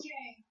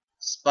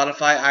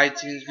 Spotify,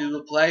 iTunes,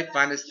 Google Play.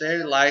 Find us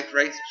there. Like,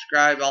 rate,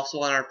 subscribe. Also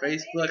on our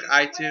Facebook,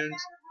 iTunes,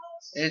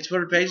 and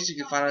Twitter pages. You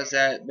can find us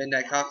at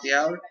Midnight Coffee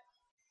Hour.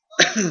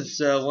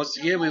 So, once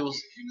again, we will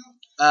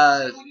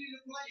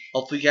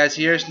hopefully you guys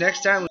hear us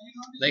next time.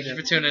 Thank you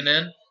for tuning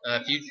in.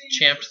 If you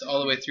champed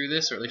all the way through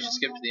this, or at least you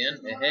skipped to the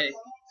end, hey.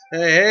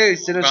 Hey,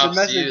 send us a Props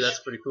to message. you. That's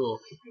pretty cool.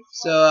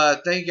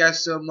 So thank you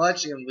guys so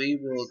much, and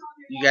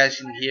you guys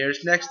can hear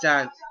us next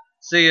time.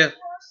 See ya.